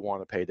that do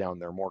want to pay down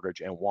their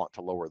mortgage and want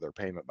to lower their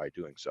payment by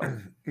doing so.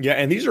 Yeah,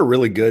 and these are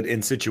really good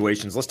in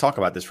situations. Let's talk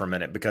about this for a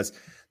minute, because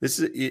this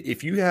is,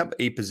 if you have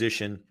a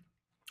position,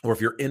 or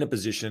if you're in a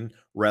position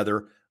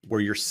rather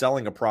where you're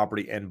selling a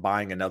property and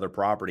buying another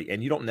property,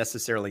 and you don't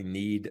necessarily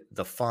need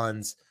the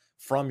funds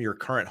from your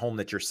current home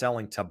that you're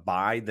selling to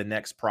buy the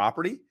next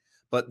property.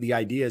 But the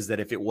idea is that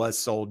if it was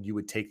sold, you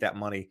would take that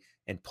money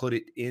and put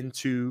it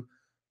into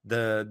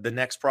the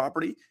next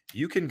property.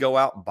 You can go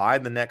out, buy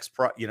the next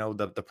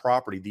the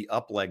property, the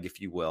up leg,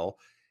 if you will.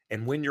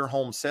 And when your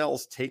home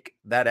sells, take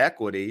that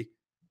equity,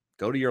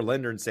 go to your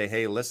lender and say,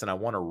 hey, listen, I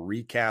want to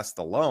recast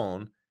the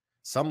loan.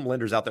 Some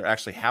lenders out there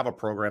actually have a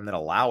program that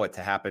allow it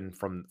to happen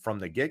from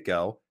the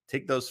get-go.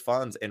 Take those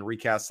funds and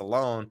recast the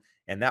loan.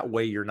 And that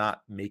way you're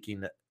not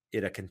making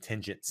it a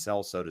contingent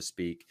sell, so to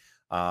speak,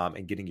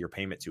 and getting your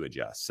payment to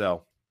adjust.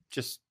 So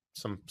just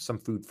some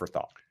food for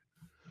thought.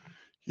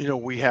 You know,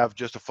 we have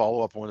just a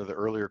follow-up on one of the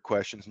earlier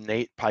questions.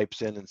 Nate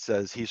pipes in and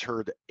says he's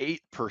heard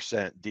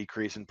 8%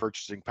 decrease in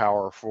purchasing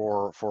power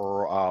for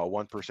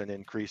 1%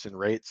 increase in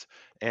rates.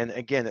 And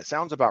again, it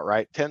sounds about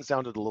right. 10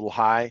 sounded a little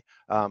high,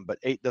 but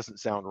 8 doesn't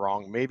sound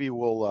wrong. Maybe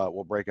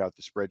we'll break out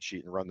the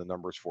spreadsheet and run the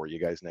numbers for you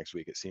guys next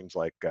week. It seems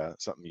like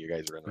something you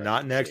guys are interested in.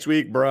 Not next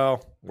week,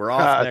 bro. We're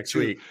off next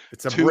week.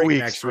 It's a 2 break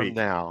weeks next from week.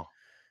 now.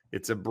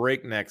 It's a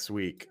break next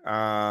week.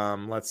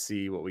 Let's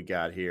see what we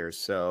got here.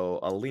 So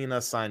Alina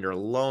signed her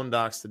loan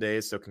docs today.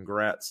 So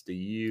congrats to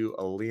you,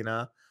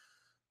 Alina.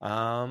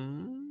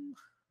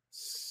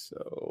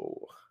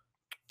 So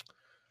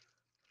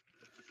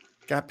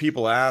got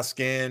people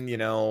asking,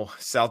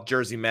 South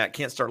Jersey Matt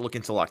can't start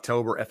looking till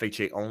October,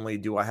 FHA only.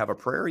 Do I have a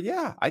prayer?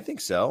 Yeah, I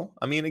think so.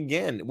 I mean,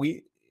 again,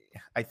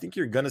 I think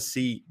you're going to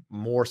see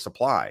more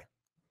supply.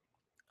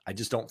 I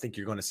just don't think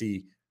you're going to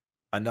see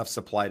enough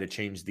supply to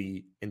change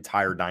the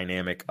entire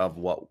dynamic of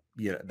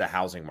the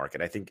housing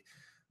market. I think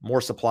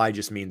more supply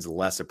just means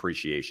less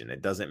appreciation.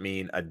 It doesn't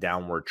mean a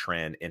downward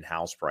trend in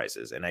house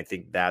prices. And I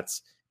think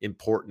that's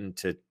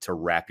important to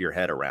wrap your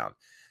head around.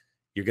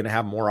 You're going to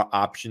have more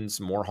options,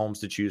 more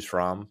homes to choose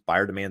from.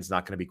 Buyer demand is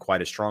not going to be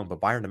quite as strong, but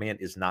buyer demand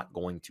is not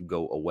going to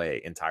go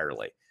away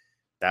entirely.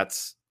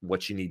 That's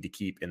what you need to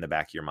keep in the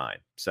back of your mind.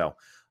 So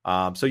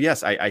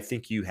yes, I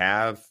think you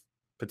have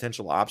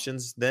potential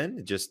options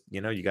then. Just,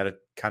 you got to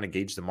kind of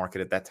gauge the market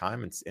at that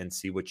time and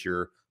see what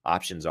your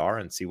options are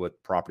and see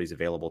what properties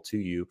available to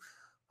you,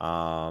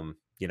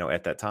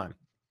 at that time.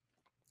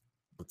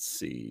 Let's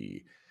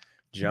see.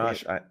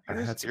 Josh,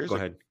 go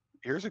ahead.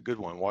 Here's a good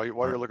one. While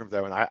you're looking for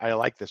that one, I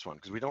like this one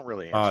because we don't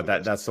really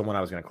answer that's the one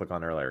I was going to click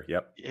on earlier.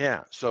 Yep.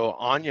 Yeah. So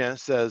Anya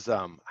says,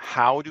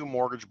 how do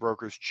mortgage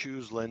brokers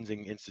choose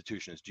lending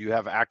institutions? Do you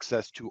have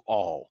access to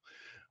all?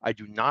 I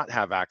do not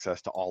have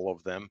access to all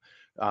of them.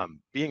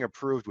 Being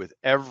approved with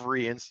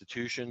every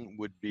institution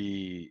would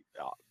be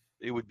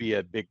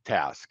a big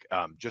task,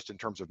 just in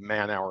terms of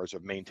man hours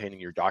of maintaining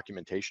your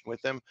documentation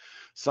with them.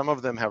 Some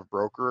of them have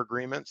broker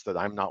agreements that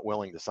I'm not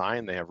willing to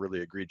sign. They have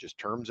really egregious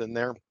terms in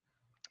there.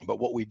 But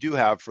what we do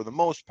have, for the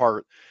most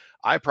part,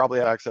 I probably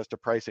have access to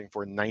pricing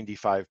for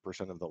 95%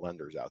 of the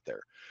lenders out there.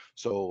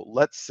 So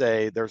let's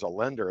say there's a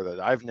lender that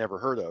I've never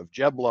heard of.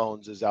 Jeb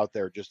Loans is out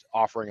there just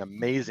offering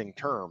amazing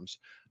terms.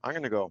 I'm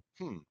going to go,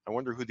 I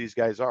wonder who these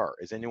guys are.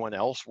 Is anyone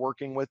else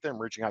working with them,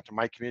 reaching out to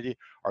my community?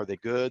 Are they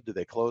good? Do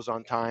they close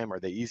on time? Are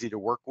they easy to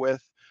work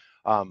with?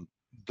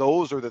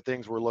 Those are the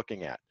things we're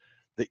looking at.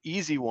 The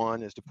easy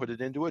one is to put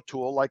it into a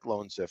tool like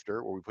Loan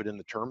Sifter, where we put in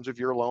the terms of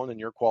your loan and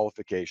your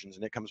qualifications,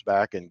 and it comes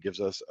back and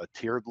gives us a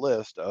tiered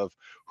list of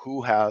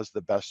who has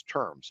the best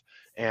terms.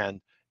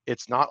 And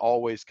it's not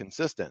always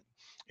consistent.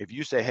 If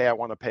you say, hey, I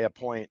want to pay a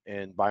point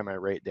and buy my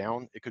rate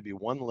down, it could be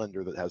one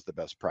lender that has the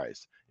best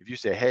price. If you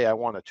say, hey, I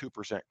want a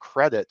 2%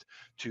 credit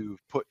to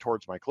put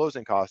towards my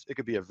closing costs, it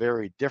could be a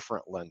very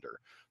different lender.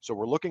 So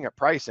we're looking at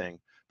pricing,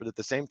 but at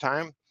the same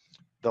time,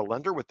 the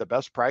lender with the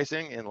best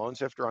pricing in Loan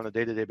Sifter on a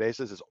day-to-day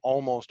basis is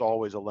almost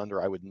always a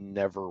lender I would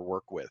never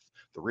work with.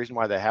 The reason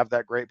why they have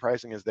that great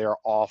pricing is they are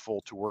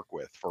awful to work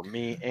with for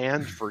me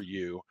and for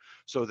you.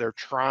 So they're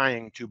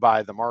trying to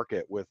buy the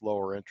market with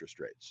lower interest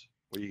rates.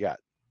 What do you got?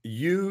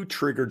 You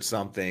triggered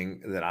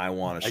something that I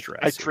want to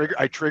stress.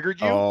 I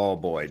triggered you? Oh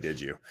boy, did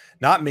you?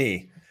 Not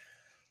me.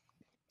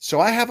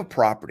 So I have a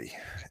property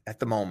at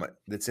the moment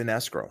that's in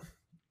escrow.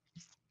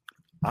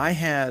 I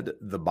had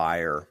the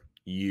buyer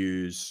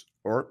use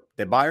or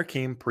the buyer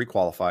came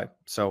pre-qualified.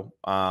 So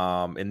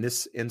in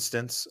this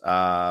instance,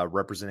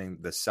 representing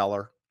the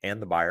seller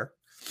and the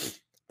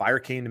buyer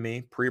came to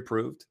me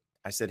pre-approved.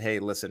 I said, hey,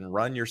 listen,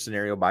 run your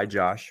scenario by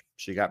Josh.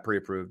 She got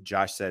pre-approved.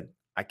 Josh said,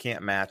 I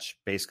can't match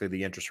basically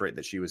the interest rate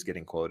that she was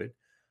getting quoted.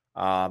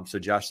 So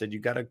Josh said, you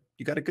got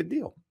a good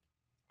deal.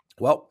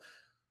 Well,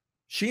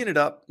 she ended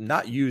up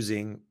not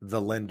using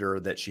the lender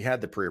that she had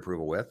the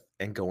pre-approval with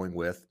and going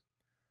with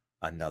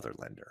another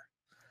lender.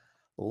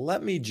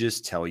 Let me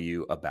just tell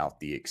you about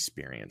the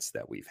experience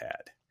that we've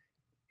had.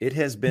 It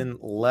has been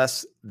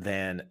less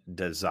than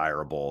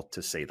desirable,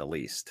 to say the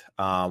least.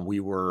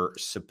 We were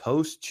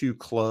supposed to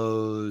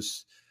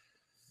close,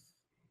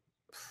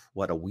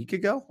 a week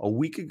ago? A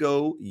week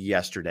ago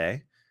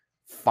yesterday.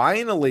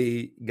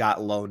 Finally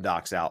got loan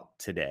docs out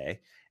today.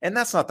 And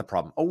that's not the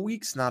problem. A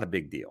week's not a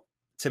big deal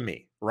to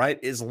me,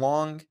 right? As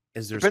long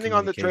as there's Depending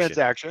on the communication.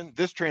 transaction,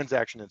 this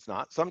transaction it's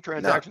not. Some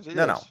transactions it is.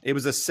 No. It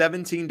was a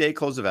 17-day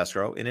close of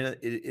escrow, and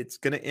it's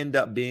going to end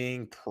up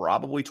being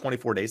probably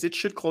 24 days. It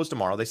should close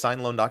tomorrow. They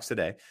signed loan docs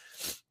today.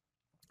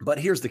 But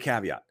here's the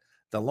caveat.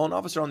 The loan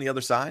officer on the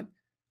other side,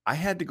 I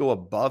had to go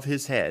above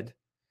his head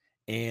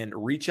and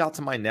reach out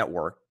to my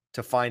network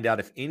to find out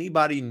if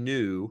anybody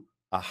knew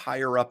a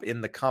higher up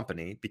in the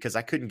company, because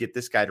I couldn't get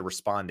this guy to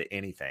respond to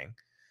anything.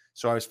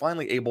 So I was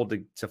finally able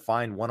to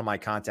find one of my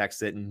contacts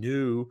that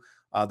knew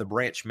the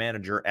branch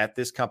manager at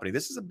this company.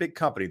 This is a big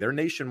company. They're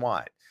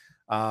nationwide.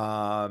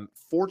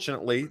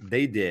 Fortunately,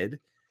 they did.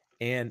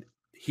 And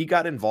he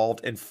got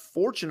involved. And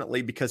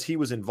fortunately, because he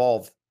was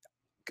involved,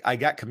 I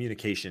got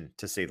communication,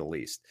 to say the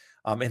least.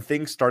 And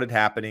things started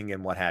happening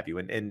and what have you.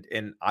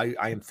 And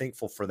I am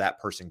thankful for that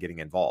person getting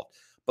involved.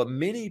 But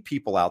many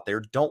people out there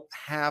don't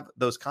have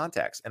those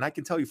contacts. And I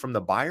can tell you from the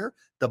buyer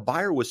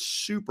was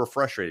super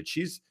frustrated.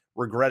 She's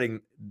regretting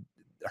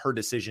her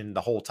decision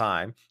the whole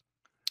time.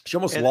 She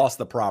almost lost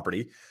the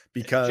property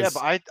because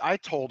Jeb, I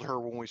told her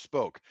when we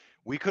spoke,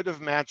 we could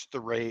have matched the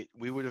rate.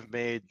 We would have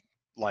made,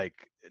 like,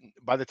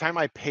 by the time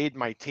I paid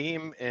my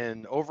team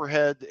and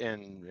overhead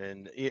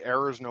and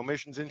errors and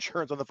omissions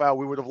insurance on the file,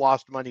 we would have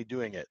lost money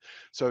doing it.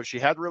 So she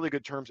had really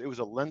good terms. It was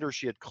a lender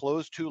she had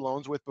closed 2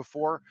 loans with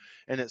before,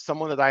 and it's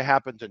someone that I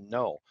happen to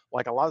know.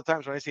 Like, a lot of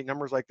times when I see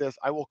numbers like this,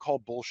 I will call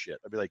bullshit.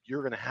 I'd be like,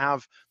 you're going to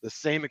have the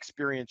same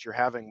experience you're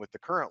having with the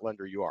current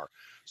lender you are.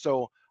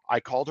 So I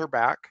called her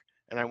back.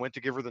 And I went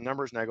to give her the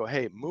numbers, and I go,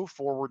 hey, move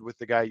forward with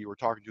the guy you were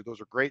talking to. Those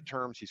are great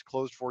terms. He's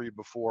closed for you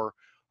before.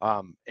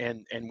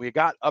 And we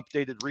got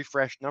updated,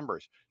 refreshed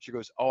numbers. She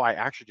goes, oh, I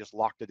actually just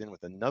locked it in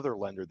with another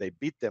lender. They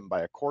beat them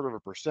by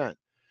 0.25%. And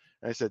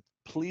I said,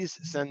 please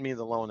send me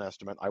the loan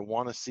estimate. I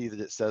want to see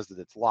that it says that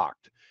it's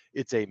locked.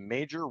 It's a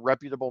major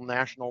reputable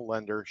national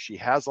lender. She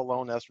has a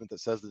loan estimate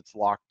that says that it's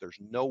locked. There's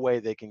no way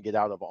they can get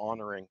out of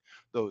honoring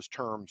those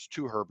terms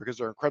to her because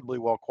they're incredibly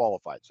well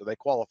qualified. So they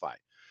qualify.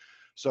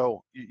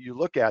 So you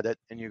look at it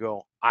and you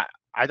go,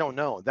 I don't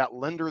know. That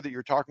lender that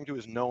you're talking to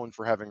is known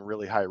for having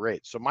really high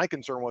rates. So my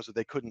concern was that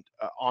they couldn't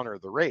honor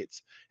the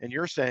rates. And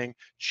you're saying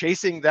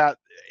chasing that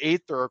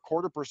 1/8 or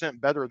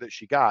 1/4% better that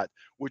she got,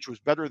 which was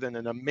better than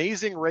an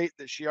amazing rate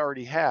that she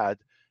already had,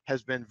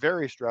 has been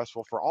very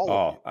stressful for all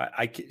of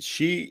you.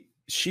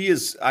 She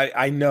is.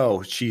 I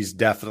know she's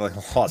definitely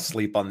lost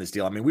sleep on this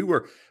deal. I mean, we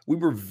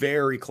were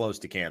very close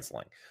to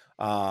canceling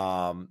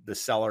the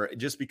seller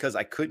just because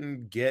I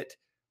couldn't get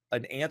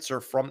an answer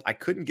I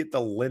couldn't get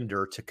the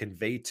lender to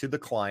convey to the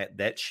client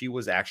that she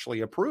was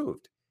actually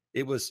approved.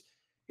 It was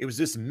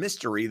this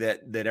mystery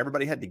that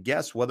everybody had to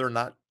guess whether or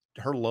not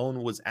her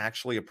loan was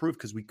actually approved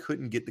because we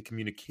couldn't get the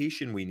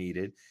communication we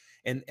needed.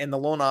 And the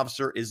loan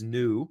officer is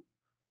new,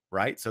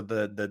 right? So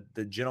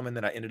the gentleman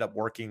that I ended up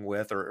working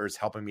with or is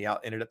helping me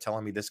out ended up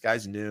telling me this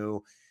guy's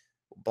new,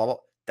 blah, blah.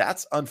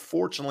 That's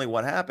unfortunately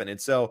what happened. And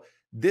so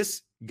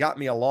this got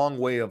me a long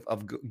way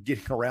of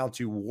getting around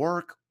to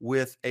work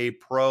with a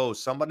pro,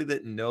 somebody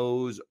that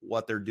knows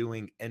what they're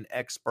doing, an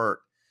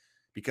expert.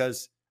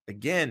 Because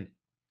again,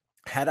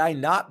 had I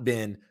not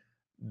been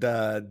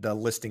the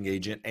listing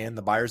agent and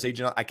the buyer's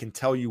agent, I can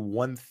tell you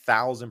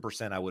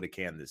 1000% I would have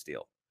canned this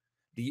deal.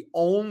 The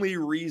only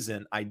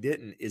reason I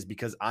didn't is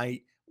because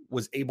I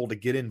was able to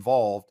get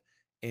involved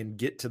and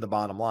get to the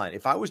bottom line.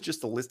 If I was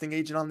just a listing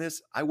agent on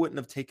this, I wouldn't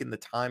have taken the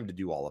time to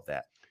do all of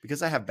that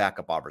because I have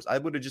backup offers. I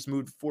would have just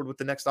moved forward with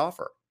the next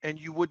offer. And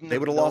you wouldn't they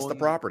would have lost the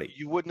property.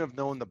 You wouldn't have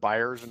known the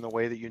buyers in the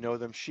way that you know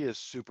them. She is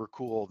super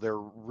cool. They're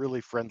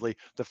really friendly.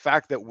 The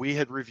fact that we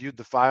had reviewed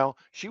the file,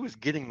 she was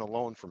getting the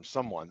loan from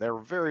someone. They're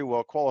very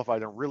well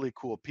qualified and really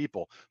cool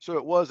people. So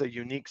it was a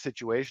unique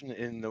situation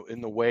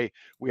in the way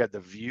we had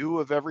the view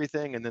of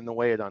everything, and then the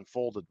way it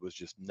unfolded was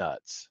just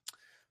nuts.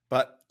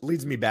 But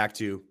leads me back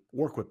to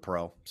work with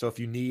pro. So if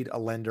you need a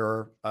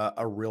lender,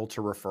 a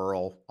realtor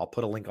referral, I'll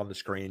put a link on the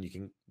screen. You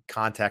can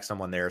contact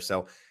someone there.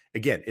 So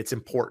again, it's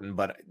important,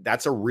 but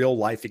that's a real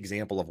life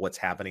example of what's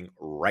happening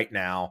right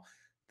now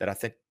that I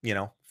think,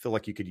 feel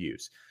like you could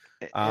use.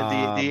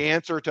 And the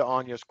answer to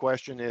Anya's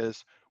question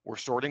is we're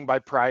sorting by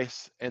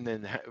price and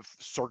then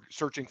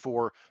searching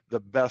for the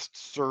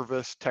best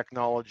service,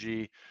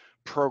 technology,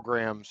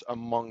 programs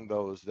among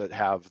those that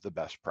have the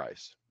best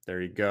price.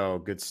 There you go.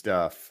 Good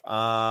stuff.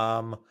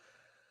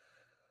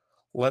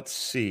 Let's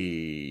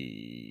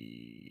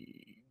see.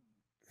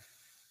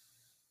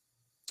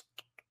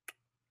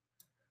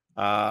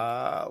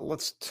 Can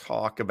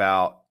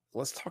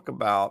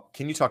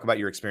you talk about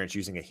your experience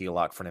using a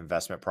HELOC for an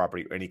investment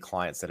property or any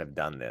clients that have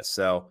done this?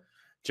 So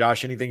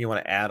Josh, anything you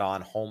want to add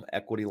on home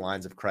equity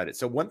lines of credit?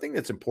 So one thing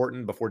that's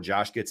important before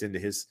Josh gets into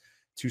his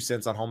 2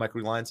 cents on home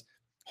equity lines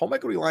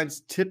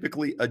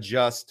typically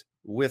adjust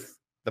with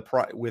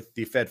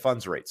the Fed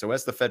funds rate. So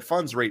as the Fed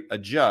funds rate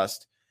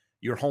adjusts,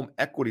 your home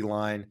equity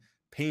line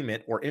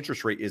payment or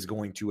interest rate is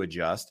going to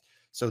adjust.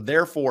 So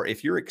therefore,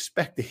 if you're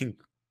expecting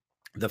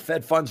the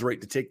Fed funds rate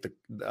to take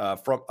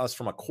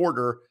from a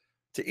quarter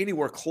to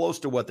anywhere close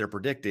to what they're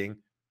predicting,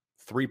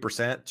 3%,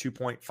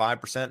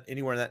 2.5%,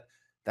 anywhere in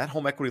that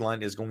home equity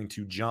line is going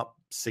to jump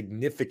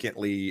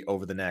significantly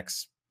over the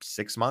next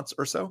 6 months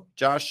or so.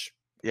 Josh,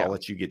 yeah. I'll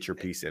let you get your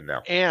piece in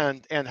now.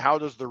 And how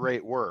does the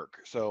rate work?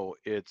 So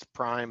it's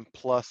prime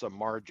plus a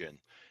margin,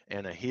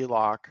 and a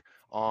HELOC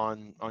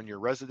on your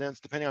residence,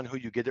 depending on who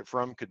you get it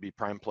from, could be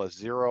prime plus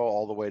 0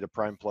 all the way to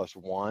prime plus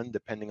 1,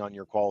 depending on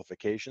your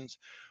qualifications.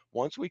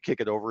 Once we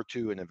kick it over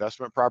to an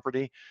investment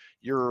property,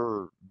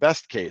 your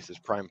best case is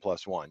prime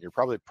plus 1. You're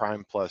probably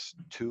prime plus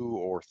 2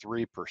 or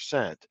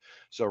 3%.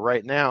 So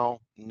right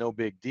now, no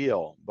big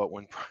deal. But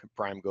when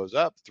prime goes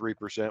up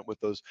 3% with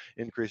those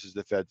increases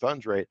to Fed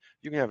funds rate,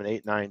 you can have an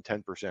 8, 9,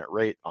 10%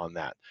 rate on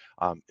that.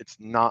 It's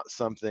not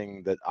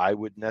something that I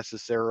would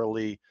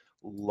necessarily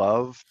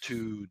love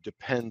to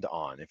depend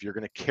on. If you're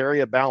going to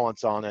carry a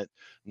balance on it,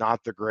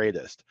 not the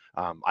greatest.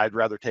 I'd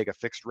rather take a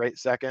fixed rate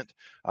second.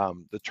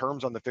 The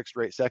terms on the fixed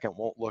rate second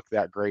won't look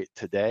that great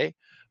today,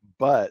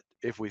 but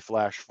if we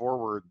flash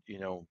forward,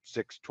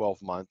 6,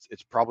 12 months,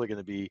 it's probably going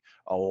to be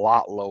a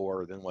lot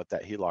lower than what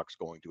that HELOC is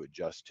going to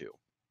adjust to.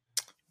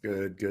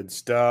 Good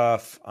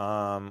stuff.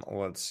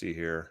 Let's see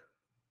here.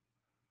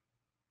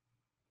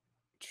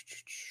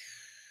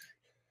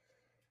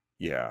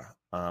 Yeah.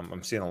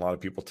 I'm seeing a lot of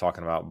people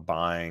talking about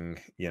buying,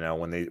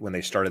 when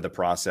they started the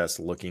process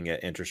looking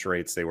at interest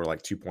rates, they were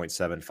like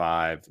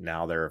 2.75.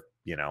 Now they're,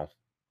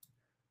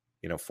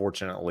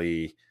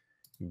 fortunately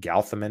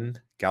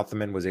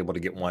Galthaman was able to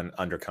get one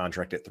under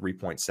contract at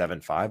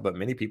 3.75, but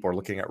many people are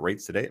looking at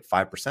rates today at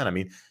 5%. I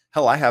mean,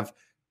 hell, I have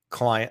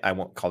I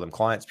won't call them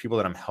clients, people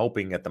that I'm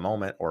helping at the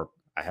moment, or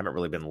I haven't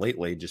really been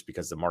lately just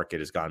because the market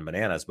has gone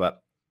bananas,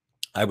 but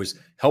I was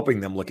helping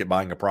them look at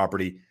buying a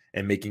property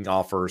and making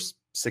offers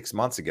 6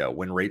 months ago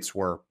when rates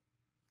were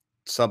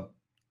sub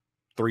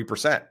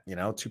 3%,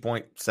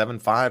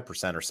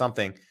 2.75% or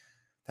something.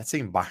 That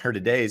same buyer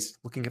today is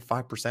looking at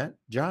 5%,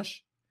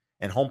 Josh,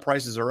 and home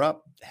prices are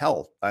up.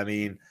 Hell, I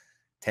mean,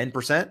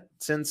 10%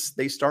 since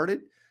they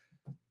started.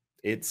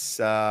 It's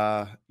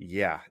going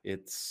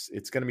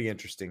to be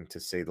interesting to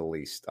say the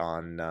least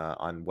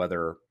on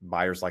whether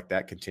buyers like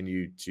that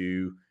continue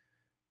to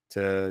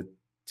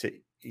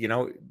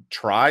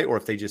try, or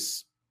if they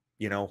just,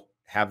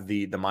 have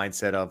the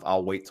mindset of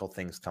I'll wait till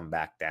things come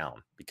back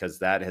down, because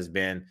that has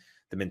been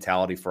the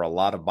mentality for a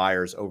lot of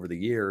buyers over the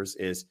years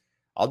is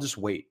I'll just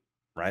wait,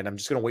 right? I'm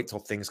just going to wait till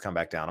things come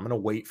back down. I'm going to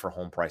wait for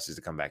home prices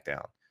to come back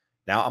down.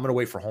 Now I'm going to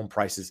wait for home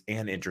prices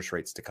and interest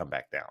rates to come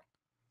back down,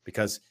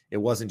 because it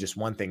wasn't just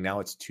one thing. Now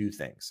it's two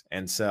things.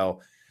 And so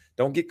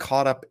don't get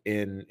caught up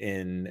in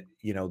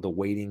the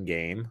waiting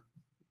game,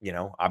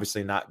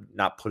 obviously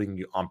not putting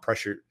you on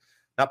pressure,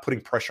 not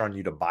putting pressure on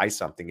you to buy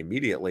something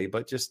immediately,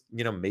 but just,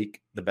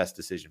 make the best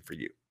decision for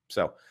you.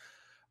 So,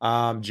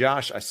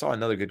 Josh, I saw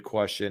another good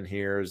question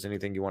here. Is there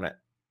anything you want to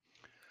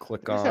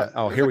click on?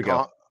 Oh, here we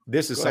go.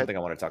 This is something I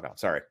want to talk about.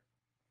 Sorry.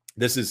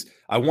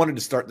 I wanted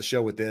to start the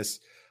show with this.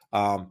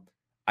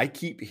 I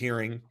keep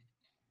hearing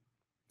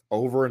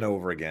over and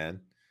over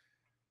again,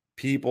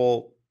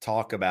 people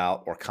talk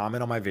about or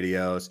comment on my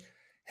videos.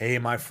 Hey,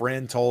 my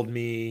friend told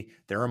me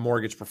they're a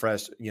mortgage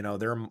professional,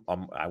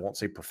 I won't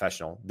say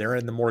professional. They're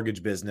in the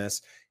mortgage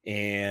business.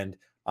 And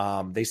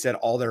they said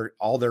all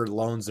their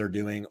loans they're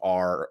doing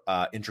are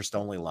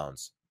interest-only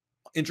loans,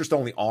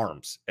 interest-only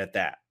ARMs at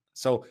that.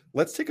 So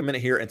let's take a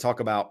minute here and talk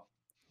about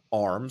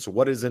ARMs.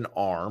 What is an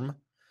ARM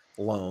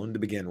loan to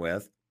begin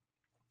with?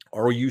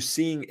 Are you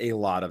seeing a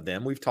lot of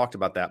them? We've talked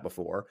about that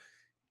before.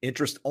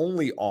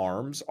 Interest-only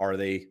ARMs, are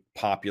they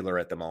popular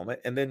at the moment?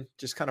 And then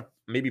just kind of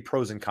maybe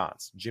pros and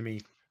cons. Jimmy,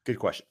 good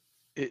question.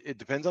 It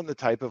depends on the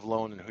type of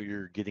loan and who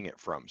you're getting it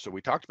from. So we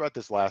talked about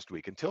this last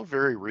week. Until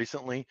very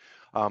recently,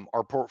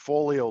 our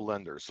portfolio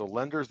lenders, so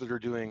lenders that are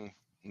doing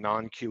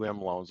non-QM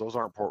loans, those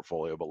aren't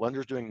portfolio, but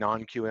lenders doing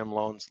non-QM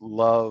loans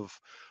love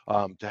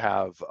to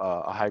have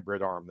a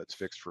hybrid ARM that's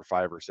fixed for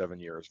 5 or 7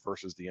 years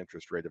versus the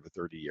interest rate of a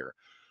 30-year.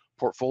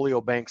 Portfolio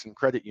banks and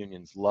credit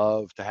unions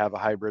love to have a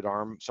hybrid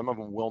ARM. Some of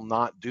them will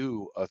not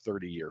do a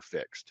 30-year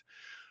fixed.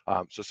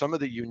 So some of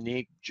the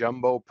unique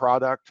jumbo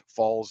product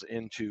falls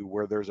into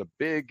where there's a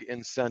big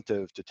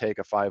incentive to take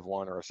a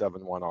 5-1 or a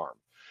 7-1 ARM.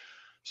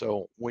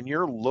 So when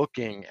you're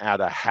looking at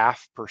a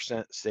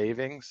 0.5%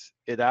 savings,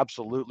 it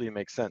absolutely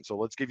makes sense. So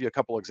let's give you a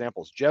couple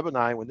examples. Jeb and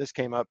I, when this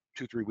came up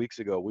 2-3 weeks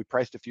ago, we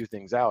priced a few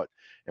things out.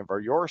 And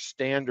for your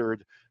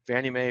standard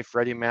Fannie Mae,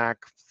 Freddie Mac,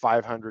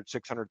 $500,000,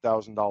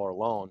 $600,000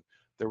 loan,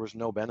 there was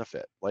no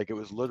benefit. Like, it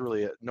was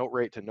literally a note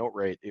rate to note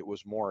rate, it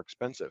was more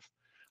expensive.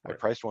 Right. I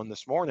priced one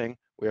this morning.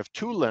 We have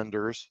 2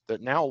 lenders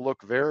that now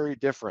look very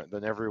different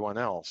than everyone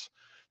else,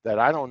 that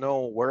I don't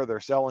know where they're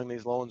selling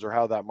these loans or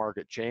how that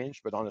market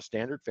changed, but on a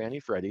standard Fannie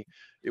Freddie,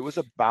 it was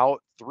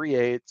about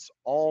 3/8,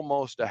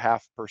 almost a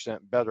 0.5%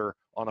 better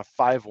on a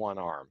 5/1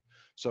 arm.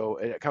 So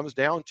it comes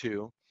down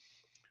to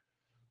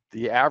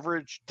the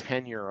average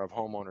tenure of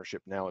home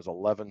ownership now is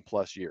 11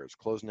 plus years,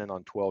 closing in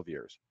on 12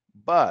 years.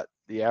 But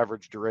the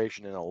average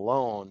duration in a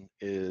loan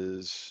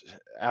is,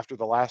 after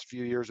the last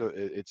few years,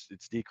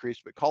 it's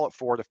decreased, but call it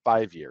 4 to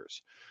 5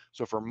 years.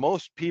 So for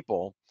most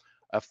people,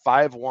 a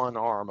 5/1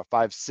 arm, a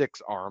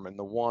 5/6 arm, and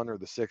the 1 or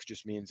the 6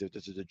 just means it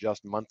does it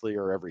adjust monthly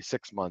or every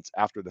 6 months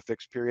after the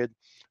fixed period.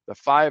 The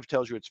 5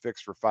 tells you it's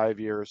fixed for 5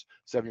 years,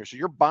 7 years. So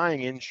you're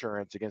buying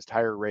insurance against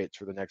higher rates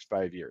for the next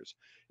 5 years.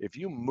 If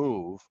you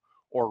move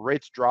or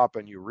rates drop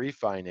and you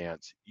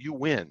refinance, you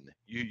win.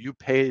 You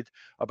paid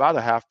about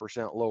a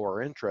 0.5%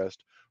 lower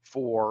interest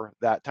for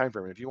that time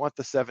frame. And if you want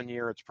the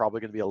 7-year, it's probably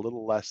going to be a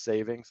little less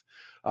savings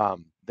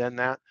than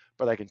that.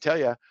 But I can tell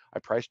you, I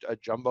priced a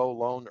jumbo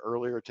loan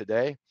earlier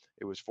today.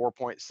 It was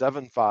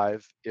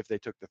 4.75 if they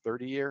took the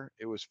 30-year.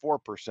 It was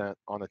 4%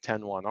 on a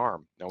 10/1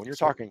 arm. Now, when you're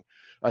talking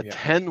a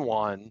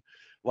 10/1,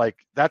 like,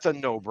 that's a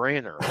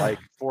no-brainer. Like,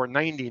 for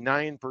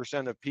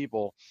 99% of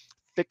people,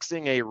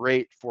 fixing a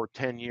rate for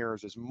 10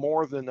 years is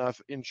more than enough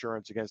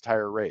insurance against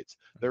higher rates.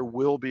 There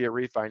will be a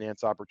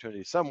refinance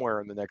opportunity somewhere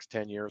in the next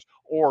 10 years,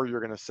 or you're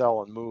going to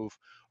sell and move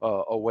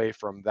away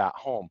from that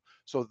home.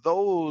 So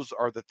those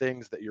are the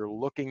things that you're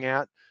looking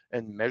at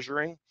and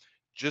measuring.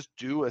 Just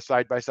do a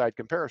side-by-side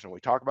comparison. We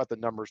talk about the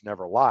numbers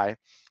never lie.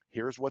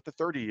 Here's what the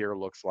 30-year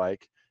looks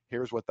like.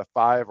 Here's what the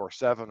 5 or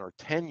 7 or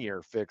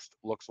 10-year fixed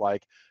looks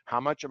like. How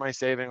much am I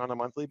saving on a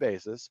monthly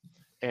basis?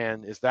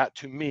 And is that,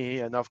 to me,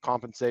 enough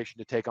compensation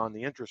to take on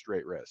the interest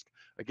rate risk?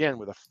 Again,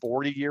 with a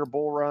 40-year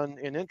bull run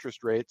in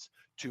interest rates,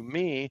 to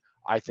me,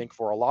 I think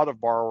for a lot of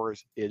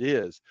borrowers, it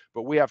is.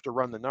 But we have to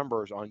run the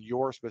numbers on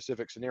your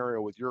specific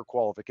scenario with your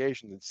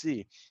qualifications and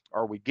see,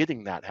 are we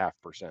getting that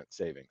 0.5%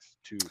 savings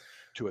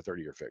to a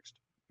 30-year fixed?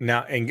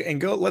 Now,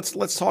 and go.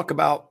 Let's talk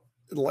about.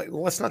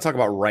 Let's not talk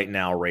about right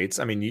now rates.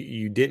 I mean,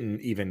 you didn't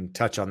even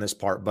touch on this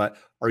part, but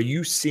are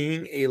you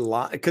seeing a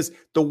lot? Because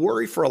the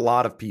worry for a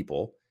lot of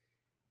people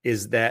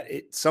is that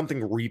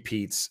something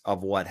repeats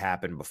of what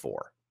happened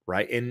before,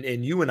 right?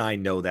 And you and I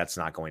know that's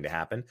not going to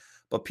happen.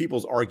 But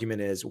people's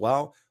argument is,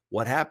 well,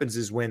 what happens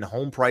is when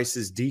home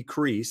prices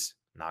decrease,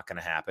 not going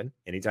to happen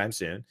anytime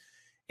soon,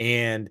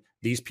 and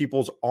these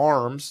people's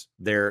arms,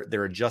 their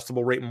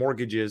adjustable rate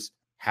mortgages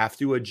have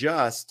to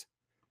adjust,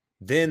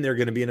 then they're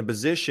going to be in a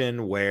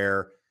position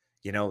where,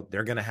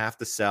 they're going to have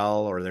to sell,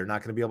 or they're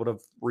not going to be able to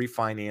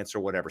refinance or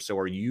whatever. So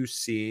are you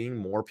seeing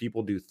more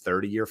people do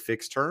 30-year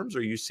fixed terms? Or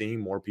are you seeing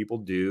more people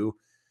do,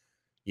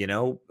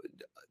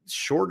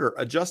 shorter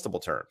adjustable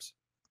terms?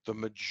 The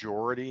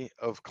majority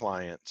of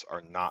clients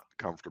are not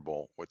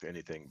comfortable with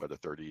anything but a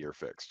 30-year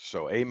fixed.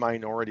 So a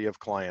minority of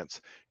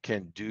clients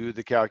can do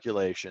the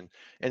calculation.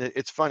 And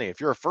it's funny, if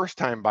you're a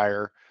first-time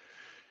buyer,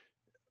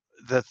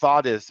 the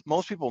thought is,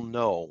 most people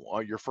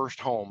know your first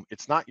home,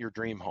 it's not your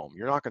dream home.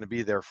 You're not going to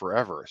be there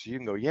forever. So you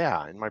can go,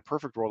 yeah, in my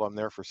perfect world, I'm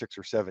there for 6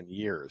 or 7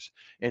 years.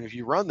 And if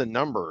you run the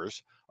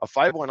numbers, a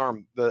 5/1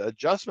 arm, the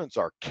adjustments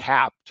are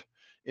capped.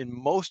 In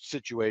most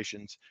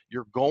situations,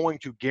 you're going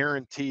to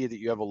guarantee that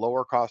you have a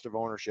lower cost of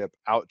ownership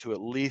out to at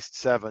least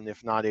 7,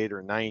 if not 8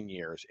 or 9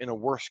 years in a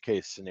worst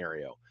case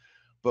scenario.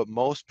 But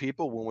most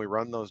people, when we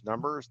run those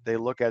numbers, they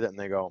look at it and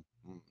they go,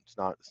 it's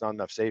not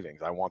enough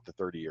savings. I want the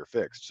 30-year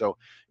fixed. So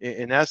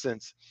in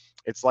essence,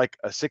 it's like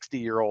a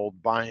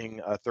 60-year-old buying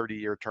a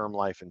 30-year term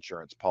life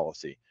insurance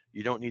policy.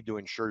 You don't need to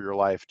insure your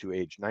life to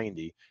age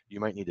 90. You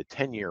might need a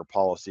 10-year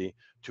policy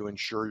to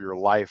insure your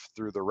life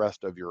through the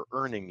rest of your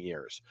earning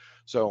years.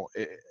 So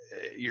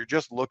you're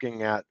just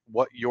looking at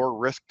what your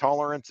risk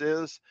tolerance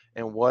is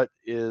and what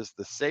is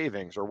the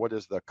savings, or what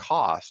is the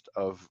cost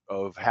of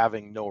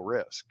having no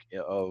risk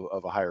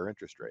of a higher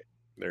interest rate.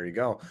 There you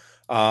go.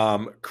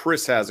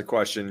 Chris has a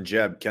question.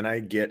 Jeb, can I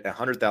get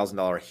 $100,000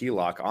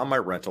 HELOC on my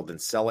rental, then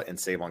sell it and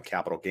save on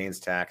capital gains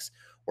tax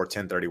or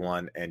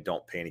 1031 and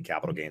don't pay any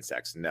capital gains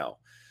tax? No,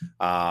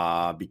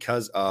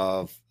 because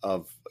of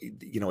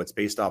it's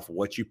based off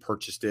what you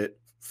purchased it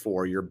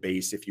for, your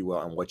base, if you will,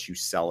 and what you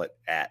sell it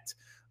at,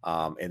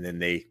 and then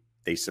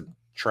they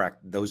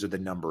subtract. Those are the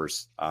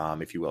numbers,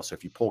 if you will. So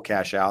if you pull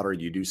cash out or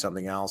you do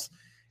something else,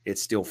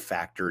 it's still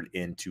factored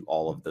into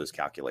all of those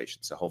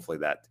calculations. So hopefully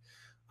that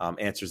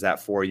answers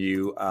that for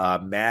you.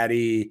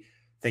 Maddie,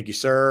 thank you,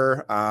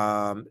 sir.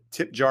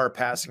 Tip jar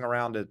passing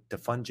around to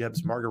fund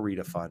Jeb's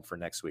margarita fund for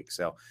next week.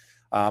 So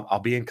I'll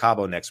be in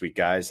Cabo next week,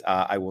 guys.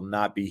 I will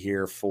not be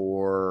here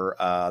for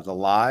the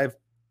live.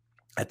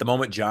 At the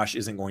moment, Josh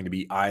isn't going to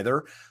be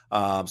either.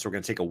 So we're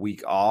going to take a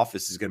week off.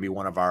 This is going to be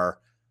one of our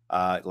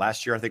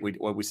last year. I think we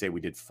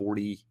did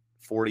 48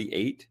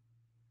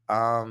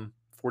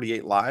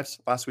 lives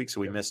last week. So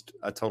we missed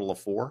a total of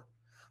 4.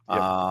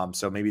 Yep.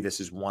 So maybe this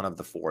is one of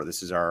the 4.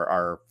 This is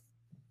our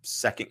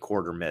second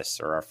quarter miss,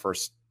 or our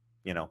first,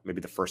 maybe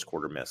the first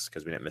quarter miss,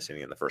 because we didn't miss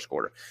any in the first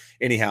quarter.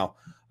 Anyhow,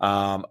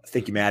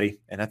 thank you, Maddie.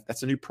 And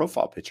that's a new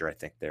profile picture, I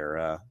think.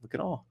 They're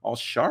looking all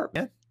sharp,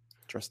 man.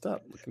 Dressed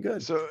up, looking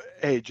good. So,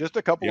 hey, just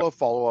a couple of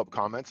follow-up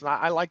comments, and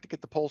I like to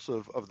get the pulse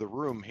of the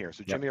room here.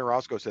 So Jimmy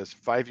Orozco says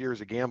 5 years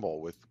a gamble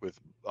with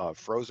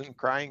frozen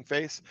crying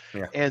face,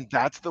 and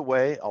that's the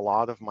way a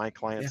lot of my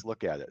clients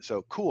look at it.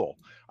 So cool,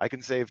 I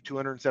can save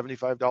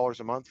 $275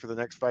 a month for the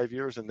next 5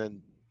 years, and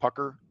then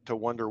pucker to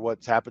wonder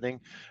what's happening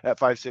at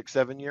 5, 6,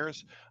 7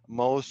 years.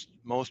 Most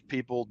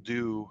people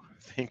do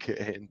think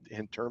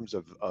in terms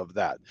of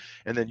that.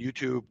 And then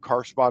YouTube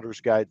Car Spotter's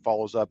Guide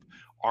follows up,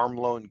 arm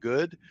loan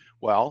good?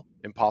 Well,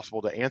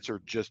 impossible to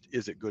answer, just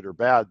is it good or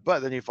bad?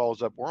 But then he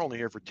follows up, we're only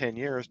here for 10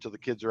 years till the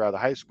kids are out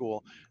of high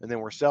school, and then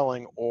we're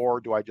selling,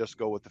 or do I just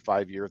go with the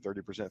 5-year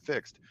 30%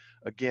 fixed?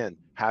 Again,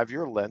 have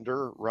your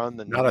lender run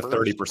the numbers. Not a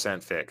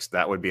 30% fixed.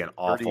 That would be an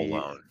awful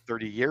loan.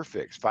 30-year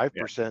fixed, 5%,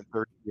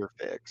 30-year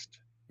fixed.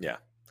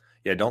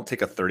 Yeah, don't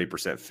take a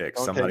 30%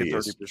 fix. Somebody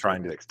is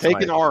trying to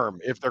take an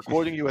arm. If they're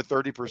quoting you a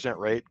 30%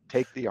 rate,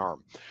 take the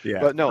arm. Yeah,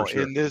 but no,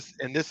 sure. in this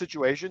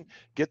situation,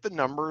 get the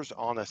numbers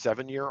on a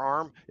 7-year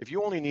arm. If you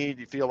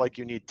feel like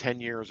you need 10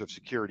 years of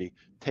security,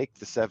 take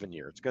the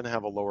 7-year. It's going to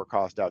have a lower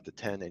cost out to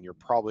 10, and you're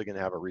probably going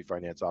to have a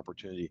refinance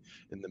opportunity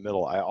in the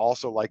middle. I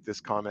also like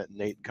this comment.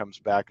 Nate comes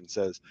back and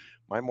says,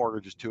 my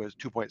mortgage is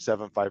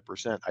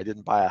 2.75%. I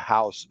didn't buy a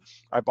house.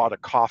 I bought a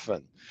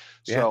coffin.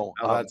 So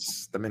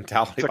that's the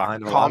mentality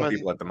behind a lot of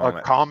people at the moment.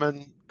 A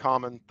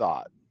common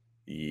thought.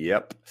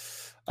 Yep.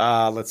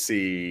 Let's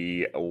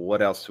see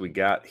what else we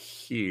got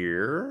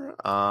here.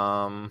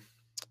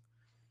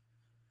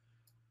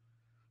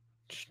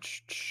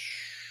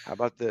 How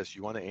about this?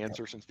 You want to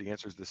answer, since the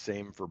answer is the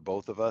same for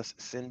both of us?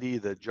 Cindy,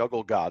 the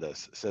Juggle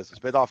Goddess, says it's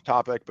a bit off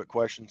topic, but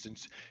question,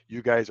 since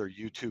you guys are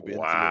YouTube influencers.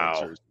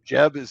 Wow.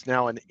 Jeb is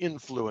now an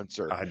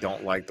influencer. I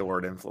don't like the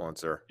word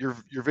influencer. Your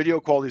video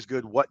quality is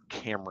good. What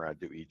camera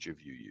do each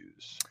of you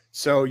use?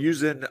 So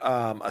using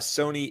a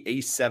Sony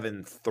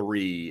a7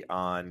 III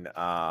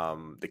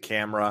on the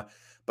camera,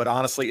 but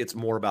honestly, it's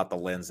more about the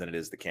lens than it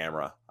is the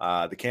camera.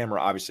 The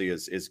camera obviously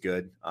is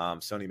good.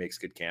 Sony makes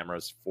good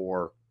cameras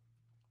for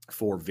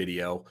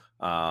video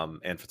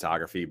and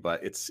photography,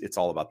 but it's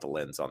all about the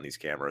lens on these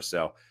cameras.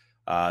 So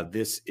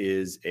this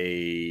is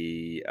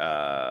a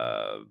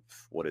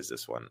what is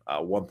this one?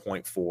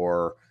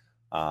 1.4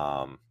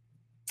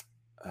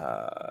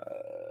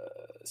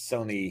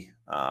 Sony.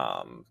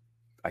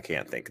 I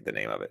can't think of the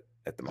name of it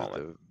at the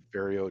moment. The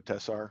Vario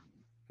Tessar.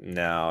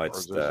 No,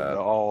 it's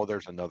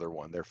there's another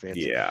one. They're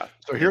fancy. Yeah.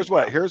 So here's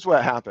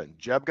what happened.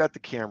 Jeb got the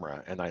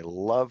camera, and I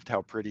loved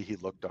how pretty he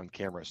looked on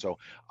camera. So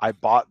I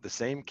bought the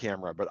same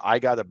camera, but I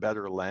got a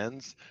better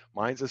lens.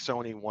 Mine's a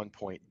Sony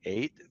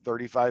 1.8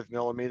 35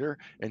 millimeter,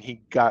 and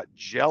he got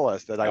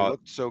jealous that I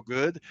looked so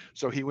good.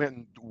 So he went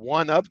and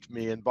one-upped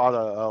me and bought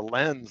a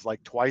lens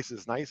like twice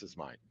as nice as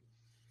mine.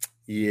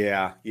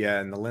 Yeah,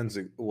 and the lens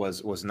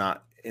was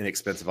not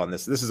inexpensive on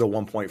this. This is a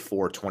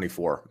 1.4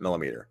 24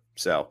 millimeter.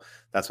 So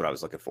that's what I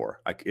was looking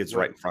for. It's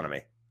right in front of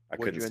me. I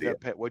couldn't see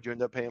it. What'd you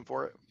end up paying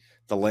for it?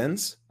 The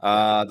lens?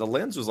 The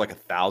lens was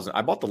like $1,000.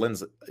 I bought the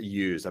lens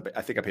used.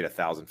 I think I paid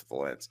 $1,000 for the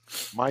lens.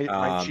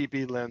 My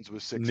cheapy lens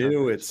was $600.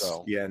 New it's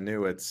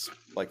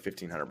like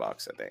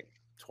 $1,500, I think.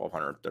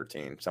 1,200,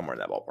 13, somewhere in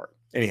that ballpark.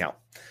 Anyhow,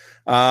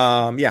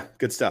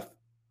 good stuff.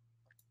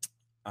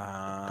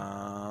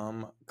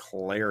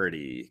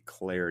 Clarity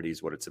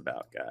is what it's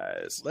about,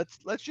 guys.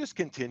 Let's just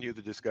continue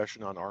the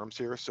discussion on arms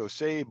here. So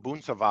say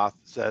Bunsavath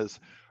says,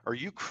 are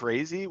you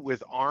crazy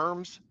with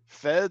arms?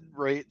 Fed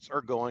rates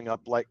are going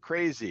up like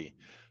crazy.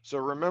 So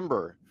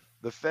remember,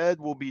 the Fed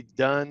will be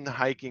done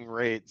hiking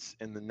rates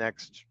in the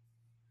next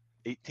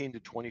 18 to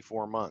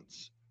 24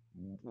 months.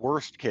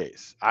 Worst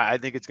case. I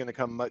think it's going to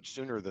come much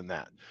sooner than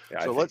that.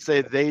 So let's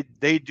say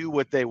they do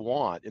what they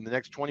want. In the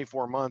next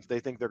 24 months, they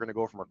think they're going to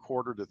go from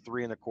 1/4 to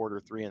 3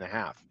 1/4, 3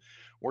 1/2.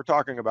 We're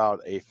talking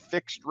about a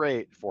fixed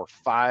rate for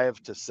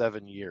 5 to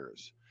 7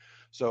 years.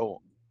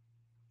 So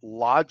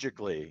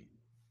logically,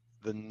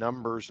 the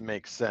numbers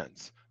make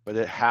sense, but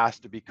it has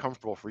to be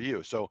comfortable for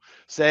you. So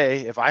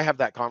say if I have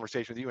that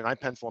conversation with you and I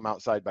pencil them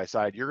out side by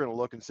side, you're going to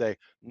look and say,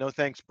 no,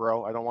 thanks,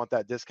 bro. I don't want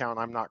that discount.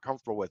 I'm not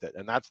comfortable with it.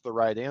 And that's the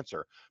right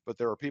answer. But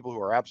there are people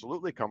who are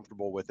absolutely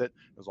comfortable with it.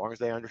 As long as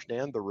they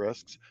understand the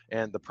risks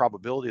and the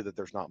probability that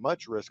there's not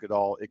much risk at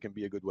all, it can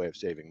be a good way of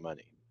saving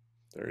money.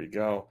 There you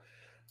go.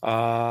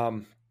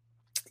 The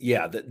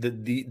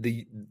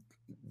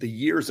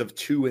years of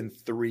 2 and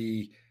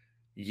 3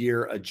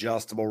 year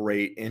adjustable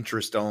rate,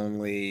 interest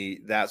only,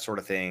 that sort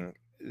of thing,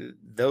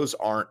 those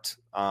aren't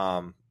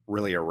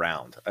really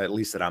around, at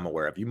least that I'm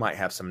aware of. You might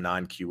have some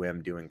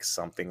non-QM doing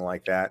something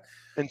like that.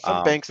 And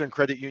some banks and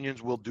credit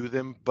unions will do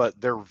them, but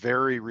they're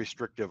very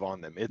restrictive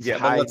on them. It's Yeah,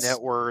 but high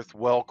net worth,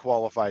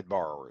 well-qualified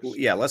borrowers.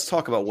 yeah, let's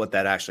talk about what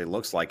that actually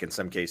looks like in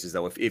some cases,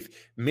 though. If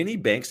many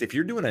banks, if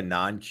you're doing a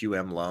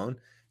non-QM loan,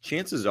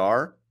 chances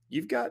are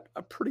you've got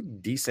a pretty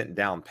decent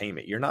down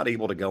payment. You're not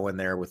able to go in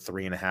there with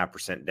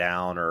 3.5%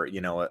 down, or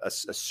a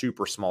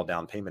super small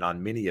down payment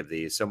on many of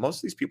these. So most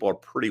of these people are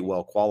pretty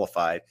well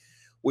qualified,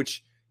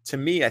 which to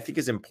me I think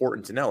is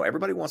important to know.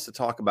 Everybody wants to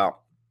talk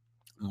about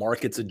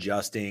markets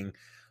adjusting,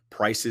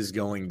 prices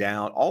going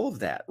down, all of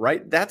that,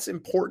 right? That's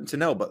important to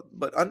know,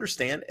 but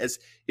understand, as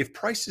if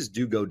prices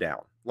do go down,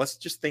 let's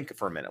just think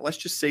for a minute. Let's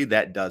just say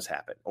that does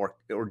happen, or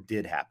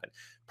did happen.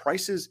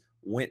 Prices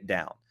went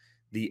down.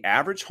 The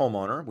average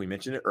homeowner, we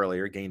mentioned it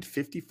earlier, gained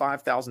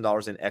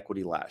 $55,000 in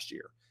equity last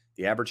year.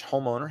 The average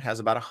homeowner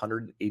has about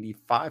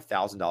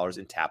 $185,000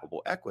 in tappable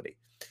equity.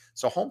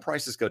 So home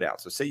prices go down.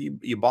 So say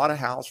you bought a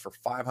house for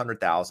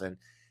 $500,000,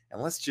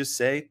 and let's just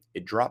say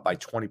it dropped by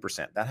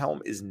 20%. That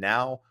home is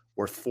now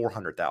worth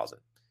 $400,000.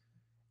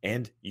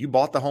 And you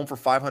bought the home for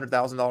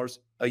 $500,000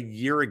 a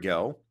year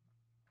ago.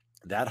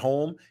 That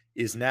home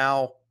is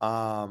now,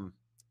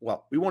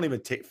 well, we won't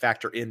even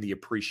factor in the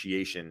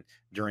appreciation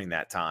during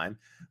that time.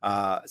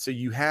 So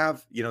you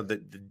have,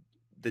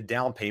 the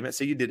down payment.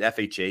 Say you did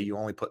FHA, you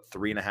only put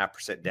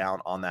 3.5% down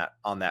on that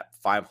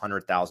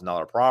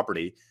 $500,000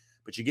 property,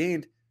 but you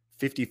gained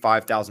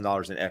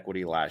 $55,000 in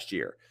equity last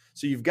year.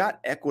 So you've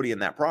got equity in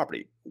that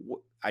property.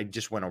 I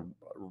just went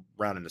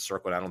around in a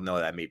circle, and I don't know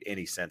that made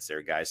any sense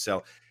there, guys.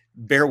 So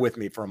bear with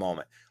me for a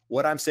moment.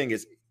 What I'm saying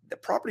is the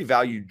property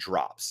value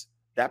drops.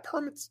 That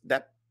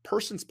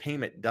person's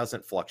payment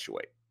doesn't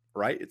fluctuate,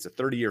 right? It's a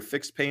 30-year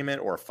fixed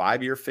payment, or a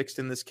 5-year fixed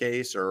in this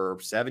case, or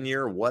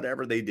 7-year,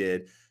 whatever they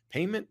did.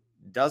 Payment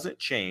doesn't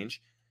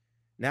change.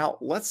 Now,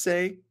 let's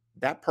say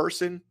that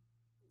person,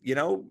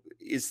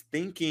 is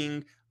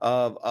thinking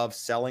of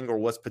selling, or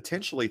was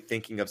potentially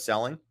thinking of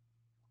selling.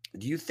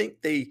 Do you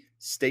think they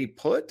stay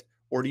put,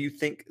 or do you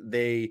think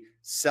they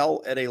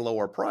sell at a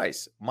lower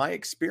price? My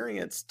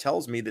experience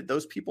tells me that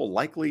those people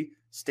likely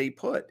stay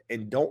put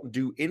and don't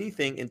do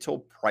anything until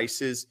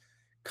prices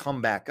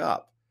come back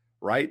up,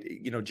 right?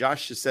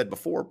 Josh just said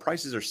before,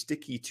 prices are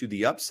sticky to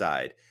the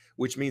upside,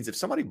 which means if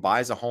somebody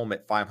buys a home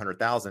at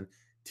 $500,000,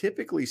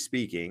 typically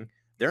speaking,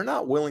 they're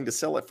not willing to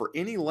sell it for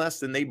any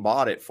less than they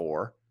bought it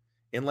for,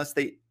 unless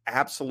they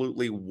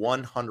absolutely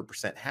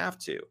 100% have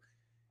to.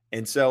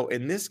 And so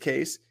in this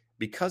case,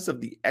 because of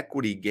the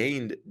equity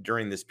gained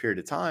during this period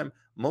of time,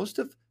 most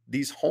of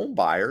these home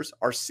buyers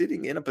are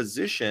sitting in a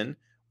position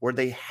where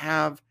they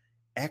have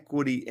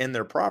equity in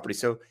their property.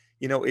 So,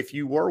 if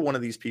you were one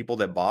of these people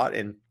that bought,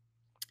 and,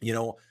 we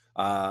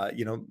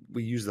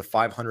use the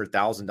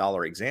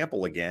 $500,000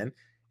 example again,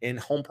 and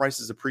home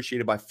prices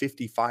appreciated by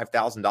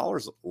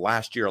 $55,000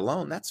 last year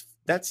alone, that's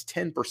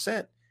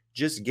 10%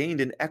 just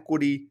gained in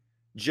equity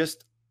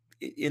just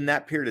in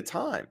that period of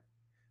time.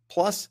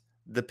 Plus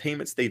the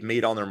payments they've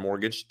made on their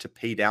mortgage to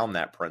pay down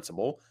that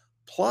principal,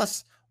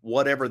 plus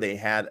whatever they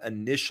had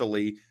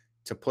initially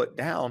to put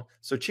down.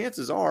 So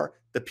chances are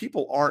the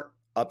people aren't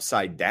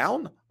upside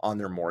down on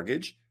their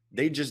mortgage.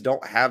 They just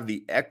don't have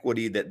the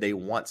equity that they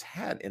once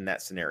had in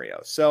that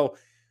scenario. So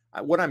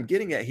what I'm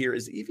getting at here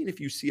is, even if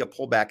you see a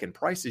pullback in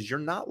prices, you're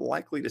not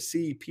likely to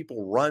see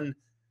people run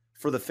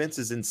for the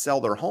fences and sell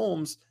their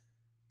homes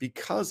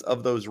because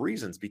of those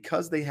reasons,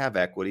 because they have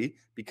equity,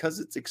 because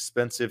it's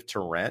expensive to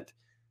rent,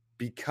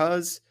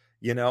 because,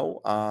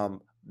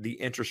 the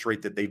interest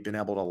rate that they've been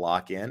able to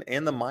lock in,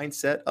 and the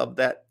mindset of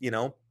that,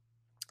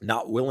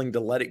 not willing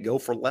to let it go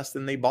for less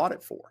than they bought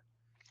it for.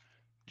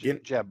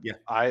 Jeb, yeah.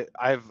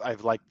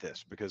 I've liked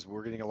this, because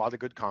we're getting a lot of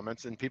good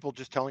comments and people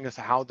just telling us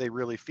how they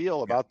really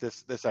feel about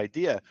this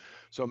idea.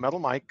 So Metal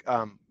Mike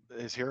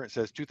is here. It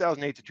says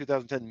 2008 to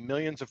 2010,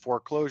 millions of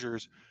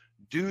foreclosures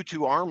due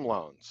to ARM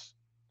loans.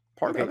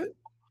 Part of it.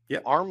 Yeah.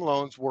 ARM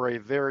loans were a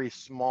very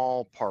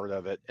small part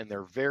of it, and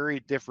they're very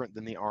different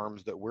than the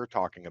ARMs that we're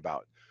talking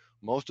about.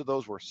 Most of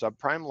those were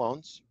subprime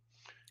loans,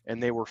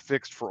 and they were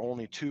fixed for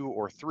only 2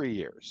 or 3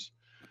 years.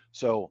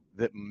 So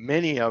that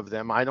many of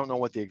them, I don't know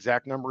what the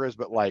exact number is,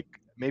 but like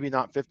maybe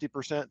not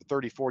 50%,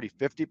 30, 40,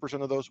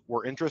 50% of those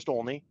were interest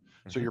only.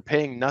 Mm-hmm. So you're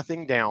paying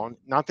nothing down.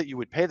 Not that you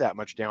would pay that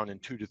much down in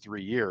 2 to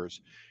 3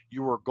 years.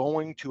 You were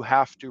going to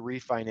have to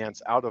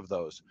refinance out of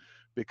those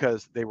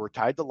because they were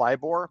tied to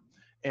LIBOR.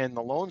 And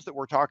the loans that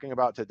we're talking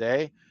about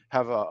today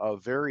have a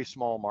very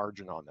small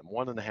margin on them,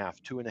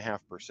 1.5%,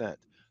 2.5%.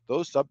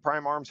 Those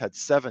subprime ARMs had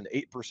 7%,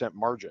 8%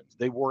 margins.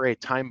 They were a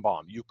time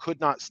bomb. You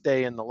could not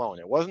stay in the loan.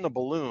 It wasn't a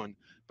balloon,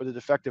 but it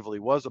effectively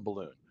was a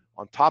balloon.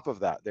 On top of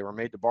that, they were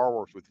made to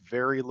borrowers with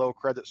very low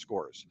credit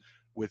scores,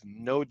 with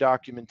no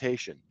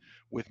documentation,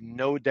 with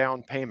no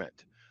down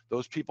payment.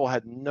 Those people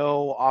had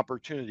no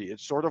opportunity.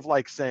 It's sort of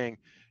like saying,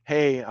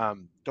 hey,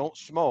 don't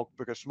smoke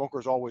because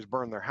smokers always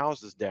burn their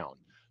houses down.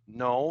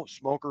 No,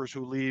 smokers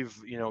who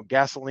leave,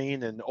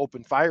 gasoline and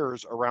open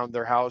fires around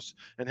their house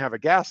and have a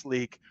gas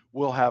leak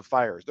will have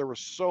fires. There was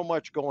so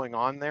much going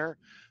on there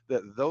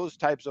that those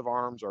types of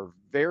arms are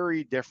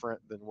very different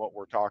than what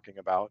we're talking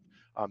about.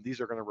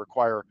 These are going to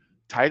require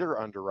tighter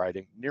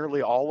underwriting.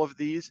 Nearly all of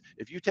these,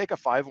 if you take a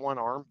 5-1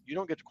 arm, you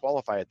don't get to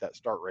qualify at that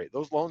start rate.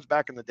 Those loans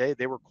back in the day,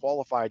 they were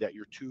qualified at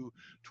your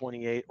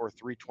 228 or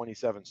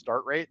 327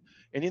 start rate.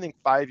 Anything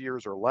 5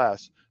 years or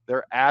less,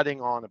 they're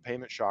adding on a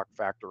payment shock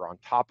factor on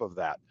top of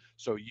that.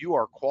 So you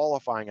are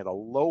qualifying at a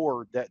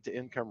lower debt to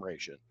income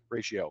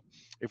ratio.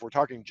 If we're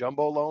talking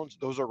jumbo loans,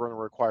 those are going to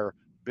require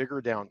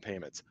bigger down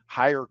payments,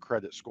 higher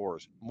credit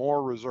scores,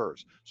 more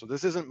reserves. So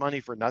this isn't money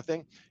for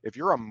nothing. If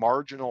you're a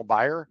marginal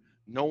buyer,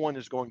 no one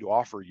is going to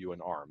offer you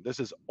an arm. This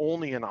is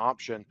only an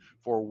option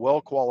for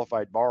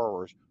well-qualified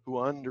borrowers who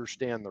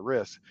understand the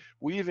risk.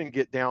 We even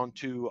get down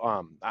to,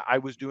 I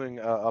was doing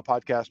a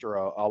podcast or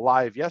a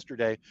live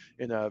yesterday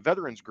in a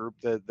veterans group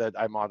that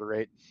I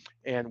moderate,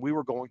 and we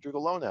were going through the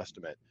loan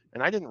estimate.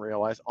 And I didn't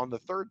realize on the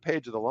third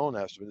page of the loan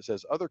estimate, it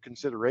says other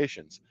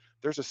considerations.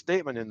 There's a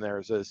statement in there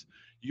that says,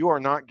 you are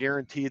not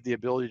guaranteed the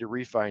ability to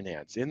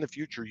refinance. In the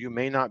future, you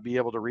may not be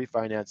able to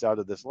refinance out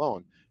of this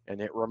loan.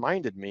 And it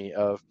reminded me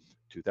of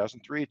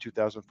 2003,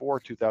 2004,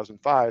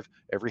 2005,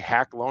 every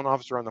hack loan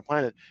officer on the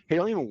planet. Hey,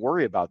 don't even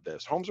worry about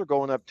this. Homes are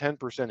going up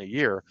 10% a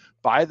year.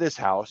 Buy this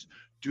house,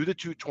 do the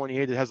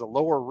 228. It has a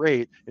lower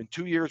rate. In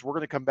 2 years, we're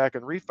going to come back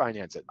and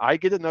refinance it. I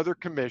get another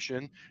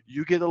commission.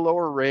 You get a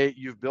lower rate.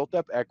 You've built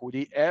up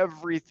equity.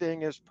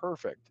 Everything is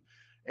perfect.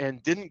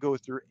 And didn't go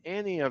through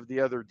any of the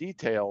other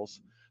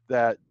details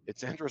that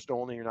it's interest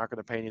only, you're not going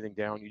to pay anything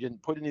down, you didn't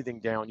put anything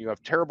down, you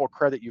have terrible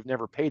credit, you've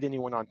never paid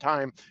anyone on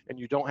time, and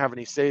you don't have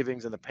any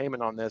savings, and the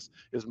payment on this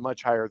is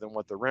much higher than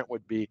what the rent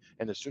would be.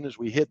 And as soon as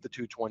we hit the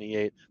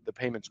 228, the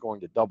payment's going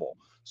to double.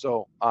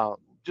 So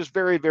just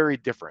very, very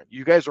different.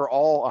 You guys are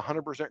all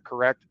 100%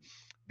 correct.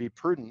 Be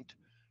prudent,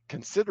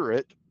 consider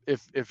it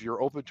if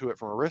you're open to it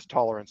from a risk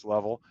tolerance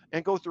level,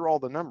 and go through all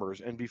the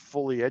numbers and be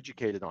fully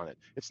educated on it.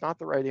 It's not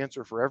the right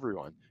answer for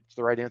everyone. It's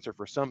the right answer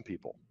for some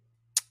people.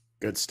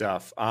 Good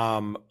stuff.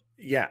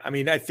 Yeah, I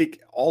mean, I think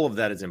all of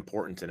that is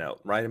important to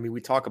note, right? I mean, we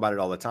talk about it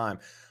all the time.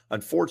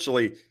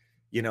 Unfortunately,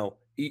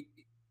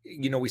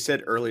 we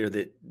said earlier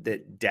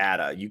that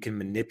data, you can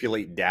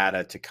manipulate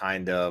data to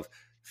kind of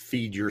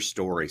feed your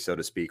story, so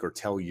to speak, or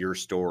tell your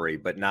story,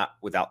 but not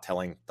without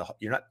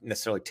you're not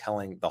necessarily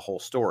telling the whole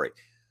story,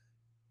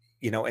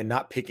 and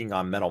not picking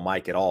on Metal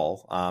Mike at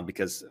all,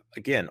 because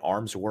again,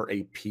 arms were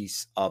a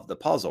piece of the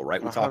puzzle,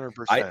 right?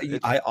 100%.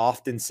 I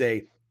often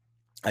say,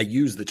 I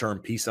use the term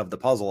piece of the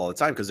puzzle all the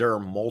time because there are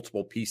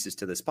multiple pieces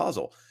to this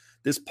puzzle.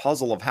 This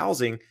puzzle of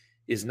housing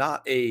is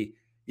not a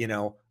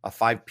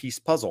 5-piece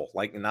puzzle,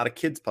 like not a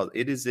kid's puzzle.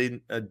 It is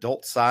an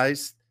adult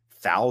size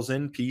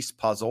 1,000-piece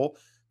puzzle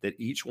that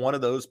each one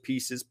of those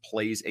pieces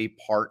plays a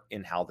part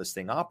in how this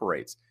thing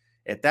operates.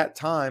 At that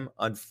time,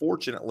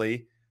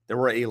 unfortunately, there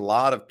were a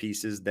lot of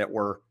pieces that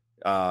were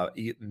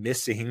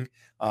missing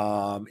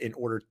in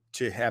order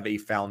to have a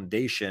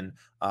foundation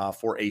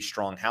for a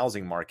strong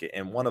housing market.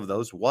 And one of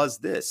those was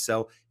this.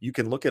 So you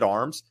can look at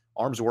arms.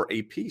 Arms were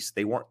a piece.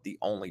 They weren't the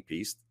only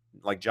piece.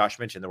 Like Josh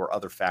mentioned, there were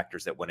other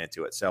factors that went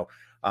into it. So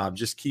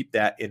just keep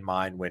that in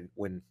mind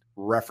when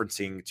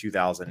referencing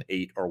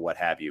 2008 or what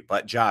have you.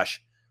 But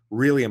Josh,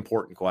 really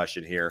important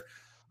question here.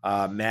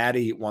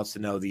 Maddie wants to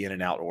know the in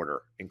and out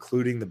order,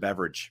 including the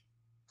beverage.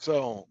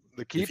 So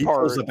the key if he part,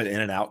 pulls up an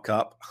in and out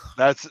cup,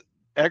 that's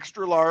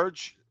extra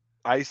large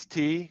iced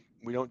tea.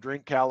 We don't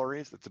drink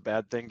calories. That's a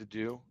bad thing to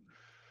do.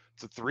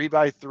 It's a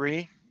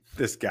 3x3.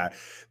 This guy,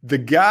 the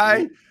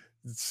guy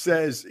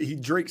says he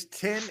drinks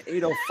 10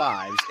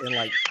 805s in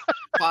like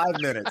 5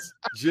 minutes.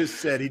 Just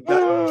said he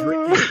doesn't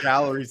drinking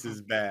calories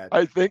is bad.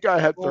 I think I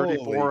had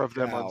 34 of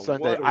them on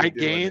Sunday. I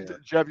gained,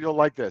 Jeb, you'll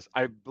like this.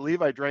 I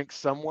believe I drank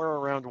somewhere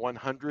around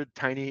 100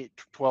 tiny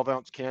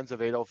 12-ounce cans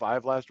of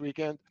 805 last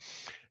weekend.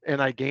 And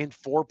I gained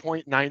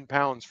 4.9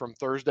 pounds from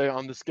Thursday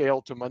on the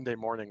scale to Monday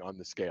morning on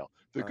the scale.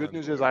 The good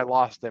news is I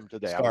lost them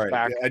today. Sorry, I was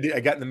back. I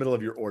got in the middle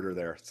of your order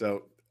there.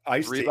 So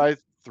iced tea.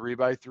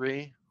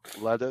 3x3,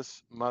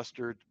 lettuce,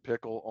 mustard,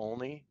 pickle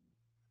only,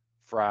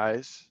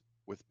 fries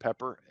with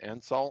pepper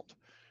and salt.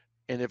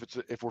 And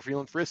if we're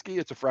feeling frisky,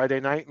 it's a Friday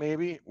night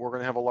maybe, we're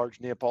going to have a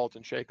large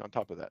Neapolitan shake on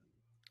top of that.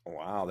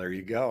 Wow, there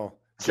you go.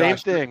 Same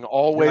thing,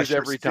 always,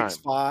 every time.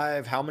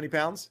 6'5", how many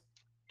pounds?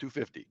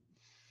 250.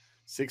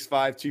 6'5",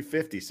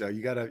 250. So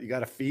you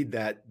gotta feed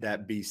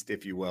that beast,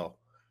 if you will.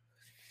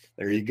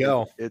 There you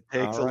go. It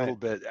takes a little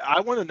bit. I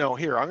want to know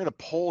here. I'm going to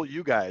poll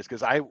you guys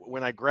because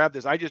when I grabbed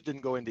this, I just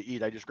didn't go in to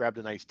eat. I just grabbed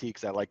an iced tea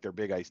because I like their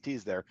big iced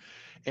teas there.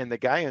 And the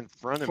guy in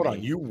front of me.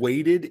 You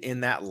waited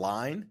in that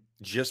line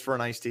just for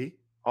an iced tea?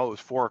 Oh, it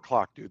was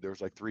 4:00, dude. There was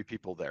like 3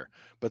 people there.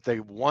 But the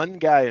one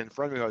guy in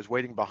front of me I was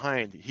waiting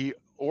behind, he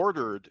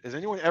ordered. Has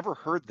anyone ever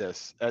heard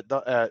this at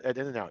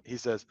In-N-Out? He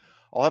says,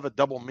 "I'll have a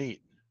double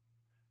meat."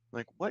 I'm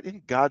like, what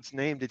in God's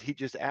name did he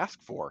just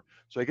ask for?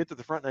 So I get to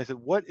the front and I said,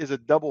 "What is a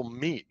double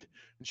meat?"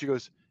 And she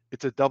goes,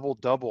 "It's a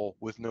double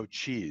with no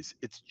cheese.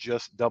 It's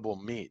just double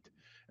meat."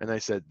 And I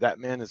said, that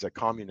man is a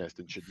communist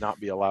and should not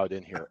be allowed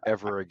in here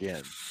ever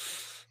again.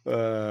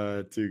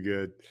 Too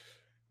good.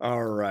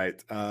 All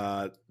right.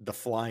 The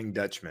Flying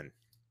Dutchman.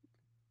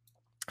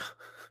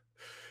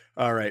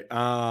 All right.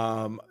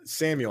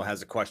 Samuel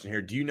has a question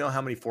here. Do you know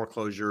how many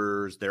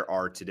foreclosures there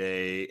are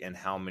today and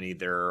how many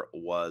there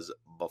was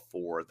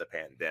before the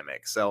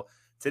pandemic? So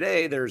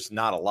today there's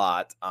not a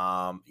lot.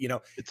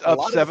 It's up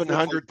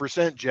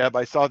 700%, Jeb.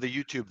 I saw the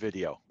YouTube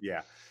video.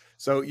 Yeah.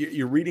 So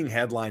you're reading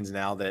headlines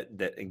now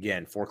that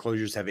again,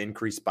 foreclosures have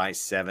increased by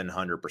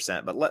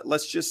 700%. But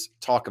let's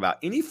just talk about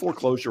any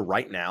foreclosure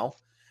right now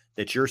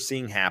that you're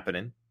seeing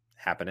happening.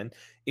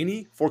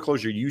 Any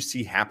foreclosure you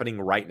see happening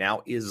right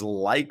now is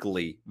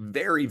likely,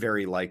 very,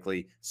 very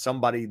likely,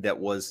 somebody that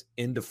was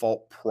in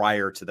default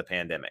prior to the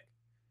pandemic,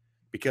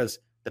 because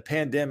the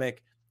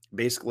pandemic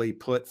basically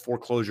put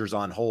foreclosures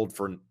on hold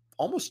for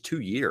almost 2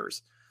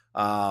 years.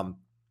 And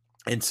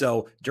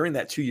so during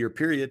that 2-year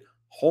period,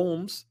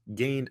 homes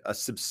gained a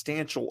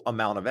substantial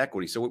amount of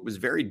equity. So it was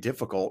very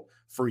difficult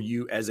for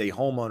you as a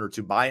homeowner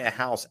to buy a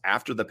house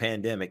after the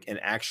pandemic and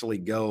actually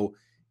go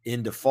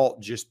in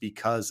default just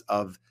because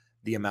of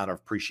the amount of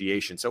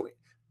appreciation. So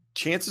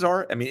chances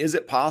are, I mean, is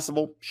it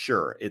possible?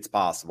 Sure, it's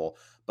possible.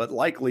 But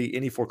likely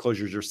any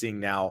foreclosures you're seeing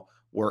now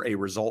were a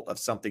result of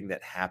something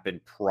that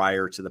happened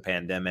prior to the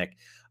pandemic.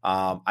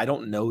 I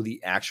don't know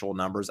the actual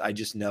numbers. I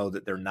just know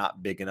that they're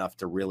not big enough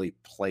to really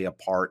play a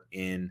part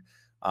in,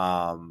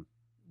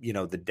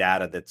 the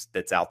data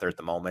that's out there at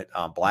the moment.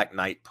 Black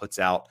Knight puts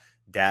out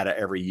data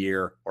every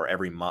year or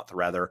every month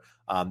rather.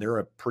 They're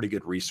a pretty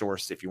good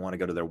resource if you want to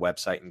go to their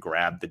website and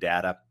grab the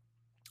data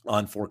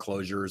on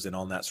foreclosures and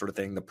on that sort of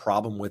thing. The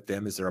problem with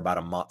them is they're about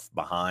a month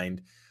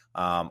behind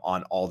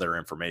on all their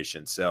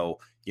information. So,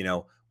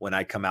 when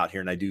I come out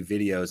here and I do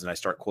videos and I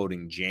start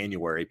quoting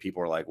January,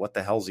 people are like, what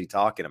the hell is he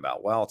talking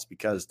about? Well, it's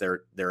because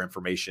their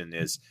information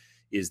is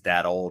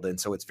that old. And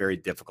so it's very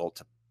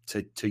difficult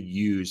to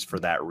use for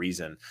that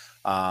reason.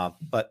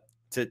 But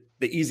the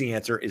easy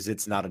answer is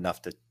it's not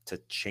enough to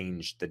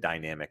change the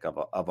dynamic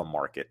of a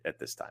market at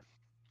this time.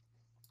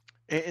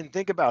 And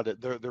think about it.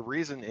 The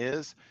reason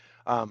is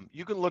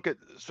you can look at,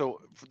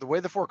 so the way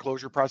the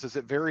foreclosure process,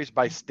 it varies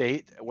by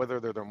state, whether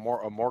they're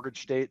a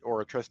mortgage state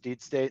or a trust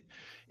deed state.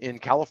 In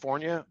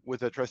California,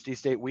 with a trustee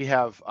state, we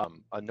have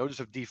a notice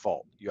of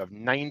default. You have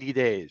 90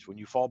 days. When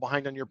you fall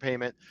behind on your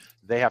payment,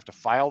 they have to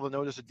file the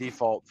notice of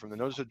default. From the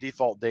notice of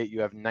default date, you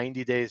have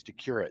 90 days to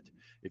cure it.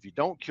 If you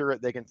don't cure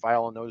it, they can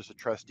file a notice of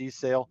trustee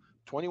sale.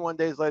 21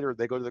 days later,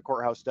 they go to the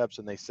courthouse steps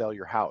and they sell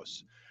your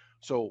house.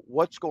 So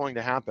what's going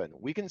to happen?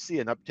 We can see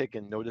an uptick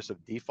in notice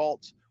of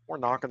defaults. We're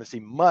not going to see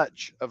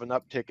much of an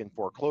uptick in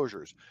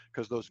foreclosures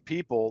because those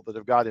people that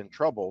have got in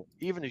trouble,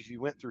 even if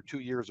you went through 2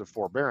 years of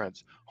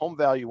forbearance, home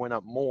value went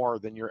up more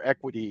than your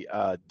equity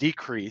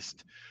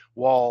decreased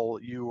while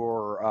you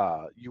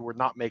were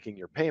not making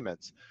your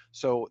payments.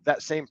 So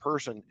that same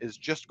person is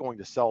just going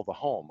to sell the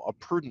home, a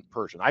prudent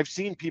person. I've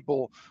seen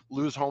people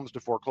lose homes to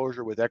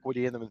foreclosure with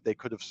equity in them that they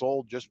could have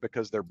sold just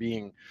because they're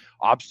being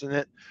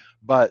obstinate.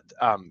 But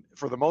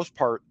for the most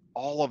part,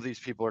 all of these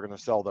people are going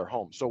to sell their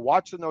home. So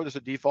watch the notice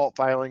of default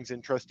filings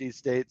in trustee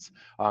states.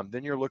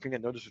 Then you're looking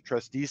at notice of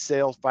trustee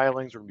sales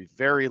filings are going to be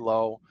very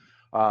low.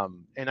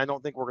 And I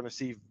don't think we're going to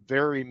see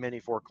very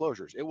many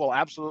foreclosures. It will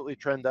absolutely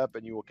trend up,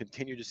 and you will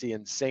continue to see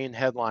insane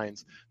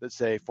headlines that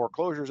say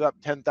foreclosures up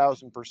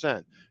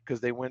 10,000% because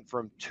they went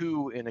from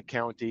 2 in a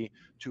county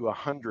to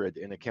 100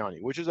 in a county,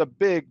 which is a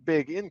big,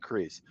 big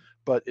increase,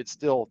 but it's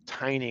still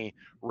tiny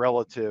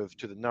relative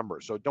to the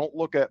numbers. So don't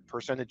look at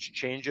percentage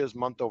changes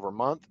month over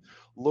month.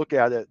 Look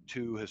at it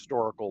to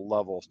historical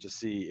levels to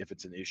see if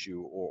it's an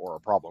issue or a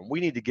problem. We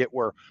need to get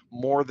where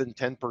more than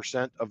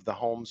 10% of the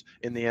homes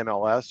in the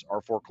MLS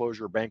are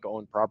foreclosure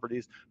bank-owned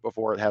properties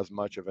before it has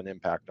much of an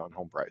impact on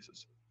home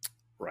prices.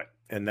 Right.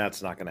 And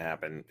that's not going to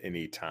happen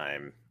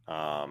anytime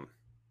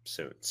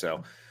soon.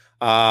 So,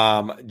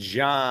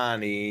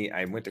 Johnny,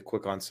 I went to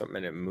click on something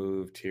and it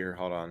moved here.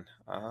 Hold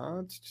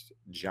on.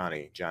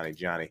 Johnny.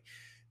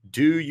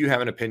 Do you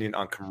have an opinion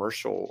on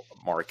commercial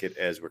market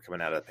as we're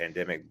coming out of the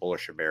pandemic,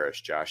 bullish or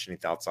bearish? Josh, any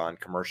thoughts on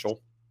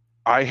commercial?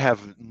 I have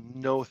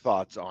no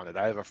thoughts on it.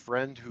 I have a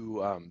friend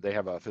who they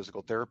have a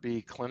physical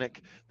therapy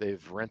clinic.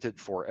 They've rented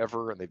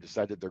forever and they've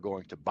decided they're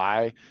going to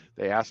buy.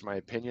 They asked my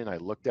opinion. I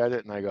looked at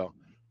it and I go,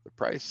 the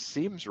price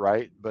seems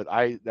right, but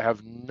I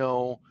have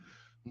no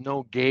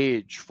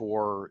gauge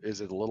for,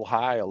 is it a little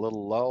high, a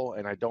little low,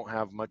 and I don't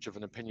have much of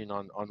an opinion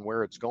on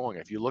where it's going.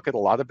 If you look at a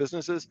lot of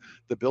businesses,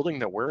 the building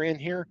that we're in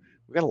here,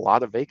 we've got a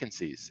lot of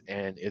vacancies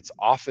and it's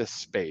office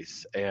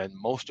space, and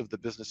most of the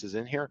businesses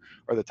in here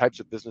are the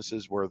types of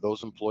businesses where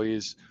those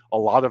employees, a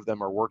lot of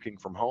them are working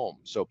from home,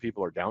 so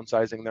people are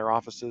downsizing their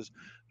offices.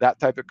 That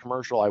type of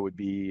commercial I would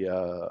be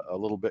a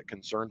little bit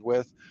concerned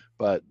with,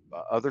 but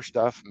other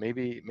stuff,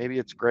 maybe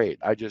it's great.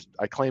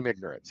 I claim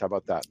ignorance. How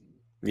about that?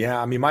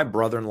 Yeah, I mean, my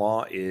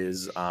brother-in-law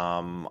is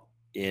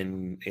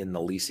in the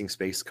leasing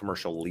space,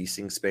 commercial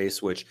leasing space,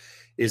 which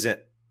isn't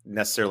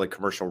necessarily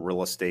commercial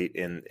real estate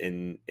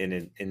in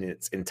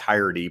its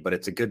entirety, but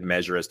it's a good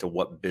measure as to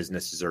what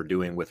businesses are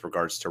doing with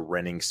regards to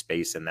renting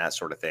space and that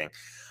sort of thing.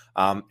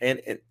 And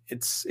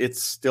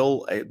it's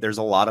still there's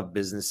a lot of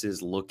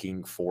businesses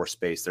looking for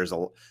space. There's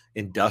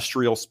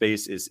industrial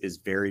space is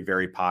very,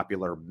 very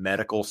popular.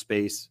 Medical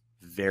space,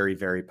 very,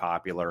 very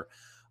popular.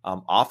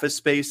 Office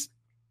space,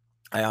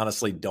 I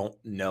honestly don't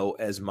know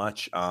as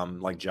much.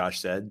 Like Josh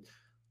said,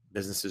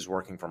 businesses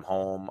working from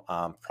home,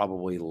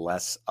 probably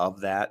less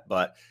of that,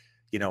 but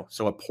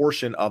so a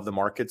portion of the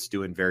market's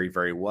doing very,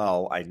 very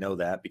well. I know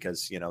that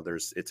because,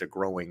 it's a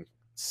growing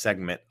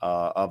segment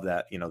of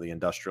that, the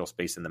industrial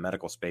space and the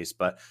medical space,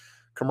 but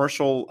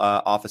commercial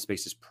office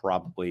space is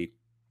probably,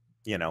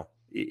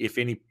 if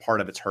any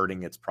part of it's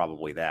hurting, it's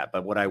probably that.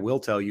 But what I will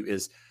tell you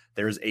is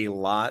there's a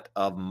lot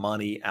of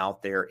money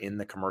out there in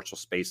the commercial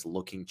space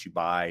looking to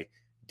buy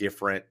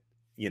different,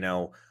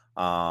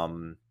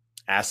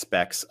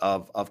 aspects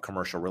of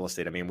commercial real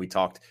estate. I mean, we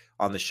talked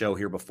on the show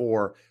here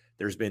before.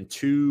 There's been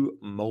 2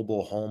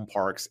 mobile home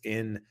parks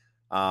in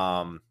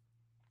Huntington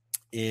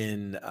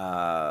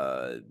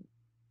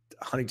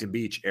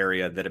Beach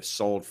area that have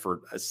sold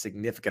for a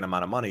significant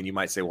amount of money. And you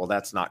might say, well,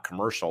 that's not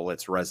commercial,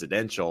 it's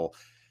residential.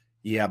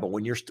 Yeah, but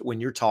when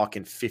you're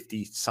talking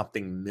 50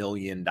 something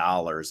million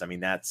dollars, I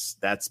mean, that's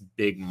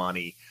big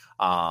money.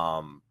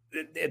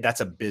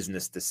 That's a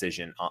business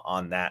decision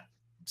on that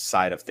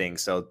side of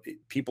things. So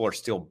people are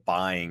still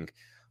buying.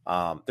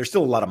 There's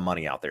still a lot of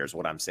money out there is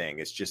what I'm saying.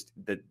 It's just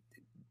that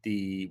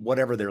the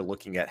whatever they're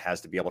looking at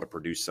has to be able to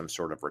produce some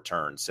sort of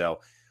return. So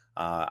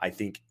I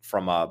think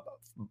from a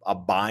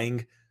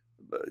buying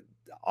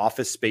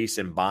office space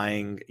and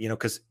buying,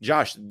 because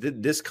Josh,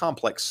 this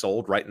complex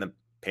sold right in the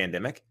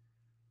pandemic,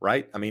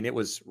 right? I mean, it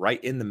was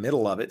right in the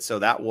middle of it. So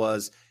that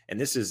was, and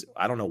this is,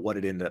 I don't know what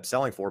it ended up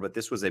selling for, but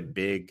this was a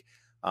big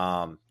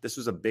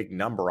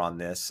number on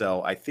this.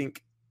 So I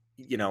think,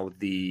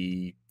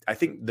 I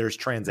think there's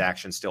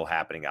transactions still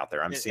happening out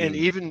there. I'm seeing, and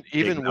even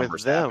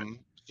with them.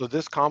 So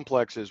this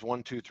complex is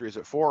 1, 2, 3, is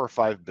it 4 or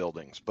 5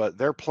 buildings? But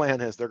their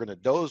plan is they're going to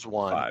doze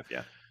one. 5,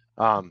 yeah.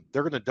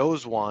 They're going to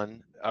doze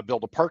one,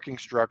 build a parking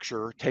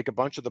structure, take a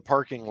bunch of the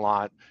parking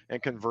lot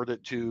and convert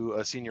it to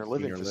a senior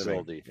living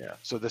facility. Yeah.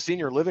 So the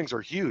senior livings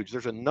are huge.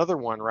 There's another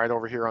one right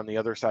over here on the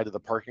other side of the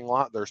parking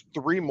lot. There's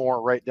 3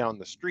 more right down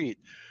the street.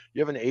 You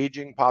have an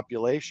aging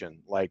population.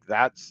 Like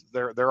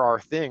there are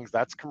things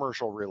that's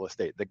commercial real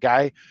estate. The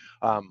guy,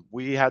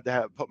 we had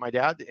to put my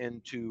dad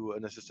into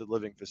an assisted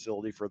living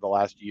facility for the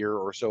last year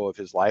or so of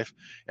his life.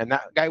 And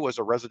that guy was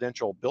a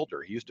residential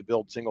builder. He used to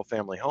build single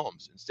family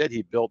homes. Instead,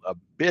 he built a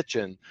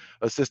bitchin'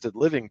 assisted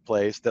living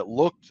place that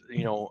looked,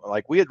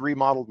 like we had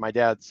remodeled my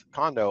dad's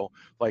condo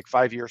like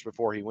 5 years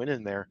before he went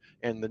in there.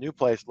 And the new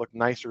place looked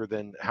nicer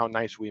than how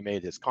nice we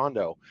made his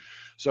condo.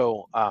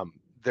 So,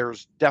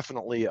 there's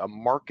definitely a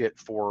market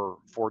for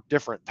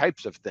different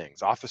types of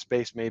things. Office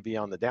space may be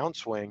on the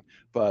downswing,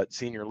 but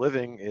senior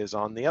living is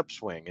on the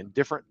upswing, and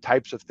different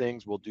types of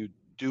things will do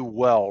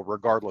well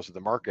regardless of the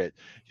market.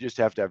 You just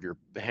have to have your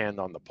hand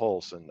on the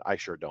pulse, and I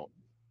sure don't.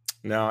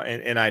 No,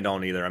 and I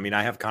don't either. I mean,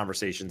 I have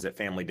conversations at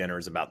family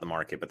dinners about the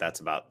market, but that's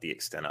about the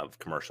extent of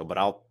commercial. But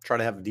I'll try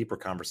to have deeper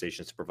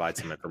conversations to provide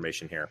some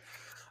information here.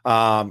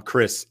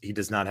 Chris, he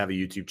does not have a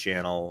YouTube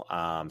channel,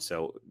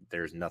 so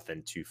there's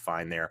nothing to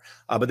find there.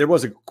 But there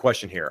was a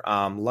question here.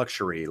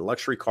 Luxury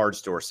Card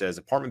Store says,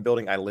 apartment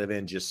building I live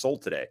in just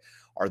sold today.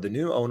 Are the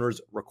new owners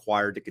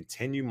required to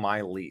continue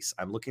my lease?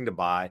 I'm looking to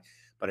buy,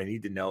 but I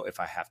need to know if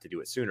I have to do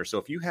it sooner. So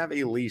if you have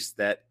a lease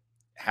that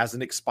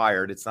hasn't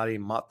expired, it's not a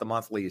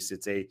month-to-month lease,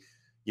 it's a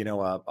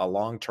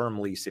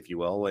long-term lease, if you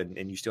will,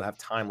 and you still have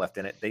time left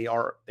in it,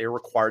 they're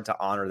required to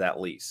honor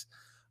that lease.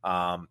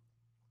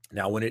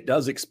 Now, when it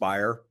does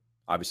expire,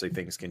 obviously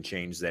things can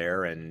change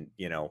there and,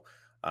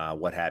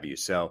 what have you.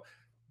 So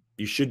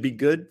you should be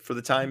good for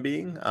the time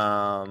being.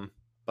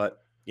 But,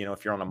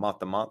 if you're on a month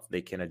to month,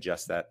 they can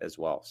adjust that as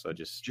well. So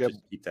just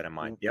keep that in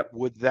mind. Yep.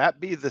 Would that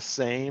be the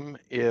same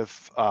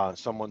if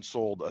someone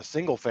sold a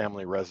single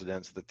family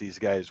residence that these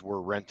guys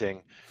were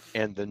renting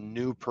and the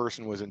new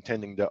person was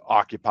intending to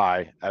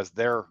occupy as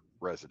their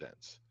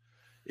residence?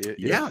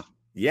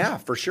 Yeah,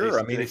 for sure.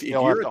 I mean, if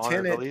you're a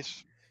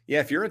tenant,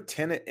 if you're a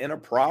tenant in a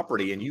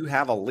property and you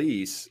have a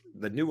lease,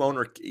 the new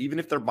owner, even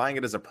if they're buying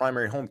it as a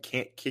primary home,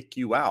 can't kick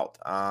you out.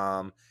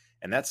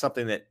 And that's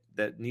something that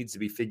needs to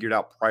be figured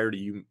out prior to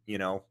you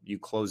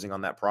closing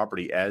on that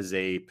property as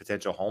a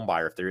potential home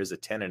buyer. If there is a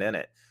tenant in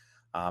it,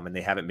 and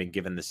they haven't been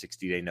given the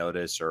 60-day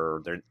notice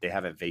or they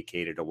haven't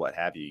vacated or what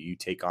have you, you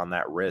take on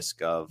that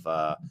risk of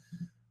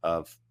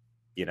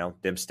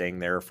them staying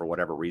there for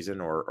whatever reason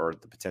or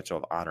the potential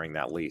of honoring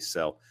that lease.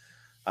 So,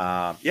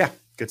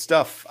 good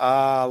stuff.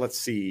 Let's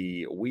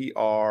see. We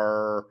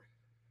are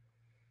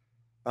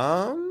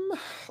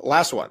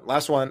last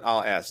one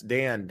I'll ask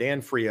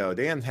Dan Frio.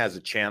 Dan has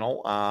a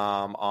channel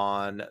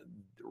on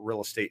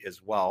real estate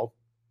as well,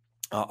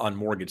 on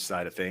mortgage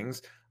side of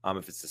things.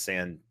 If it's the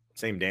same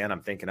Dan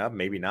I'm thinking of,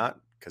 maybe not,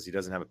 because he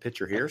doesn't have a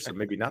picture here, so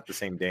maybe not the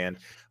same Dan.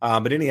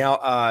 But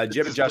anyhow,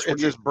 Jim and Josh,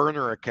 it's his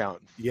burner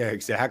account. Yeah,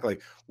 exactly.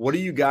 What are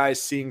you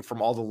guys seeing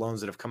from all the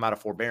loans that have come out of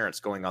forbearance,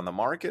 going on the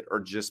market or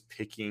just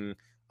picking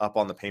up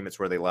on the payments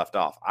where they left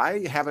off?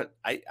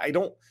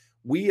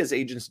 We as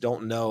agents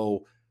don't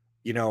know,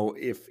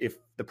 if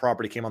the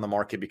property came on the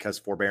market because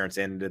forbearance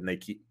ended and they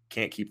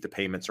can't keep the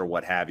payments or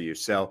what have you.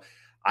 So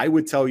I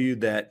would tell you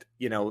that,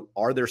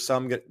 are there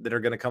some that are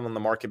going to come on the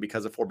market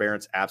because of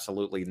forbearance?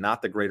 Absolutely.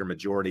 Not the greater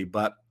majority,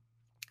 but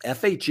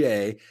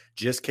FHA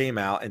just came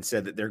out and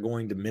said that they're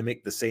going to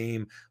mimic the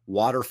same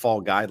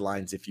waterfall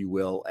guidelines, if you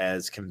will,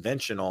 as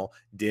conventional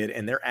did.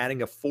 And they're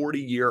adding a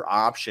 40-year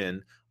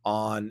option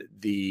on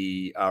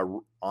the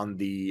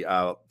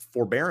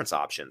forbearance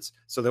options.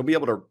 So they'll be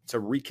able to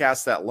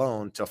recast that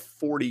loan to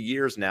 40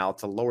 years now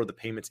to lower the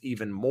payments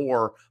even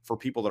more for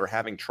people that are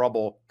having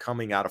trouble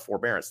coming out of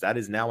forbearance. That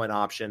is now an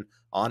option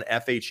on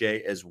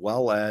FHA as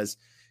well as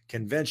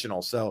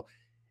conventional. So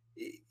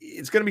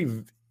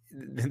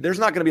there's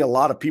not going to be a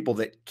lot of people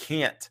that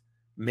can't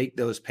make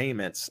those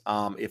payments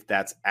if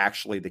that's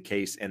actually the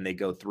case and they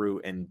go through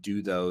and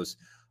do those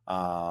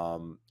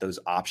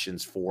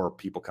options for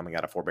people coming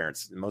out of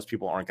forbearance. Most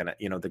people aren't going to,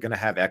 they're going to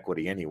have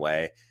equity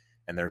anyway,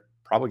 and they're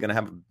probably going to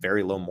have a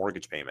very low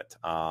mortgage payment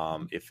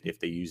if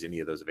they use any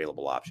of those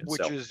available options.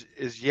 Which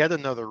is yet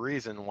another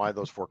reason why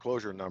those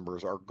foreclosure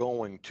numbers are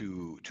going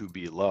to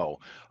be low.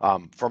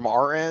 From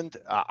our end,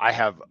 I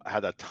have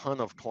had a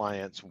ton of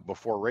clients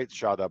before rates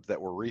shot up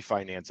that were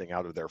refinancing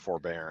out of their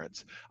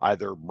forbearance,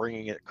 either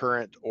bringing it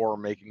current or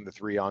making the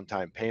 3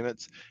 on-time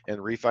payments and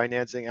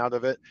refinancing out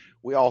of it.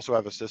 We also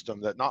have a system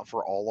that, not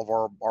for all of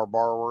our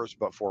borrowers,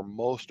 but for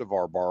most of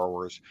our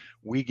borrowers,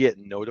 we get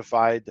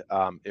notified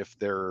if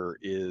there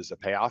is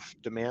a payoff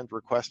demand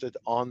requested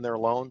on their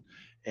loan.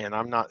 And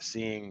I'm not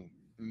seeing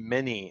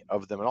many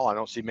of them at all. I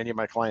don't see many of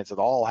my clients at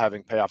all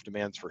having payoff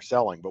demands for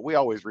selling, but we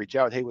always reach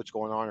out. Hey, what's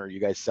going on? Are you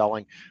guys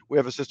selling? We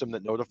have a system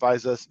that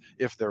notifies us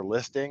if they're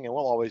listing, and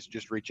we'll always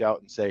just reach out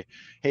and say,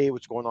 hey,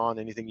 what's going on?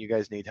 Anything you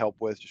guys need help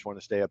with? Just want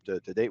to stay up to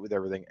date with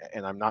everything.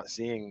 And I'm not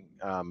seeing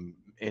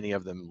any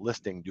of them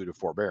listing due to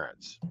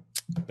forbearance.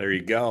 There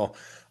you go.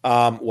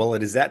 Well,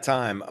 it is that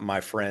time, my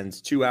friends.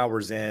 2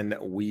 hours in,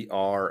 we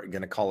are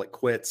going to call it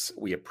quits.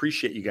 We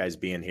appreciate you guys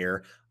being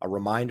here. A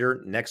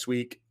reminder, next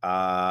week,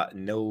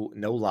 no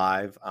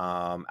live,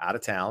 out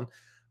of town.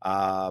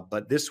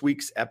 But this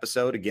week's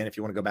episode, again, if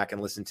you want to go back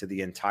and listen to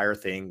the entire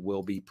thing,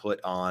 will be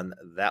put on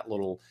that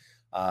little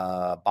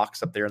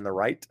box up there on the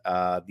right,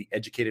 the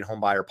Educated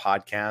Homebuyer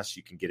Podcast.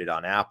 You can get it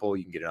on Apple.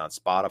 You can get it on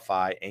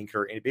Spotify,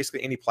 Anchor, and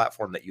basically any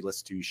platform that you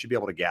listen to. You should be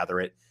able to gather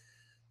it.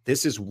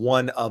 This is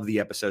one of the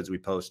episodes we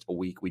post a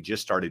week. We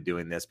just started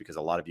doing this because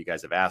a lot of you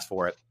guys have asked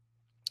for it.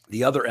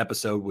 The other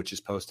episode, which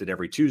is posted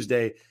every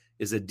Tuesday,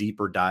 is a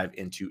deeper dive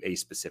into a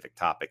specific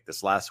topic.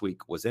 This last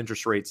week was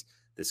interest rates.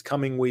 This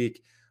coming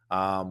week,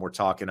 we're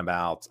talking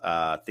about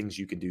things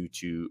you can do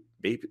to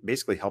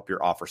basically help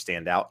your offer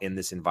stand out in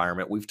this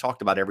environment. We've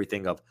talked about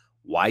everything of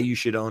why you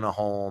should own a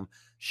home,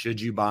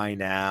 should you buy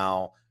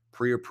now,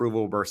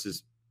 pre-approval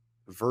versus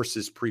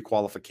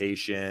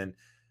pre-qualification,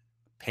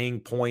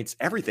 paying points,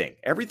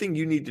 everything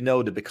you need to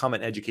know to become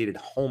an educated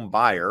home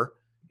buyer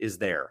is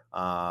there.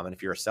 And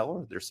if you're a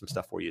seller, there's some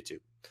stuff for you too.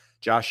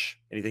 Josh,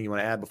 anything you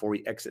want to add before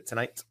we exit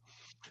tonight?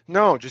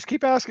 No, just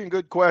keep asking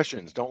good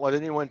questions. Don't let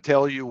anyone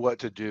tell you what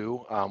to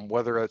do.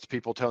 Whether it's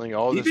people telling you,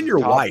 oh, even your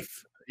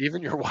wife.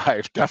 Even your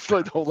wife,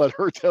 definitely don't let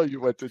her tell you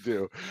what to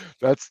do.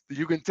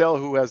 You can tell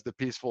who has the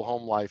peaceful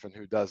home life and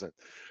who doesn't.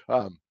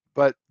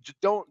 But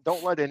don't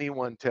let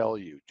anyone tell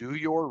you. Do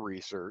your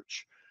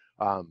research.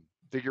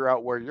 Figure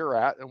out where you're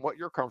at and what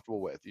you're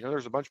comfortable with.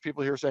 There's a bunch of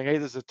people here saying, hey,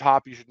 this is a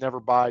top you should never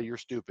buy. You're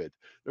stupid.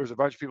 There's a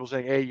bunch of people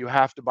saying, hey, you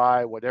have to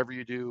buy whatever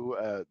you do,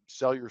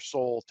 sell your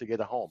soul to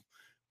get a home.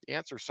 The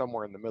answer is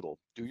somewhere in the middle.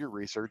 Do your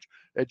research,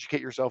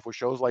 educate yourself with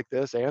shows like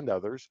this and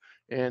others,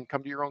 and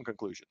come to your own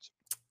conclusions.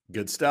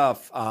 Good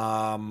stuff.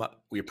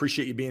 We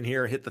appreciate you being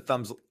here. Hit the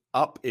thumbs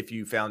up if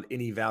you found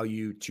any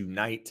value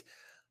tonight.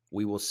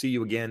 We will see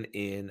you again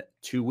in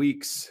 2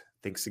 weeks.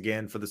 Thanks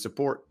again for the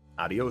support.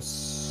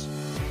 Adios.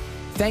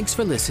 Thanks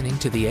for listening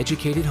to The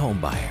Educated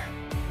Homebuyer.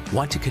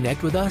 Want to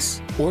connect with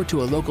us or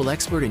to a local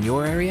expert in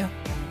your area?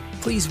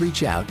 Please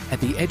reach out at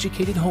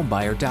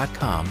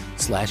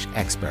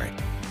theeducatedhomebuyer.com/expert.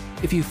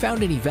 If you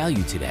found any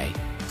value today,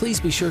 please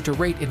be sure to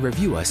rate and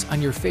review us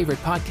on your favorite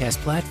podcast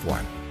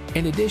platform.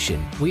 In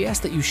addition, we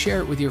ask that you share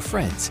it with your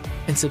friends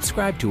and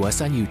subscribe to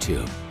us on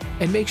YouTube.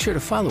 And make sure to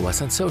follow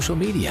us on social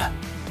media.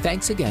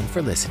 Thanks again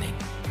for listening.